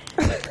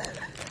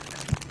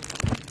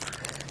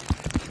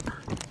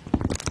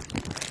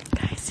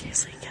 Guys,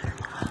 seriously, get them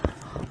all.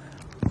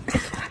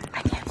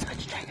 I can't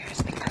switch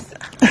triggers because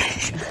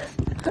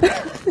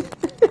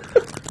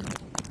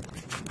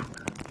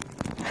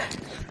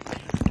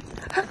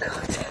I'm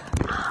going to.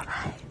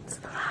 Alright, it's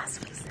the last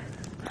reason.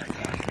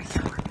 Okay, so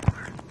one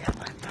more. Yeah,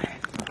 1, 5,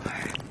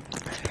 4,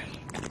 3,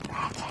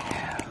 2,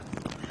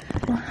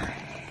 1.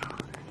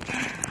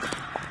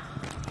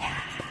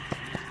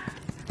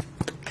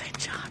 Good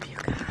job, you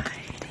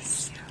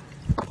guys.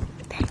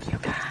 Thank you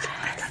guys.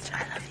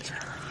 I love you.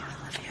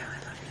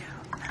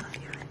 I love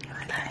you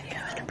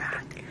in the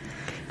back.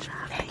 Good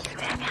job. Thank you,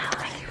 Danielle.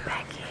 Thank you,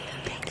 Becky.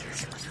 Thank you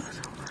so much.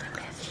 I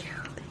miss you.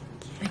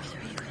 Thank you. Make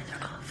sure you guys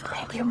are all following.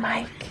 Thank you,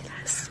 Mike.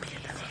 Yes.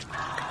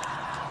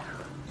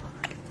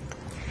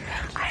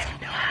 I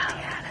have no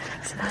idea.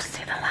 It's supposed to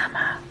see the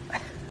llama.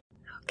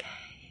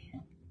 Okay.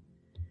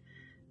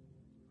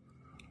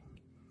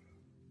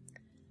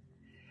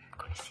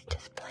 Chrissy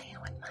just playing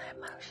with my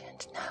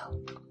emotions. No.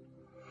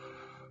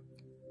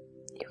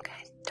 You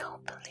guys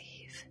don't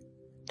believe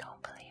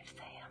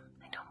Sam.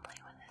 I don't play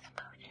with his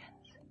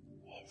emotions.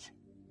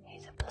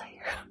 He's a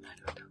player. I don't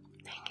know.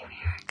 Thank you,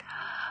 Erica.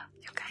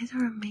 You guys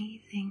are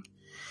amazing.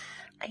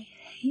 I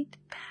hate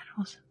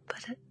battles,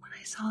 but when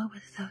I saw it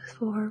with those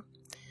 4,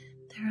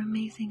 they're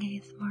amazing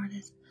ASMR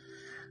artists.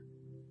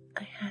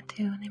 I had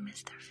to, and I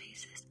missed their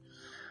faces.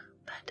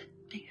 But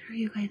make sure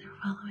you guys are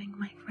following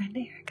my friend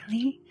Erica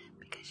Lee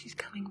because she's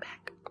coming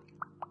back.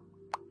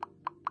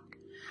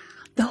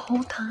 The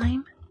whole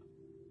time?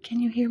 Can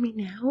you hear me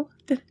now?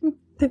 Did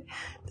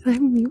I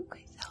mute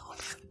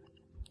myself?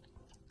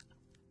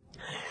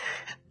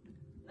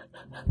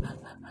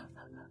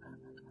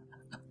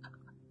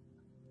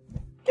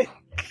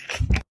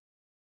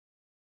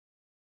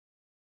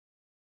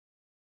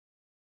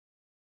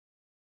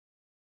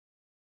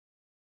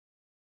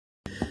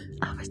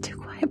 I was too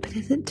quiet, but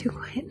is it too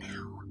quiet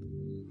now?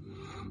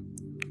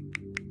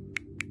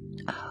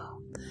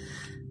 Oh,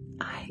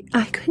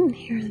 I couldn't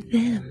hear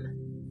them.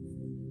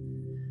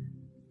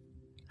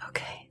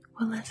 Okay,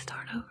 well, let's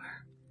start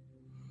over.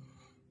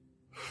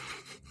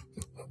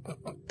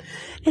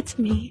 It's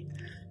me.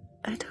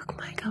 I took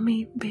my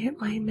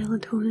my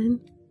melatonin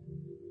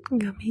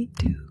gummy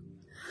too.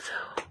 So,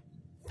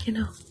 you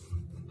know,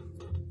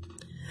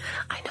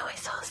 I know I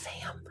saw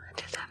Sam. I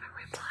just haven't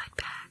replied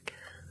back.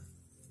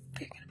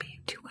 They're gonna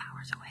be 2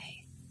 hours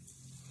away.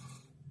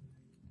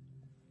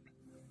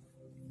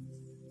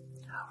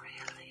 Oh,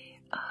 really?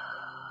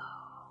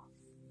 Oh.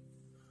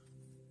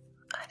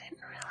 I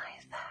didn't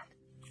realize that.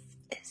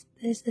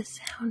 Is the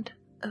sound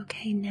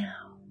okay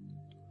now?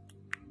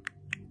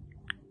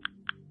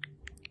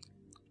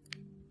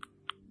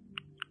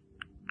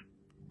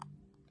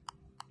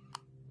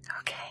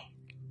 Okay.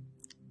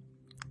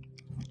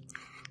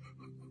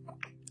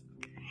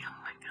 Oh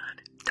my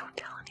god. Don't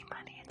tell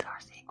anybody. It's our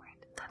secret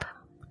that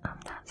I'm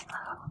that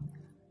slow.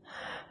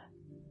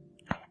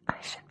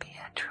 I should be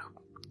a true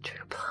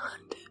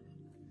blonde.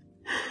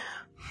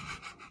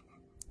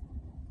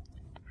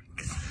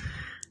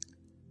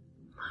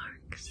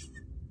 Marks.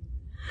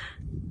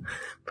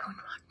 Bone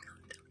rock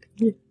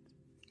melatonin.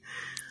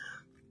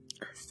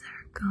 A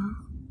circle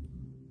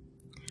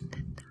and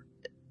a dot.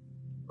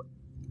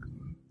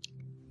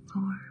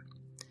 4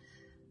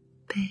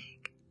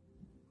 big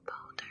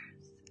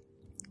boulders.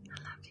 I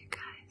love you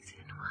guys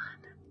in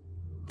one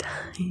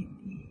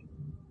tiny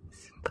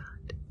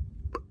spot.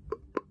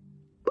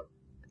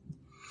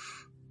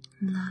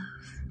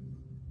 Love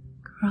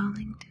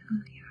crawling to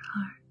your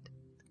heart.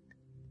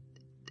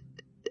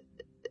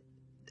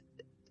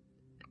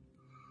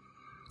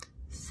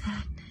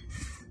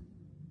 Sadness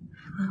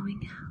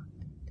flowing out.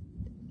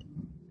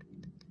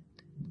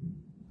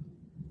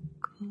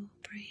 Cool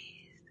breeze.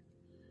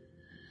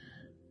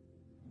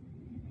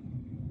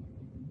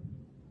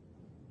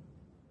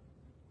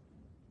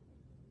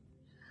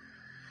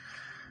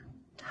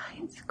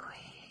 Tight squeeze.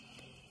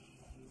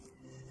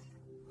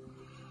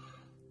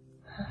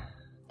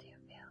 Do you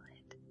feel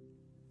it?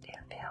 Do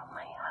you feel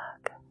my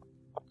hug?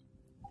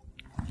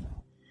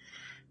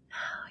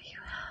 Now you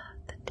have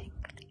the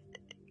tingly.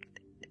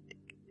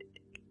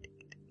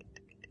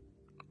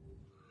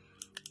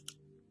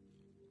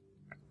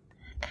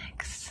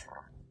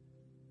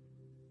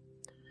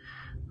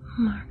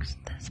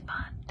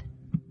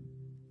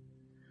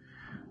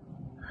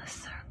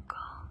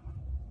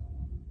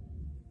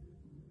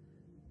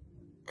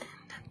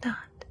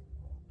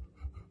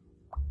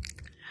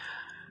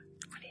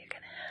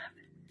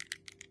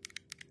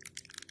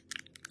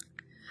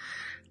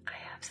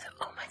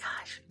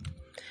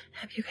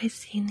 Have you guys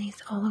seen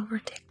these all over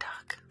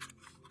TikTok?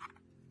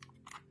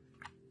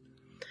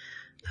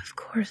 Of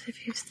course,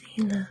 if you've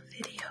seen the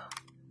video,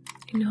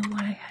 you know why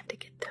I had to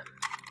get them.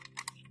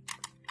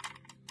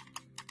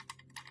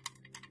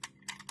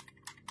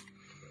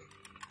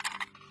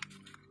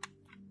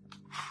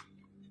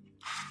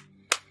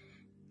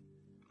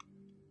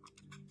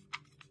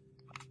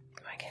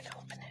 I can't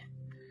open it.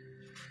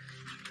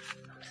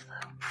 I'm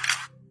slow.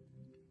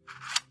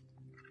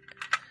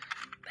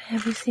 But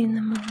have you seen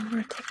them all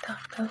over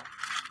TikTok though?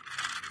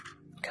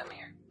 Come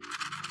here.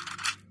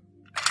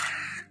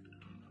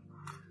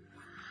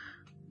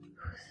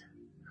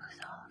 Who's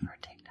all over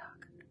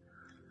TikTok?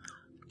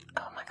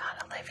 Oh my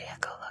god, Olivia,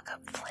 go look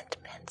up Flint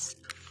Mints.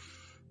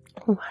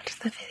 Watch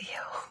the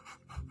video.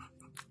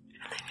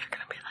 And then you're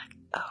gonna be like,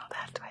 oh,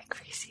 that's my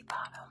greasy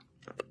bottom.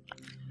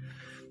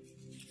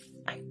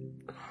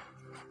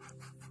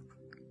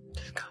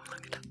 Just go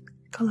look it up.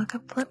 Go look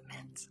up Flint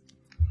Mints.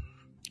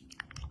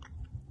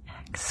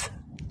 X.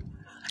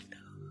 I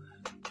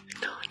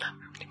know not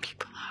many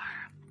people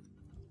are.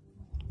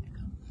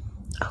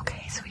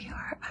 Okay,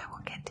 sweetheart, I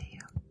will get to you.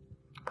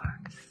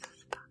 Marks the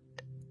spot.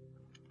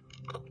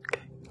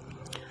 Okay.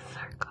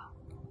 Circle.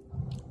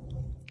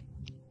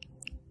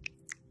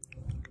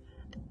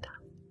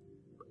 Top.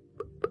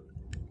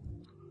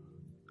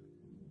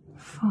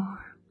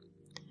 4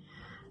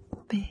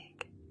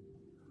 big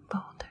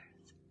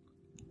boulders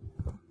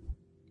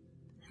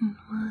and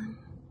 1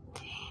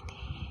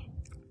 teeny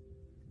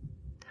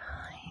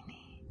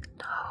tiny.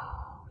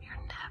 No,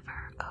 you're never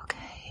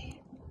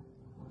okay.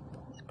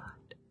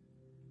 Spot.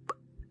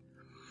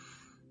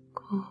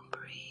 Cool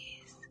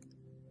breeze.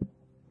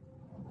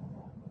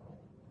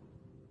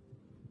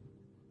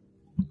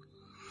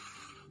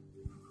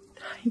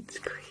 Tight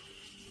squeeze.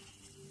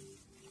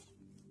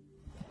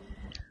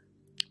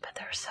 But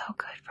they're so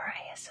good for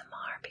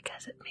ASMR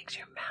because it makes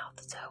your mouth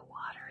so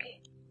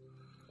watery.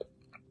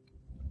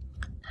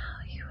 Now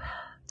you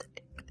have the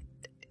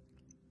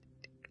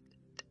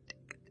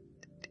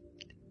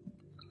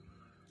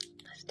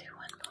let's do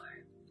one more.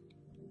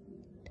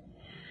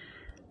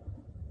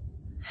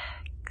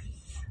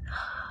 X.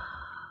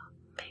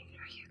 Make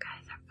sure you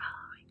guys are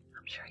following.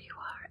 I'm sure you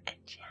are.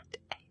 Enchant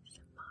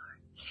ASMR.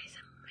 She's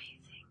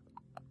amazing.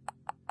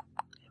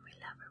 And we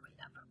love her, we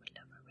love her, we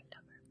love her, we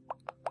love her.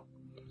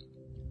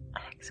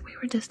 X, we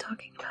were just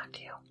talking about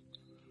you.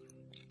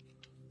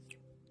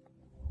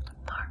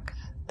 Marks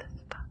the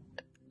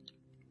spot.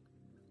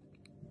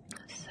 A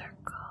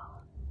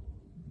circle.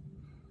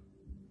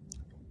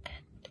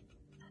 And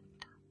a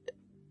dot.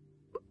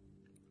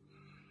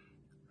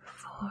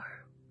 4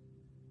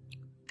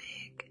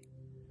 big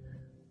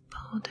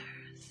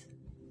boulders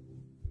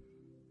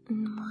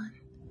and 1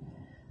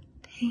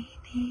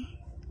 teeny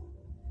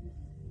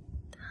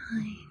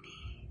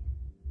tiny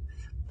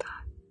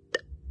spot.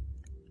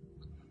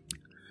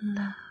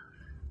 Love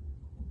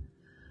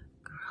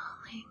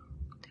crawling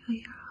to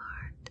your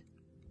heart.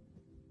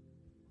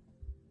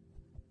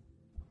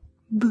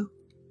 Boo.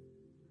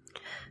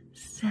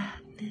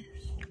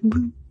 Sadness.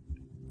 Boo.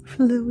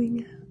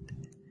 Flowing out.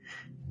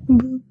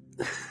 Boo.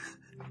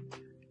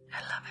 I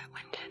love it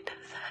when Jen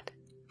does that.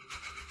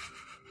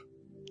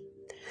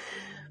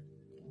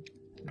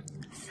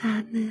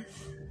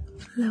 Sadness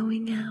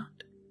flowing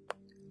out.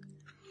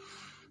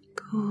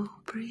 Cool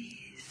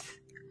breeze.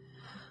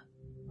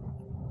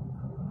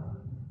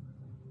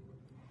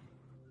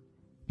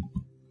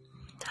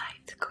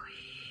 Tight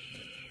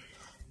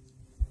squeeze.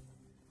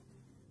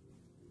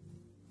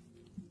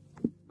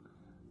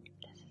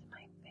 This is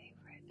my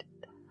favorite.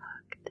 The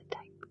hug, the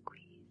tight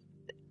squeeze.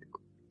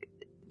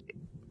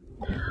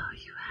 Now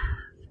you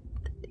have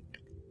the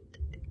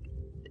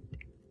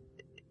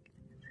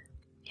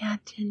yeah,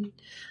 Jen,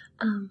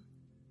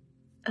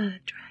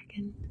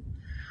 Dragon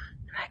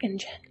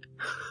Jen.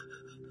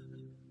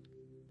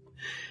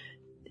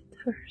 It's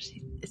her.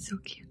 It's so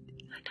cute.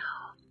 I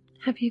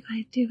know.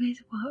 Do you guys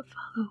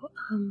follow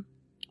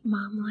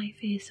Mom Life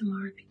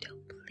ASMR? If you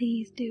don't,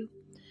 please do,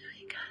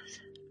 because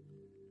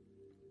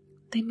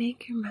they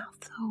make your mouth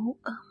so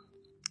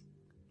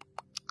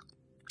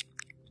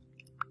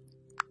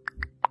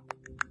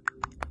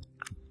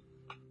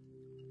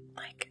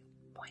like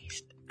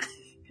moist. I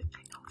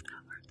know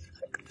that hurts.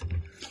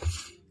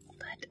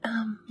 But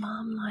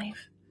Mom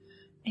Life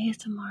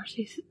ASMR,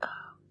 she's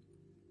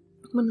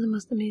one of the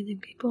most amazing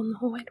people in the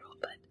whole wide world,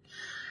 but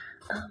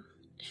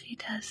she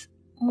does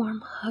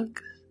warm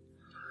hugs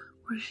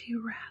where she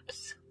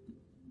wraps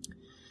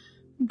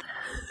the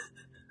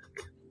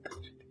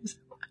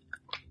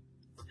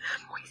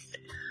moist.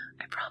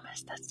 I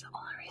promise that's the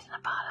only reason I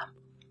bought them.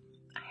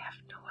 I have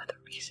no other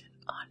reason,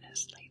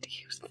 honestly, to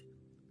use them.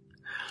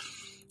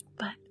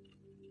 But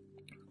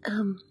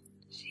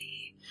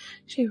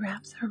she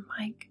wraps her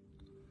mic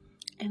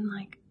in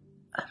like,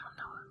 I don't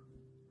know,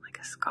 like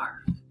a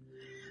scarf,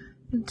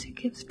 and she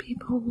gives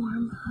people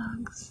warm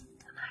hugs,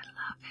 and I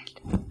love it.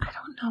 I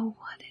don't know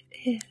what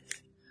it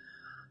is,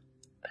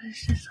 but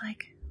it's just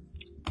like,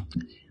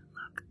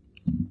 look,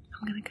 I'm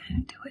gonna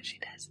kind of do what she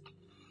does.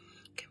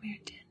 Come here,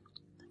 Jen.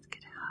 Let's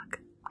get a hug.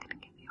 I'm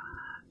gonna give you a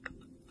hug.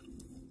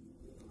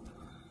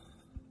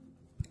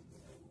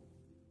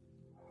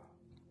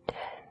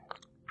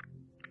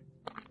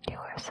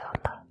 are so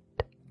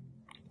loved.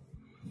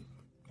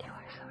 You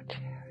are so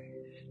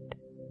cherished.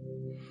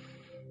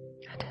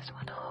 I just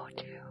want to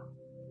hold you.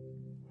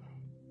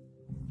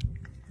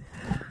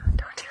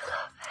 Don't you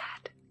love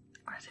that?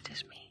 Or is it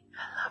just me?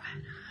 I love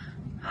it.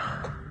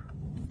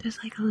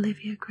 Just like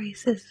Olivia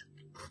Grace's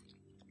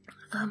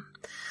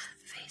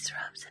face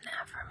rubs and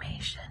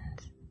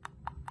affirmations.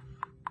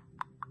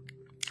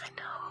 I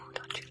know,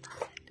 don't you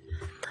love it?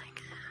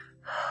 Like,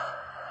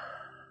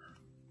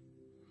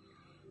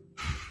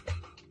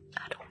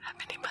 I don't have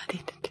anybody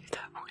to do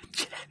that with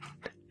yet.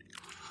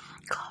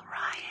 Call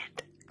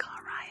Riot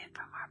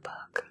from our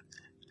book.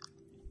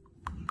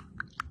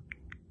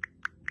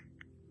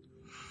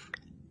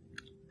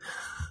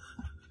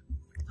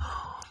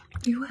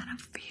 You had a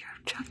fear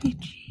of Chuck E.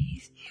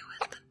 Cheese. He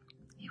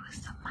was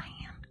the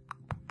man.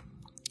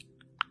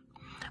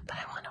 But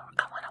I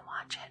wanna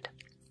watch it.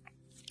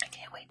 I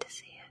can't wait to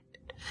see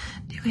it.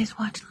 Do you guys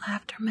watch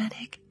Laughter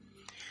Medic?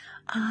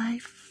 I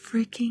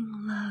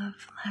freaking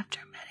love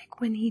Laughter Medic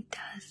when he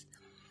does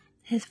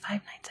his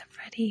Five Nights at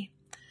Freddy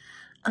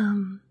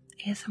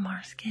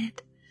ASMR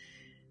skit.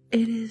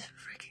 It is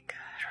freaking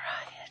good,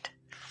 Riot.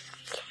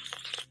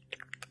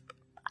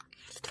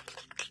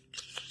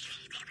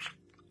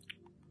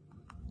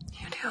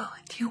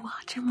 Do you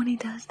watch him when he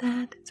does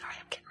that? Sorry,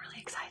 I'm getting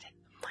really excited.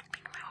 I'm like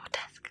making my whole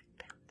desk.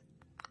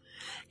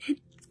 It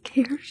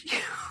scares you.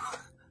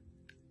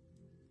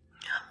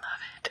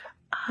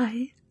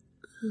 I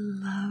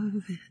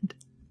love it.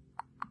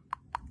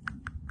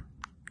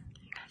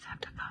 You guys have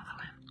to follow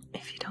him.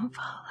 If you don't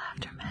follow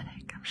Laughter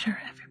Medic, I'm sure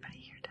everybody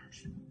here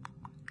does.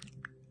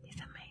 He's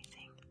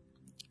amazing.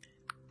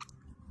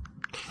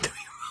 He's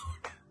doing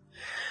wrong.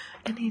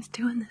 And he's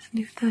doing this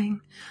new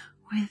thing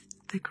with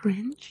the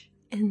Grinch,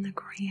 and the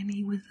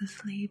granny was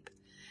asleep.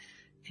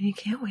 And you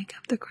can't wake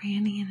up the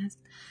granny, and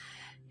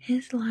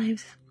his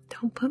lives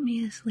don't put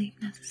me to sleep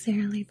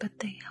necessarily, but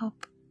they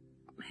help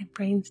my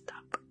brain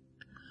stop.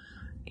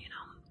 You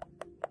know.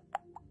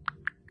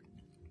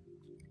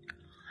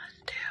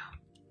 Let's do.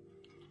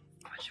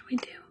 What should we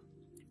do?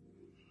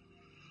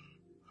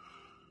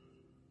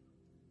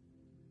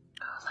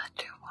 Oh, let's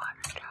do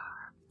water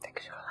jar.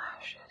 Fix your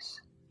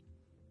lashes.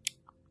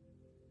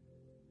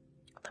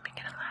 Let me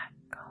get a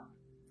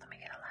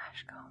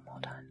lash comb.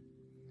 Hold on.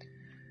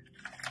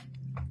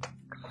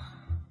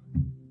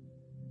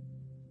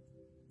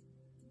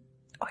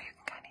 Oh, you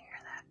can kind of hear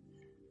that.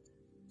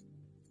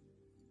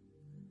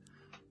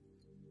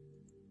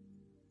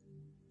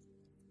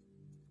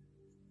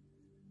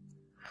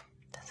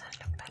 Does that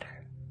look better?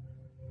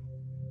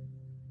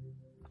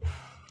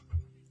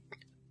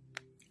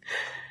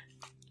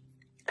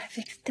 I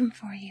fixed them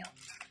for you.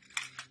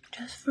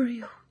 Just for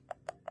you.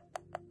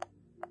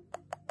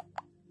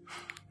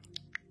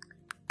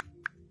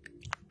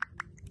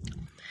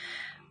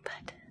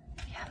 But,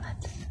 yeah,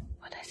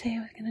 what did I say I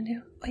was gonna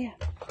do? Oh, yeah.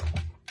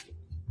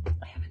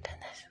 I haven't done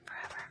this in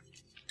forever.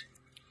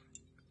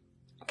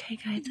 Okay,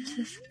 guys, this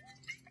is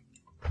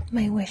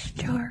my wish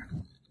jar.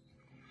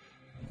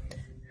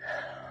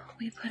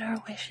 We put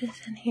our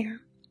wishes in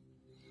here.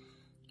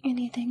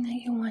 Anything that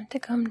you want to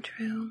come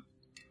true.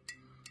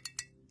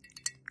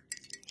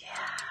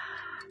 Yeah.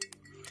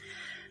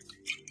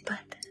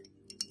 But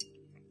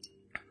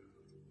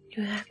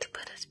you have to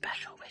put a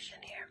special wish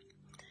in here.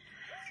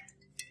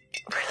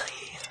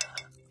 Really?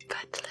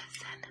 But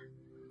listen,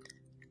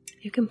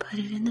 you can put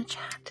it in the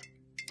chat,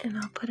 and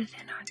I'll put it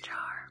in our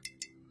jar,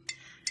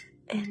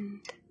 and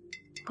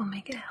we'll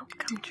make it help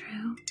come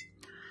true.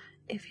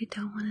 If you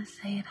don't want to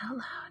say it out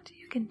loud,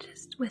 you can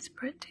just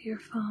whisper it to your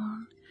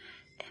phone,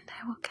 and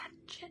I will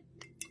catch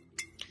it.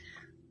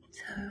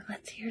 So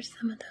let's hear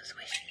some of those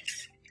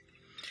wishes.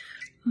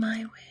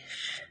 My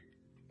wish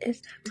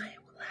is that my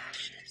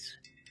lashes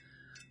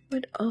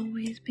would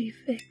always be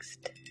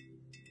fixed.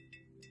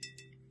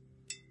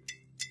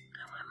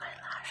 I want my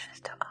lashes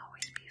to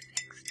always be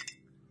fixed.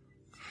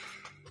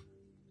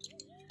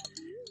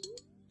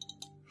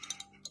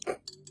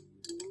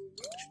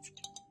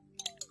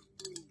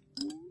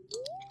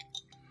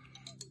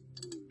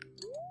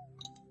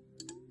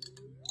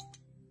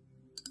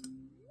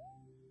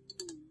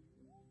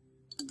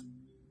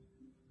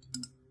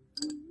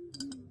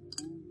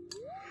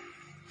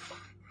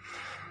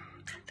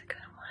 That's a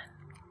good one.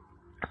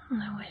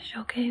 And I wish,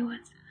 okay, was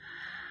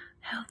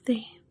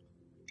healthy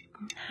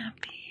and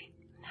happy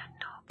and had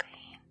no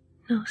pain,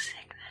 no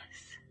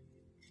sickness.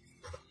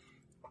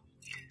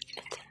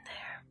 It's in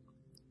there.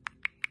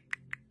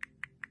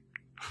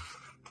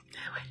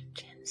 I wish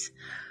Jen's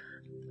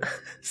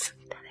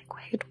synthetic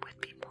wig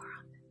would be more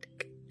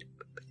authentic.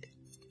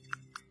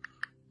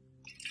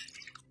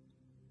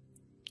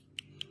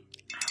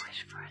 I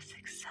wish for a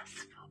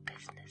successful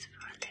business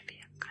for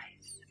Olivia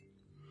Grace.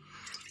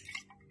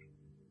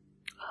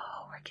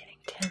 Oh, we're getting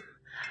Tim.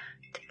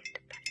 Ticket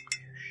to Baton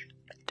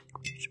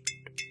Rouge.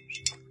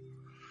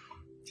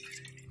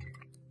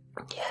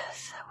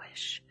 Yes, I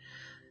wish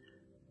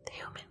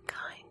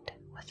humankind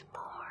was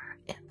more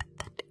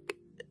empathetic.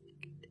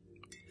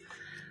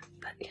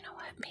 But you know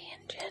what? Me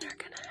and Jen are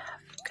gonna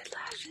have good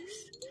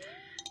lashes,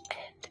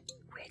 and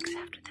wigs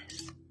have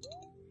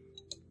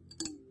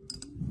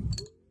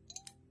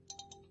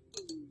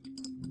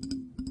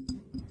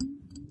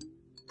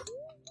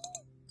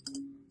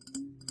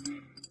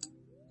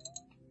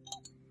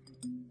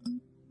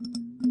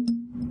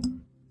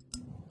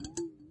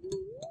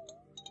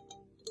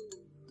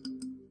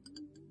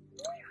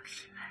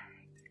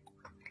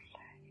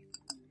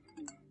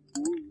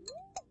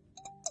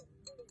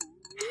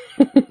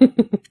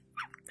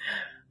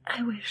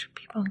I wish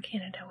people in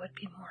Canada would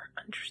be more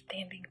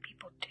understanding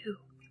people too.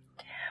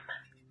 Damn.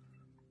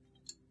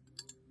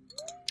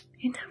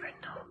 You never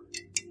know.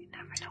 You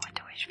never know what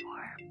to wish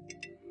for.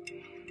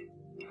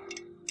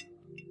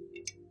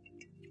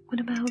 What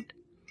about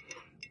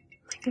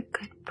like a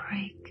good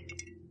break?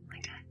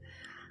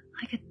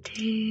 Like a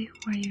day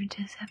where you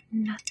just have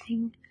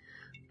nothing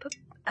but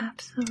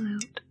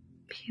absolute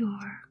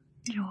pure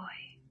joy.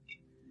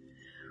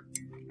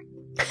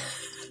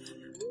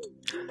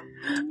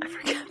 I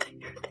forgot that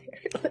you're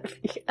there,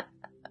 Olivia.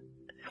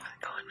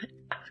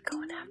 I was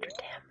going after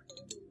Tim.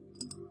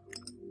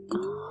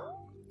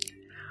 Oh,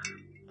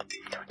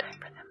 no time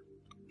for them.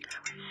 I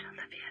wish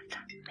Olivia's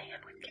man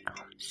would get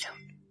home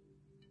soon.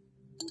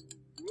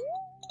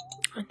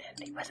 And then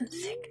he wasn't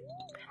sick.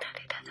 And that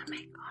he doesn't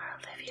make our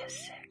Olivia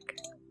sick.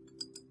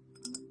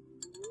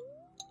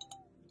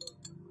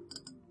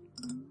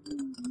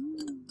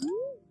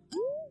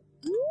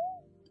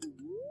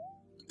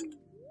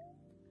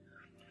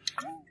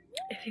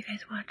 If you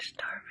guys watch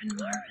Starvin'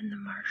 Marvin the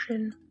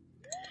Martian,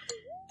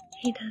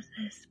 he does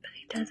this, but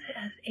he does it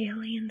as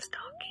alien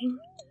stalking,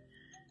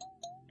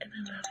 and I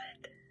love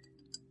it.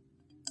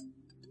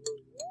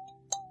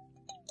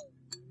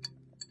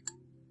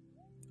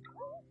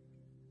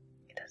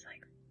 He does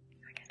like,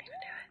 I can't even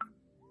do it.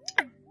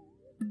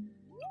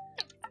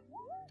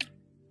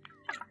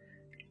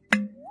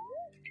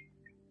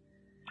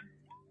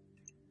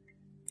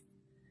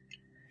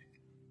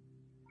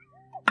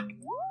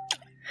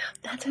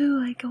 That's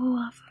who I go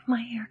off of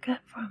my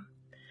haircut from.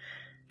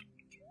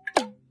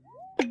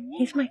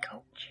 He's my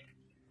coach.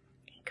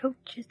 He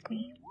coaches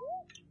me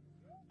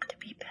to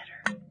be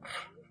better.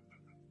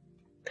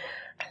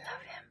 I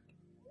love him.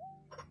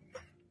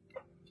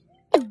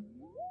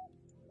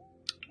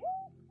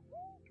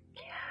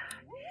 Yeah,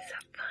 he's so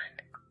fun.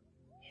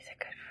 He's a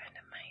good friend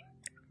of mine.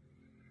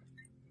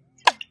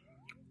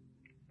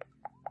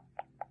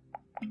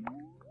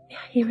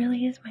 Yeah, he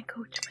really is my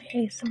coach, my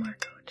ASMR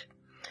coach.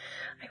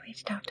 I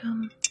reached out to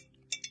him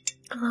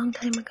a long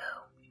time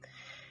ago,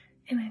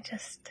 and I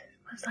just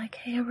was like,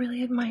 hey, I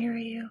really admire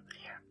you.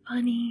 You're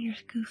funny, you're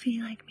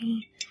goofy like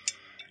me.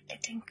 I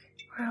think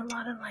we're a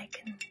lot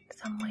alike in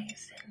some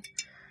ways, and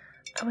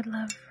I would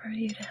love for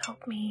you to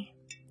help me,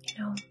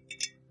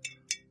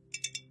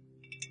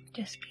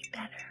 just be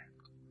better.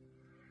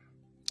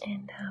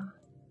 And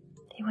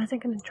he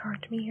wasn't going to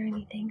charge me or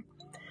anything,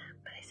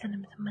 but I sent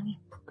him some money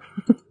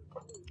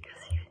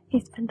because he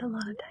spent a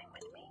lot of time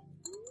with me.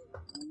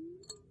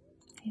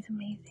 He's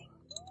amazing.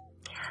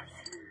 Yes.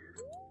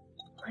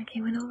 Like,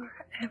 he went over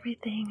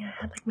everything. I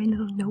had like my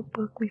little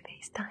notebook. We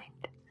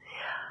FaceTimed.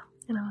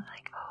 And I was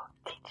like, oh,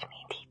 teach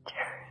me,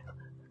 teacher.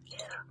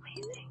 He's so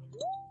amazing.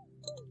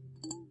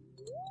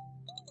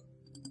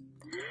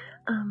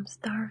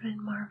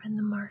 Starvin' Marvin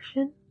the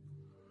Martian.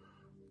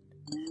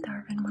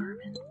 Starvin'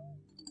 Marvin.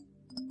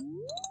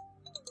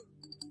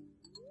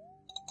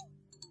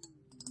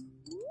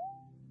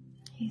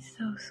 He's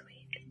so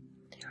sweet.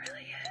 He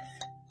really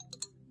is.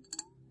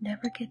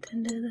 Never gets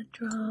into the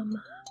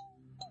drama.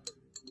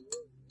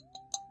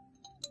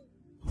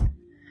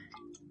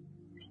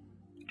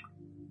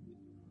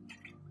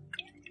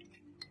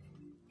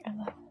 I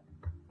love it.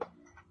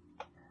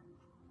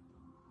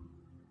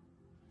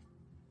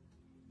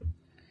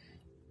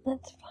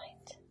 Let's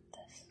find the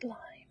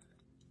slime.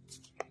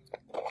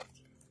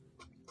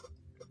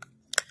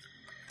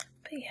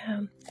 But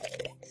yeah,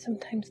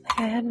 sometimes like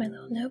I had my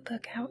little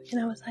notebook out and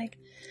I was like,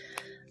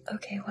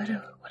 okay, what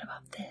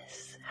about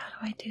this? How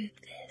do I do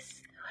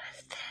this? What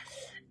is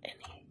this? And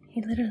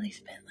he literally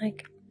spent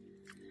like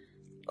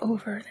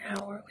over an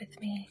hour with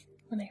me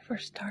when I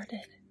first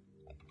started.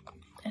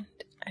 And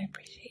I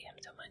appreciate him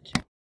so much.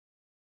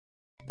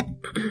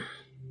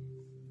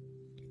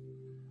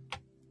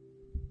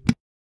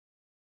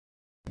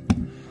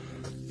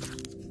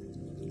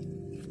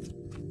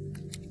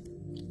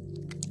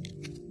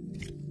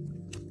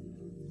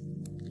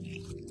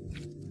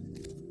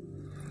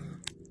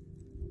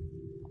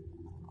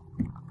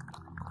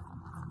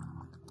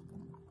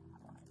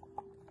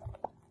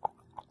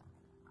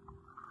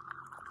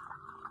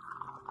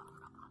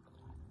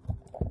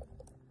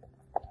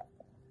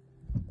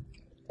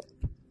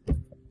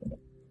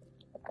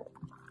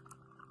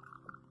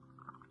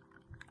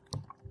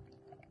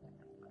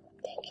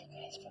 Thank you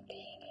guys for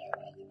being here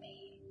with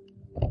me.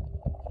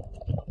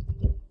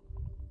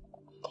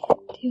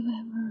 Do you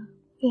ever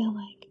feel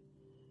like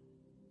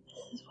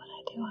this is what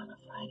I do on a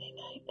Friday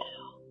night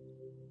now?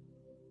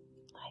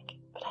 Like,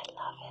 but I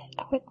love it.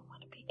 I wouldn't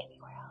want to be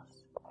anywhere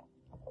else.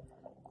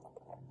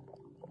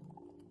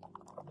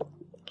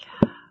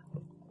 Yeah.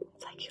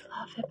 It's like you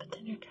love it, but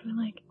then you're kind of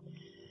like,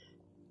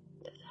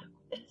 does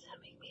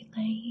that make me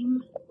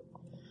lame?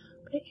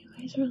 But you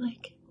guys are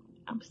like,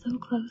 I'm so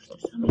close to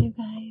some of you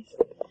guys.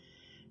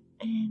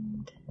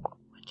 And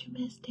what you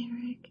miss,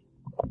 Derek?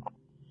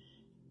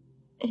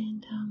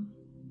 And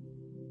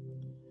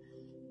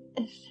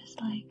it's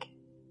just like,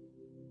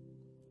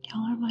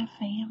 y'all are my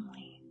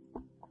family.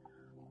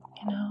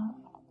 I'd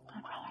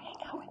rather hang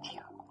out with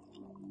you.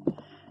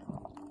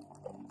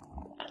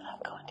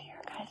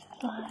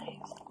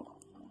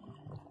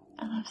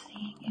 love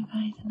seeing you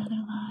guys in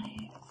other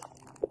lives.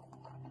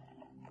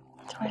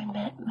 That's where I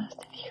met most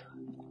of you.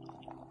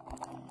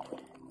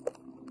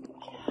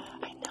 Yeah,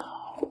 I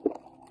know.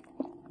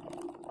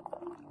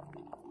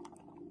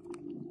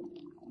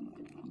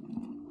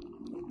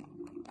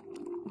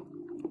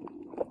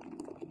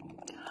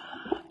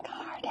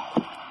 Garden,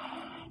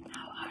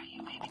 how are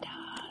you, baby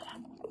doll?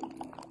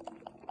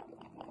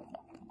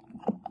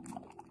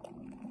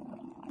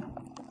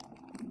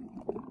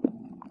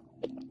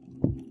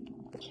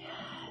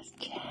 Yes,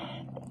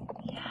 Jen.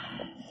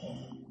 Yes.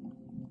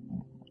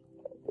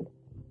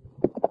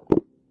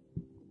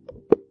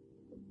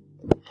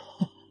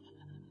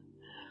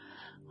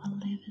 Well,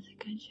 Liv is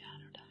a good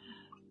shadow to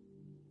have.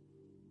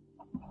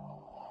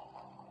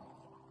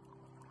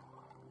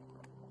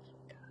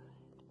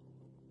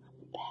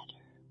 Good.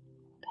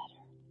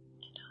 Better,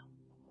 you know.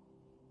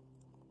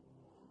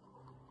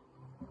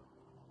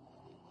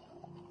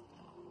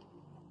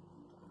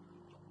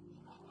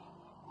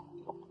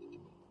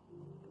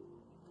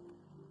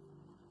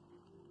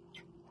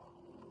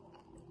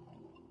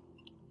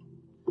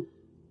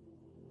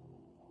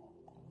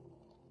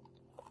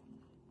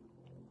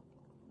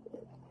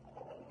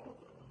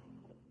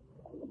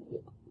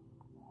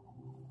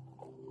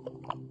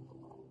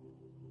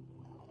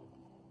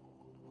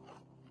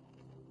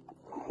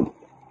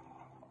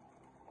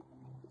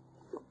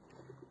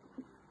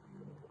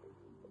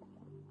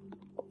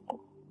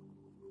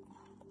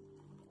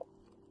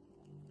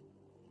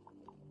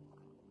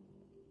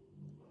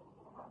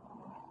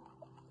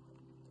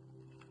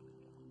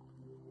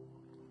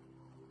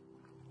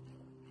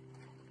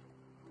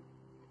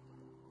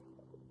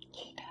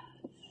 She does.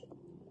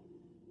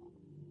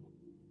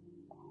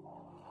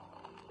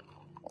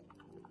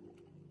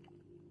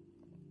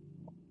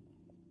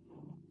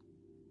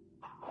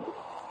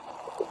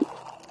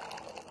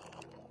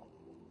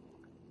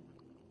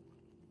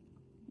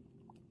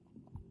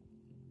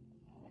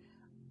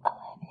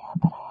 Olivia,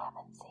 but I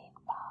haven't seen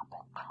Bob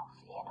and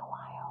Alfie in a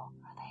while.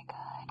 Are they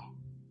good?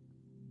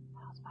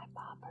 How's my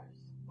boppers?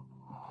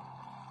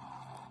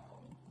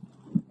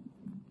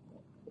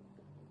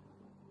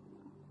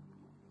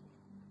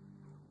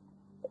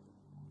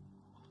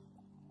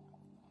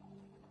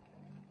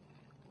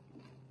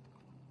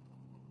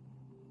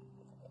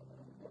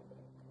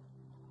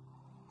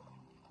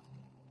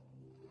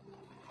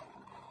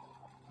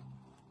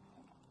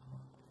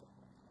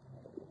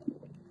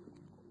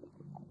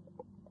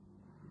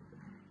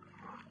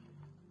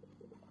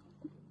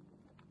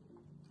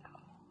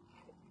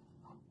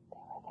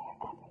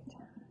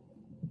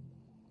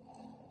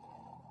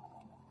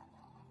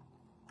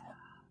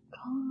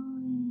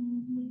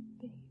 Colin, my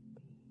baby.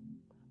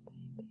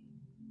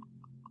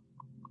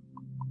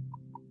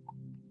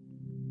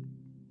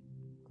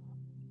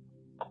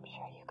 I'm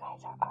sure you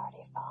guys are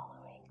already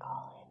following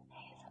Colin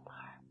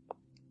ASMR.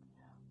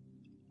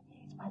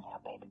 He's my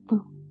little baby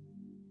boo.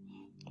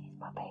 He's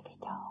my baby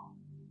doll.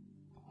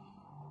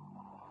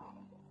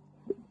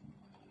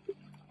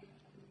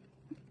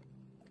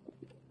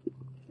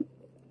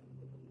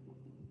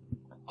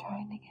 I'm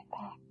trying to get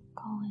back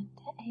Colin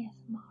to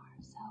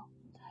ASMR, so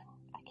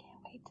I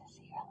can't wait to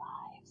see your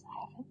lives.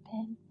 I haven't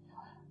been.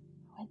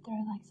 I went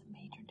through like some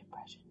major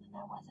depression and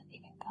I wasn't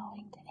even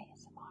going to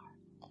ASMR.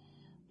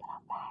 But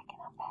I'm back and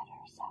I'm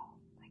better, so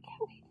I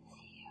can't wait to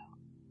see you.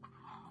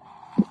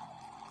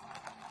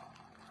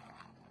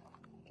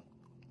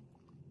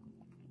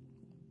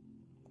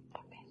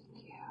 I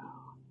missed you.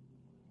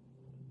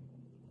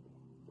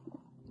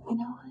 You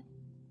know what?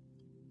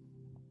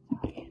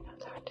 Sorry,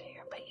 it's hard to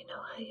hear, but you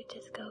know how you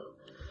just go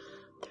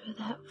through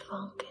that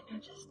funk and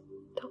you just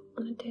don't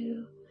want to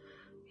do,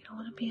 you don't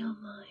want to be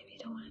online, you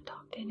don't want to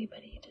talk to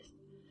anybody,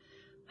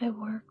 I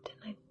worked and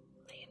I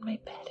lay in my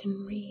bed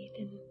and read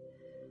and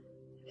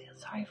I feel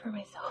sorry for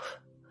myself.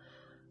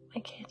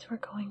 My kids were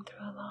going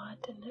through a lot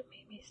and it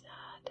made me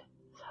sad.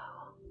 So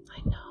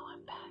I know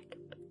I'm back.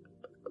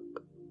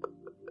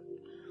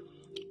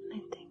 And I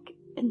think,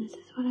 and this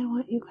is what I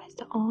want you guys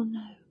to all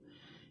know,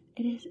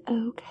 it is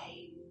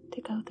okay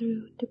to go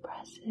through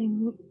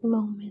depressing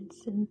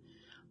moments and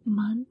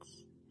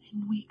months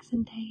and weeks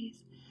and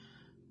days.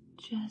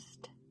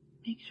 Just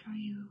make sure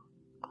you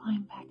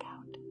climb back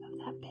out of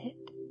that pit.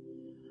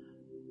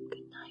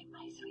 Good night,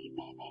 my sweet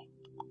baby.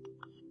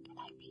 Good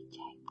night, PJ.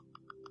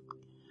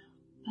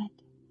 But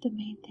the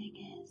main thing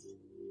is,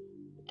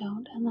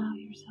 don't allow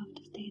yourself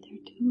to stay there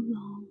too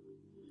long.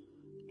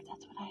 Because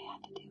that's what I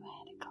had to do. I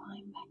had to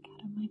climb back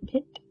out of my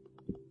pit.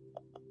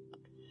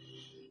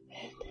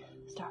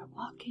 And start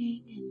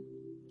walking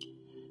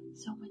and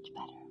so much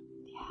better.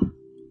 Yeah,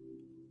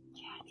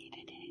 I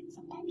needed it.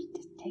 Sometimes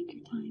just take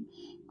your time,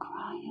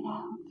 cry it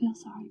out, feel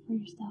sorry for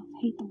yourself,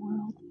 hate the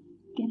world,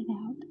 get it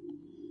out.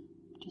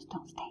 Just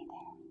don't stay there.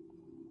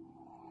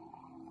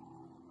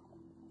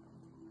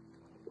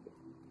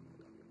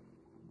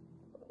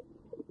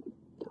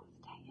 Don't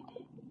stay in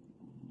it.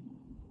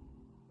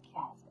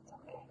 Yes, it's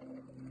okay.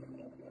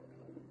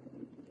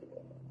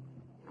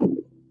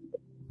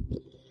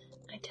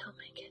 I tell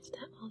my kids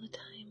that all the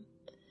time.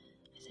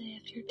 I say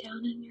if you're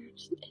down in your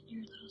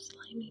little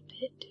slimy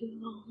pit too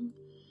long,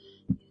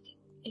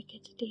 it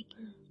gets deeper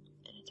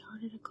and it's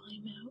harder to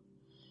climb out.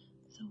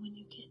 So when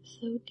you get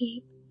so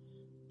deep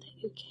that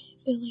you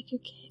can't feel like you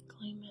can't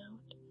climb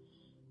out,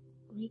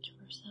 reach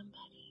for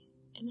somebody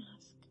and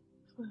ask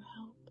for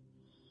help.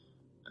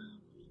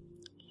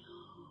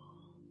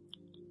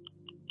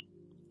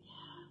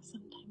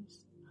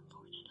 Sometimes,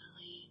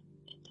 unfortunately,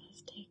 it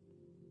does take.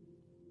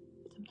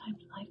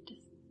 Sometimes life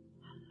just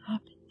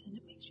happens and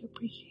it makes you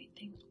appreciate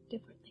things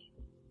differently.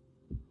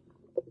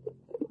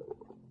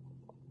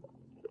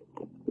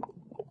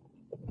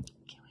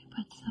 Can we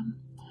put some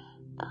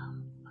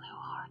blue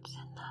hearts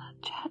in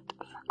the chat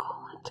for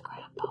Colin's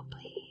grandpa,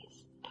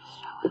 please? Just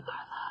show him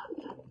our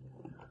love.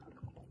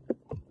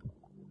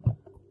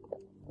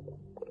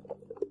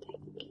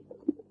 Thank you.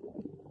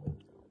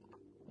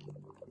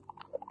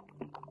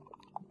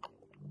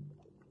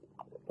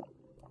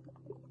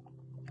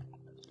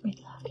 We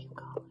love you,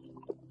 Colin.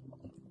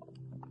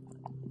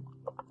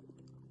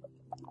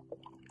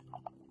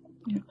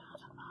 You're not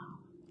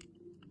alone.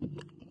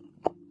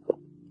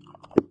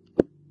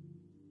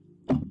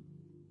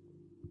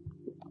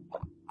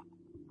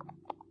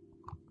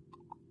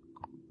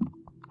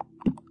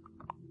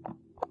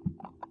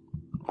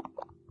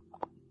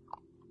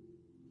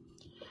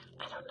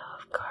 I don't know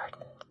if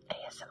Garden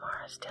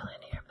ASMR is still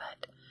in here,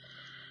 but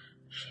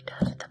she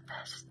does the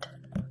best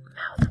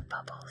mouth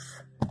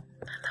bubbles. I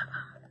love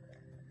them.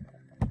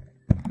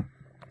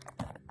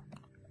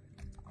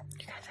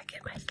 You guys, I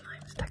get my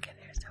slime stuck in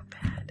here so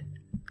bad.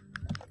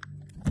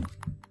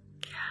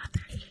 Yeah,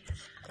 there she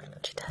is.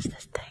 She does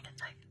this thing.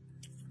 It's like,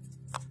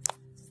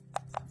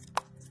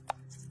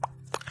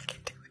 I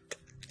can do it.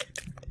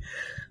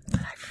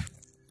 But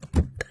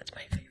that's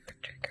my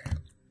favorite trigger.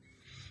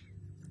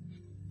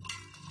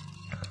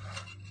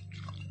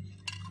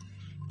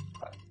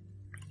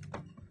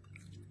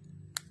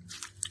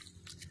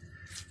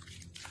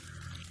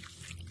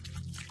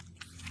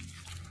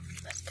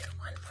 Let's do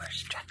one more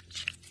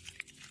stretch.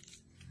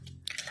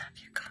 I love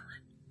you,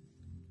 Colin.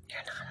 You're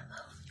not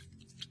alone.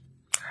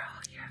 We're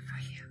all here for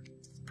you.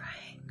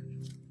 Praying.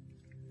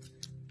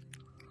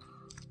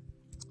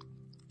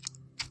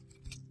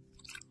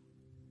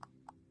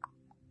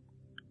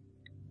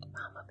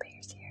 Mama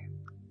Bear's here.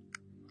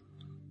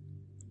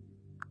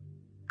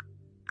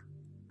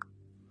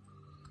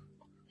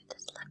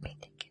 Just let me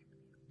take care of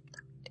you.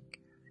 Let me take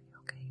care of you,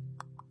 okay?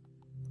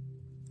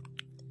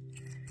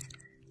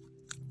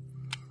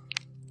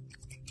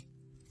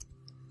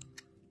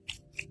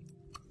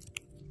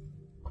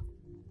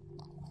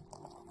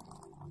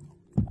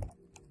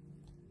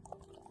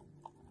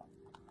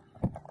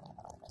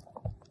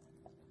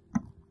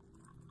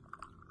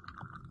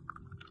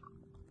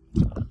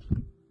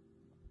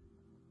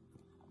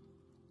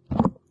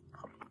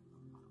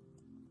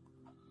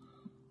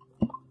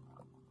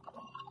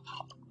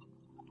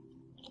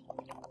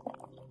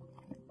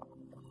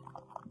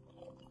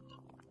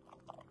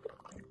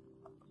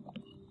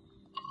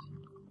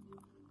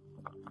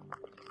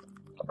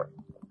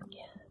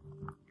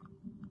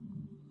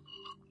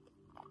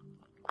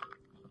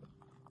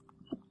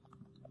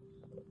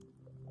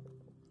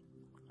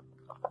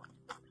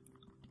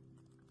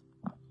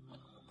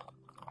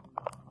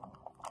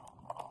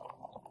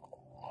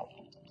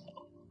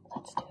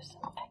 Let's do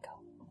some echo.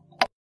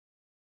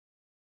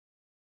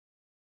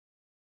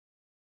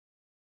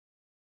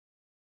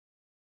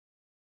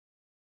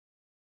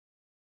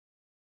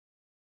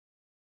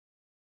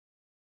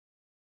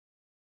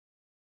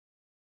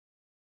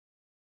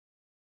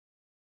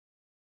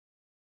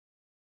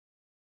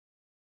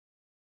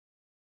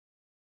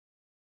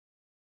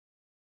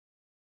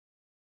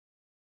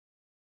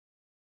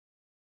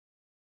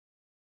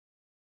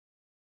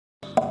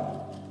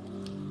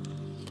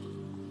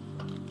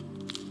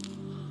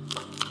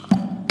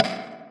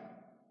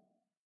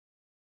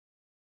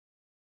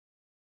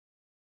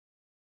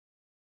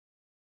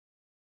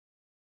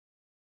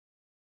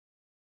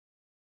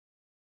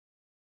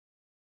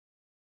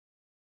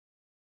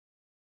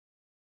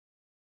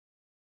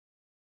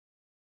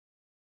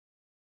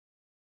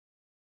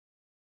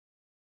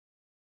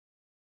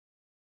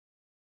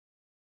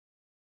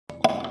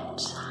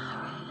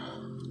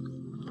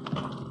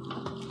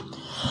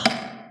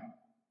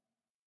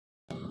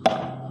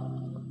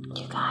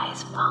 You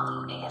guys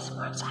follow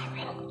ASMR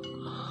Siren.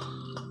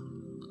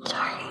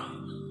 Sorry.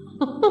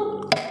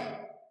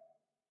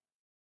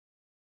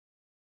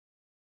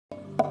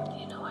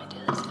 You know I do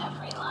this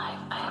every live.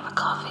 I have a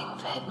coughing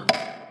fit.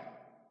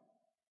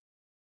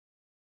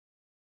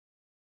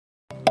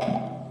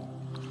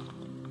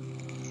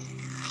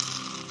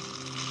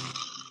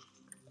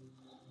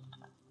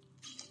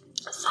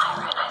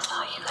 Siren, I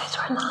saw you guys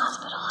were in the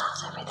hospital.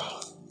 How's everything?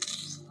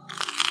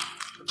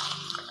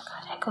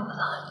 God, echo was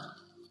on.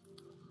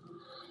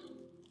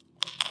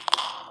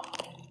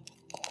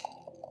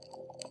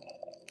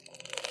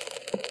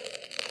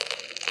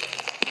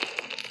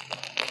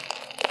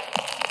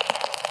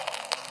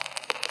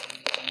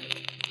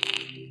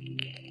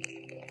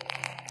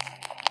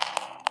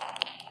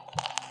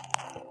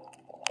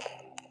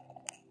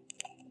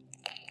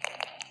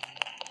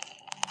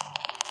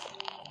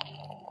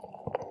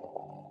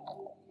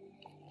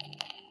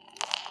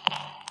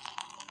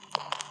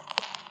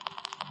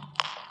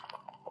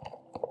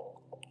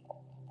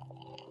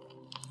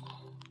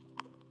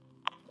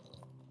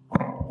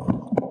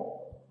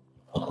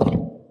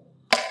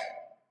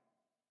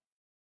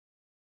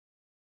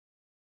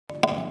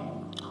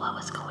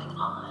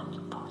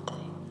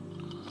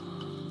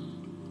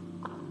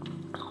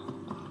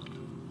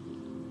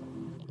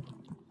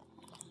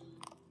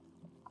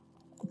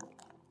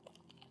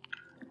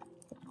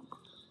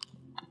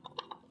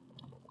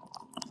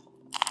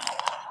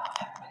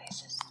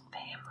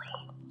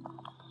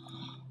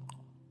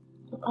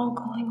 all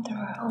going through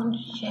our own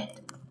shit.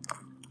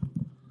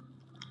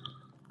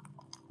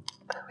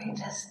 But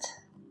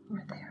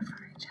we're there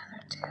for each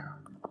other too.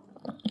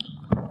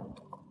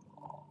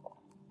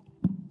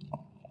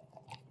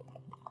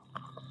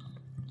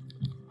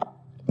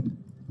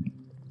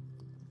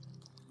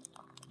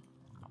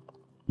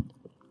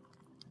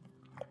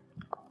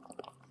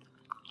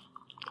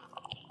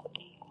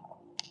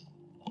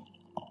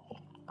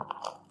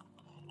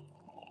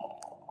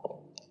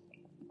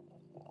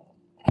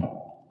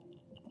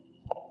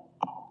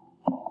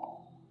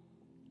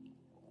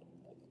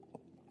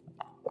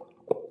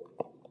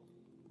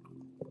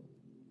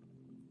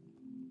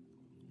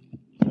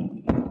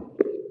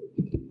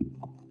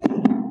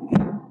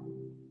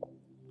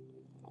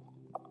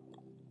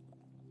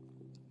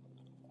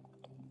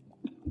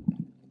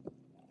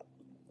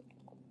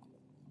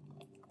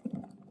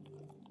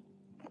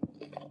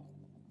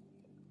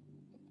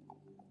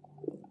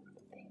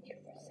 Thank you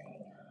for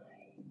saying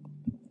hi.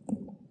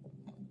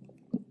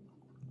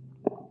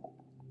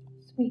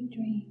 Sweet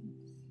dreams.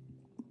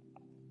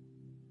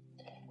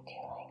 Do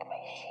you like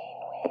my sheen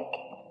wig?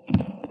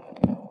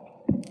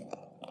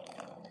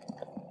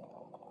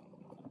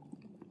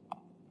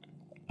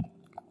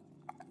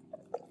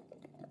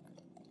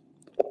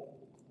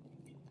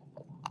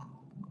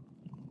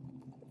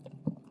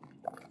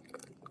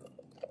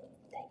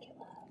 Thank you,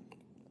 love.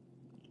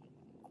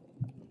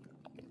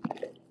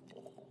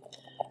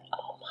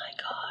 Oh my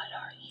God,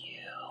 are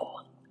you?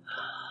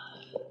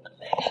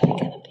 I'm actually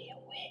gonna be a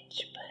witch,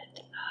 but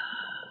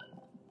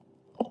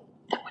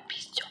that would be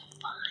so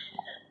fun.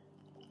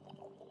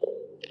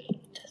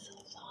 This is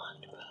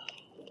Alessandro.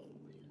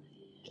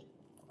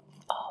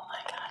 Oh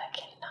my God, I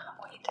cannot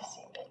wait to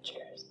see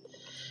pictures.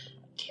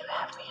 Do you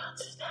have me on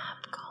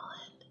Snap,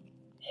 Colin?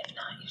 If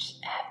not, you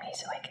should add me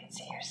so I can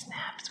see your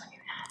snaps when you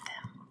add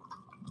them.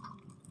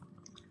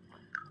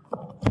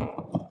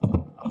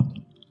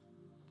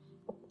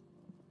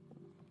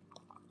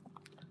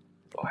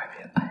 Or if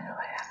you, I know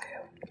I have you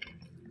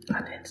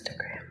on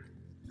Instagram.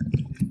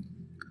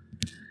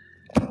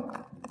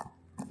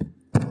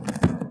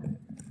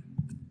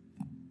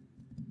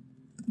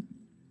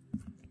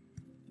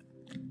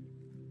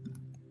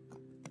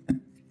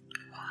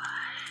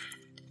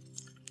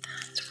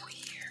 That's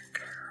weird,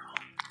 girl.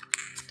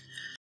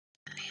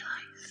 And he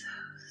likes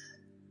those.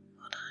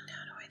 Hold on,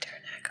 how do I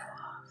turn echo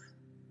off?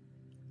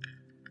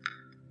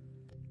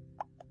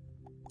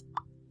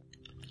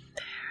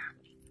 There.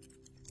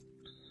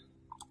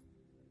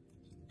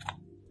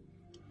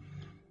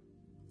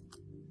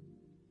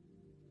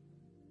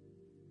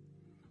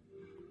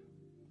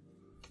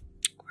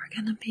 We're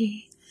gonna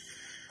be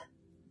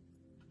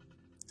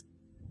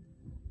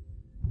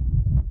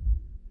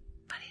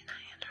putting a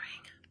hand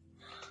ring.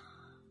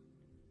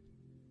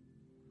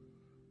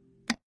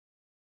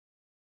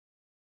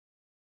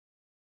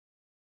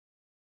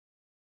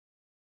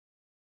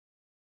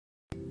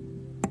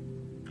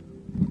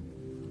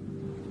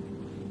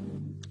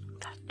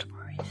 That's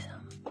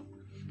worrisome.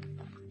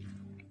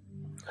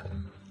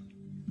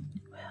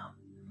 Well,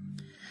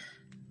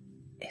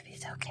 if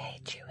he's okay,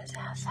 chew his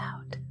ass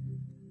out.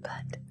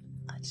 But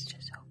let's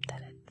just hope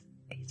that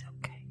he's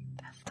okay.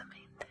 That's the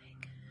main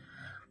thing.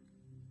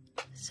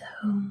 So,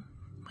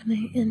 when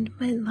I end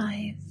my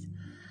lives,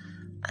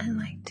 I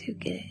like to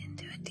get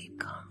into a deep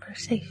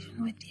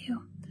conversation with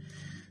you.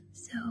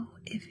 So,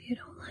 if you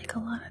don't like a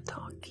lot of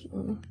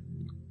talking,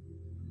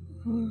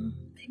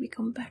 maybe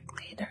come back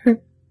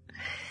later.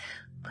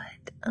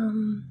 But,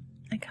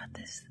 I got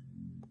this.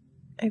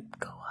 I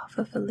go off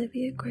of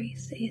Olivia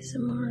Grace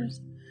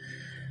ASMR's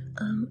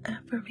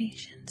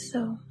affirmations.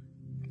 So,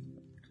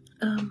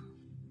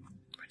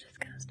 we're just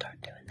gonna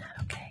start doing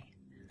that, okay?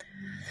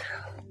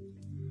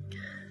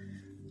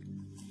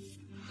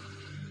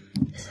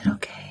 Is it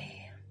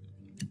okay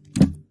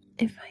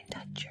if I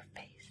touch your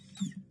face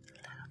a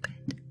little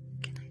bit?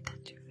 Can I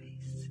touch your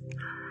face?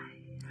 Hi.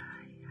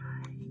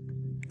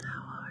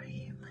 How are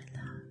you, my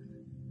love?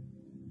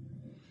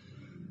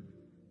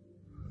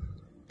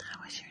 How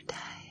was your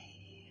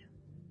day?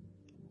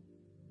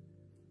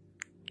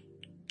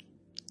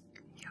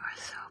 You are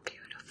so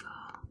beautiful.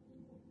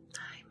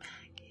 Hi,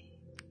 Maggie.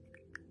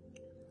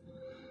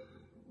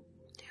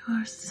 You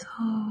are so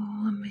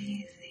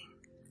amazing.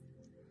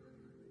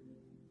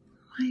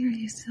 Why are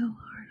you so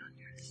hard on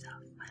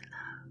yourself, my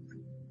love?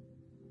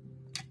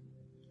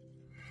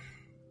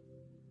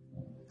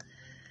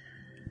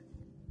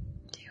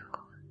 You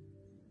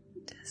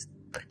just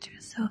put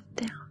yourself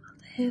down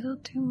a little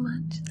too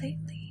much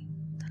lately,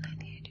 and I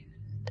need you to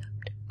stop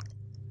doing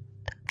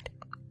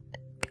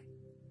it.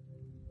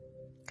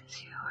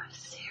 Because you are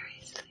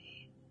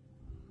seriously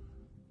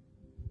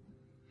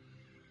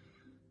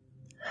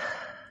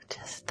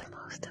just the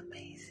most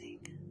amazing.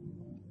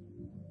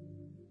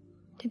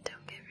 You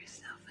don't give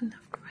yourself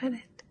enough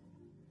credit.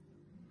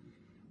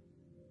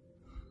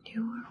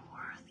 You are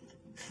worth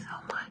so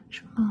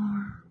much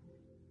more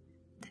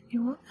than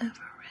you will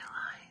ever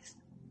realize.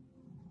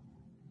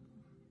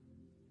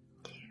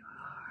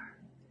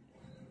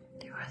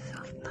 You are so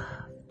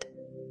loved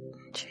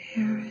and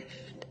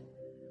cherished.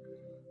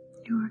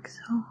 You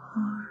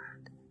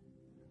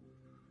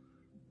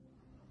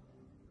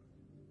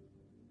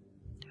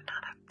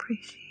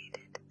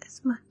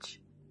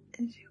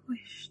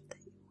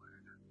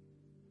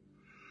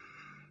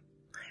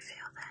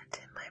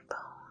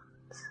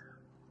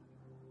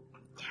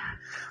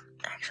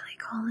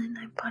fallen.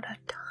 I bought a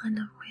ton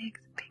of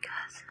wigs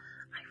because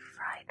I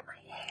fried my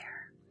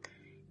hair.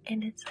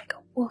 And it's like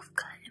a wolf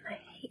cut and I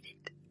hate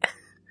it.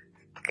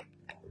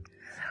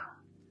 So,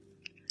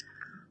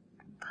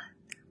 but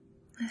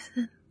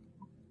listen,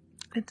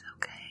 it's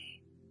okay.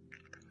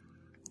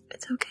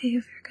 It's okay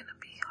if you're gonna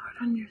be hard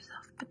on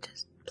yourself, but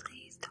just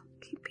please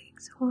don't keep being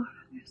so hard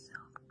on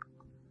yourself.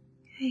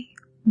 Okay?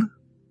 Hi,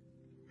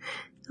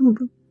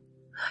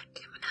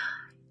 Gemini.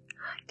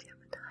 Hi,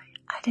 Gemini.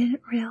 I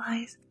didn't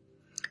realize.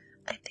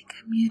 I think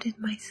I muted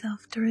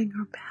myself during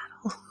our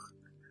battle.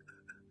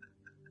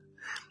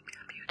 I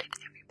muted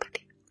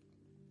everybody.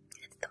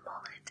 It's the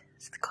mullet.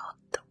 It's called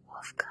the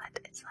wolf cut.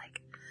 It's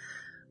like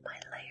my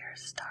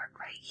layers start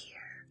right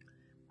here.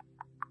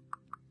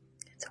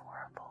 It's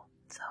horrible.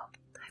 So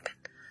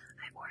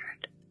I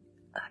ordered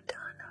a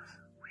ton of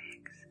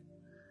wigs.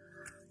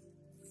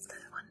 This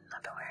one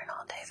I've been wearing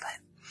all day, but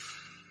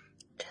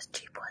just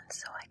cheap ones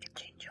so I can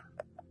change them.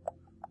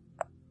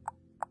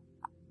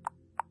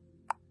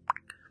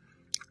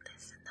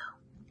 Listen though,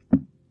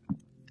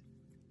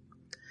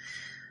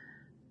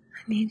 I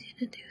need you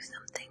to do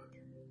something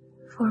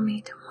for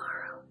me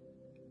tomorrow.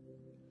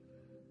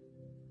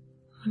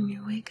 When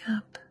you wake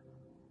up,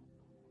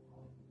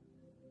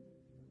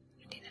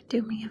 you need to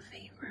do me a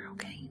favor,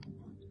 okay?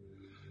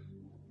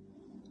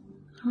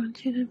 I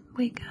want you to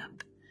wake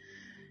up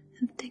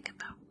and think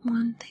about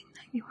one thing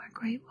that you are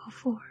grateful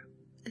for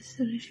as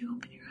soon as you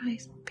open your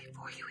eyes,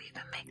 before you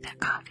even make that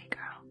coffee,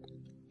 girl.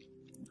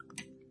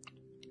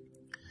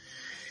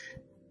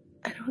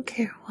 I don't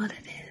care what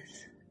it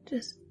is,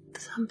 just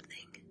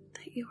something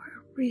that you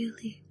are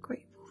really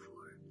grateful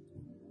for,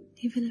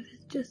 even if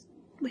it's just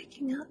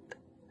waking up.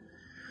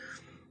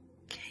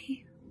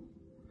 Okay?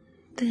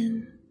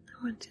 Then I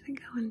want you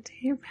to go into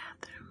your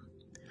bathroom.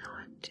 I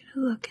want you to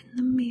look in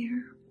the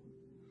mirror.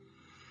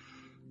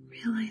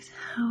 Realize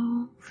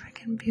how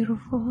freaking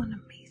beautiful and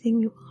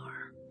amazing you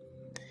are.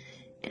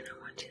 And I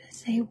want you to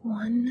say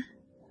one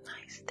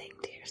nice thing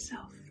to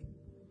yourself.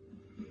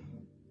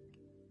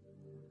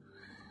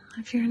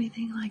 If you're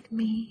anything like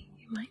me,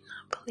 you might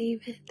not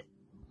believe it.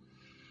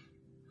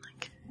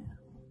 Like,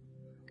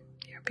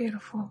 you're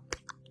beautiful.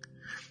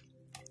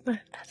 But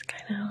that's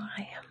kind of how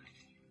I am.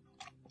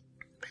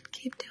 But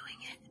keep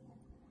doing it.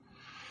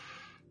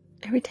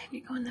 Every time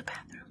you go in the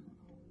bathroom,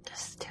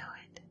 just do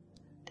it.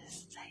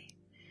 Just say,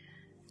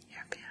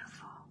 you're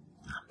beautiful.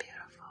 I'm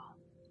beautiful.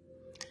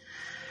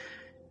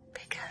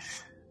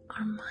 Because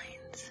our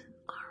minds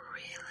are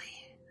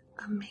really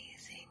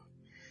amazing.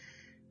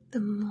 The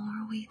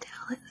more we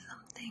tell it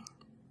something,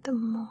 the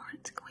more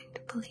it's going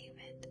to believe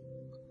it.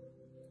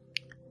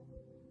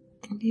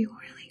 And you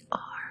really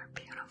are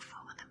beautiful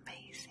and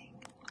amazing,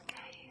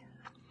 okay?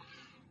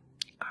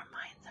 Our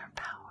minds are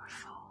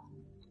powerful.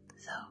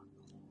 So,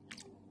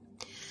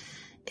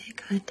 it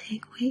could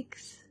take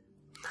weeks.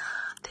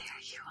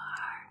 There you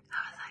are. I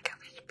was like, I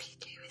wish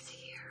PJ was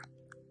here.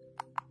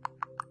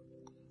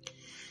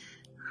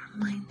 Our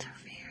minds are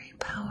very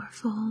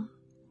powerful.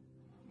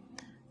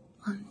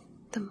 And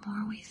the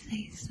more we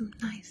say some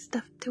nice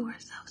stuff to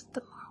ourselves,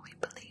 the more we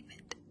believe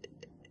it.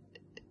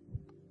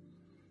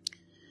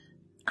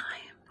 I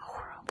am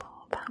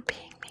horrible about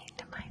being mean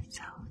to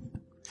myself.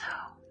 So,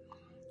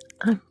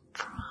 I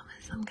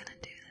promise I'm gonna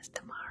do this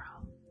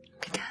tomorrow.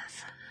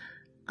 Because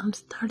I'm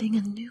starting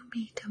a new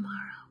me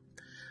tomorrow.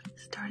 I'm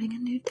starting a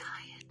new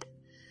diet.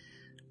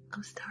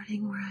 I'm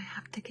starting where I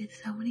have to get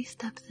so many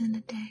steps in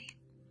a day.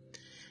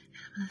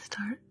 And I'm gonna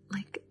start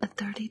like a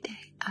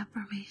 30-day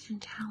affirmation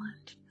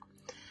challenge.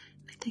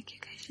 I think you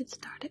guys should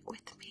start it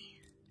with me.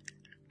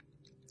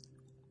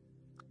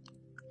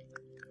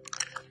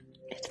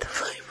 It's the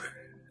flavor.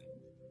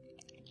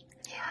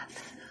 Yes.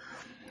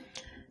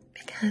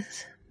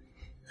 Because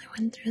I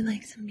went through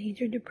like some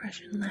major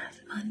depression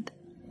last month.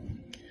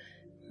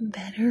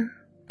 Better,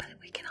 but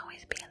we can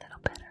always be a little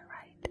better,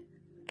 right?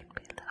 We can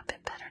be a little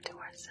bit better to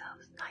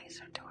ourselves,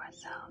 nicer to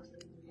ourselves.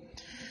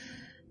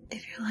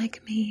 If you're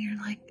like me, you're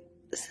like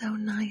so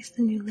nice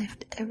and you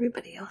lift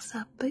everybody else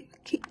up, but you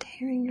keep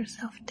tearing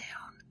yourself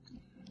down.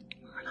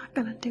 We're not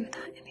gonna do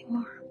that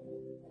anymore.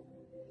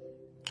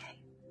 Okay?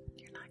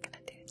 You're not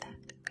gonna do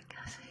that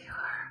because you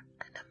are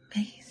an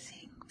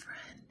amazing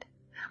friend,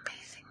 an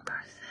amazing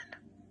person.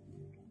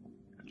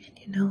 And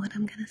you know what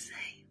I'm gonna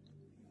say?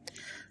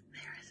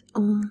 There is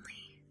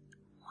only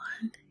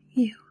one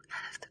you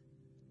out of the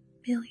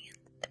millions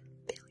and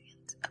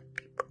billions of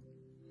people.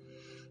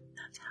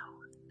 That's how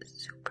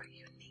super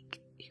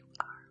unique you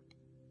are.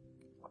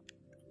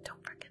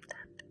 Don't forget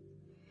that.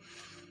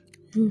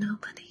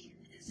 Nobody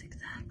is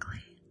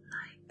exactly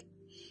like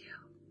you.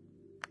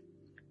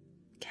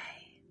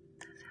 Okay?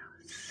 That's how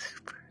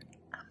super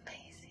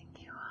amazing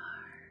you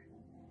are.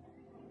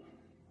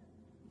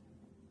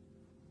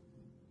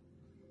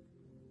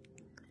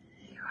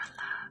 You are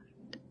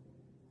loved.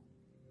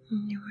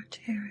 You are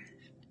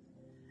cherished.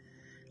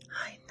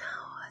 I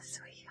know,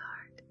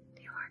 sweetheart,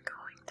 you are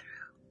going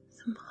through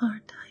some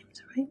hard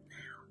times right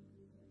now.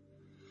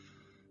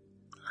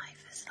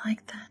 Life is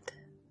like that.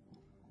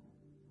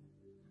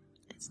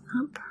 It's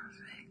not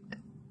perfect,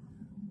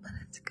 but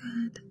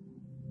good.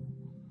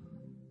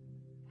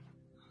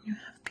 You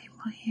have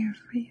people here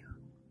for you.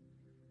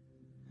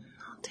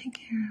 I'll take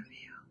care of you.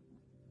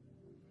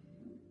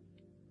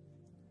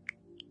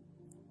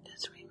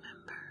 Just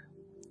remember,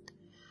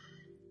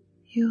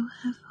 you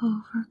have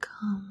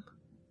overcome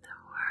the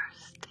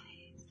worst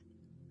days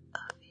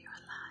of your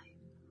life.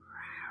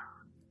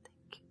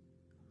 Thank you.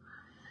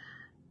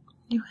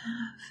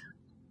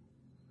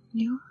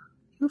 You've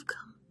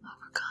overcome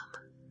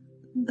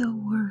the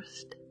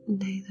worst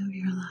days of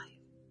your life.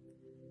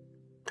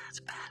 That's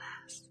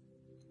badass.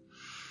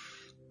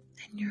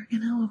 And you're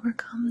gonna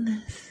overcome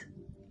this.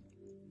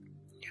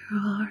 Your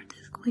heart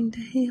is going to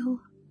heal.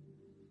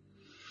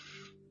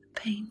 The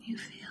pain you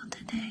feel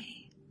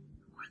today,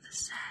 or the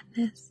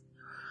sadness,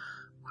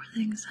 or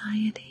the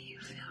anxiety you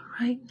feel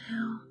right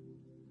now,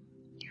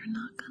 you're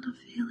not gonna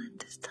feel it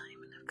this time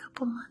in a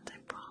couple months, I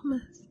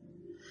promise.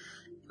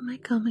 It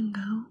might come and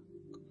go,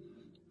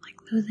 like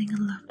losing a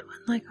loved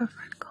one, like our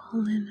friend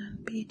Colin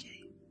and BJ.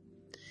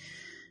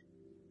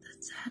 The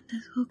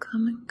sadness will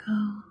come and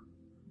go,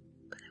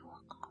 but it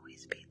won't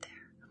always be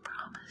there, I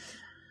promise.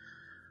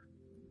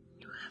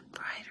 You have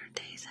brighter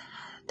days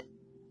ahead.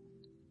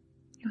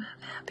 You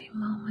have happy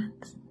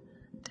moments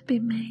to be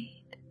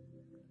made.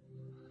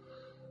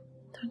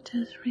 So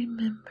just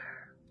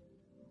remember,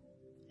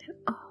 it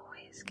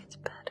always gets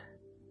better.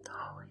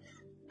 Always,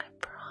 I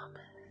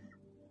promise.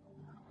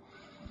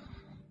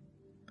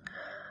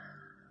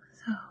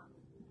 So,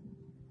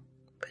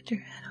 put your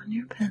head on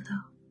your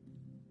pillow.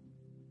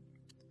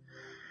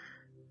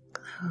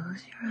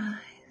 Close your eyes.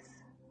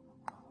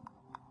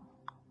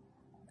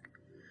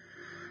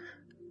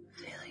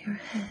 Feel your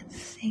head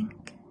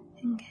sink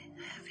and get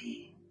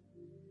heavy.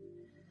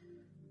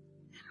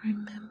 And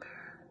remember,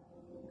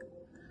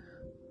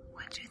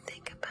 what you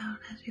think about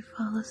as you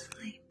fall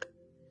asleep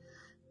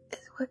is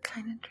what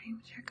kind of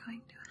dreams you're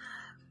going to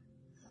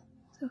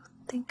have. So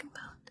think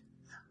about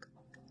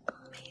some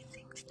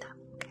amazing stuff,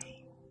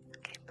 okay?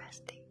 Okay,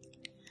 bestie.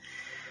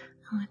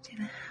 I want you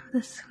to have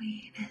the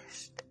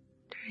sweetest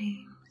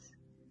dreams.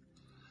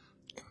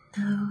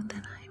 And know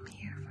that I'm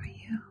here for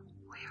you.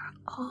 We are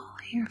all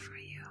here for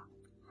you.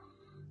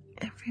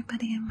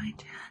 Everybody in my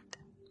chat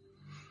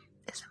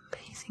is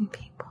amazing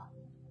people.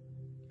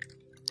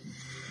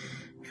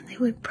 And they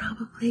would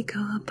probably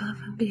go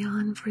above and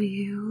beyond for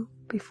you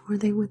before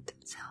they would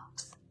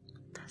themselves.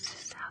 That's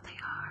just how they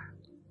are.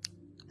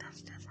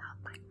 That's just how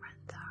my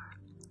friends are.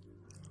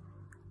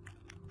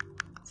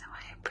 So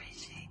I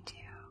appreciate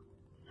you.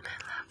 And I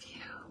love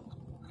you.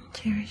 And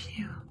cherish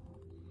you.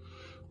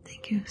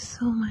 Thank you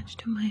so much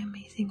to my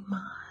amazing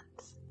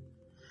mods.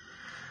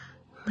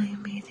 My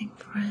amazing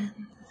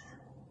friends.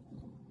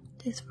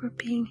 Just for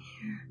being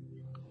here.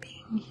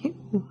 Being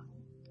you.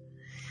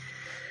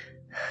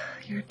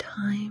 Your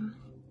time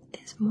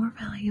is more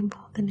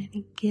valuable than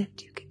any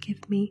gift you could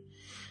give me,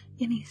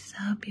 any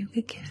sub you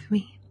could give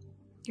me.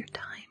 Your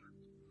time.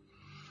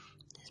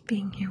 Just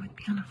being here with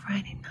me on a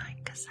Friday night,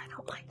 because I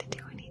don't like to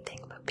do anything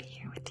but be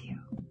here with you.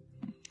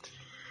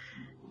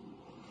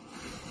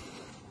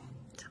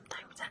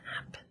 Sometimes that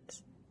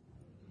happens.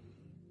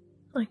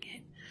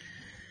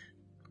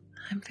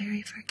 I'm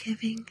very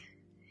forgiving,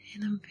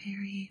 and I'm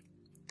very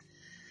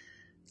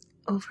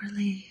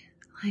overly,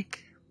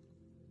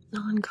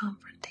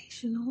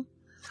 non-confrontational,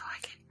 so I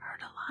get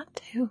hurt a lot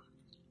too.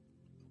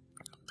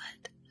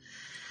 But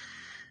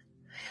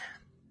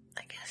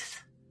I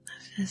guess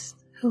that's just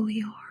who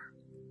we are.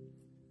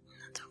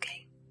 That's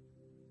okay.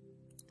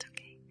 It's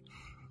okay.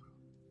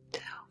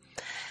 So,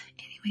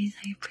 anyways,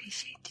 I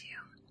appreciate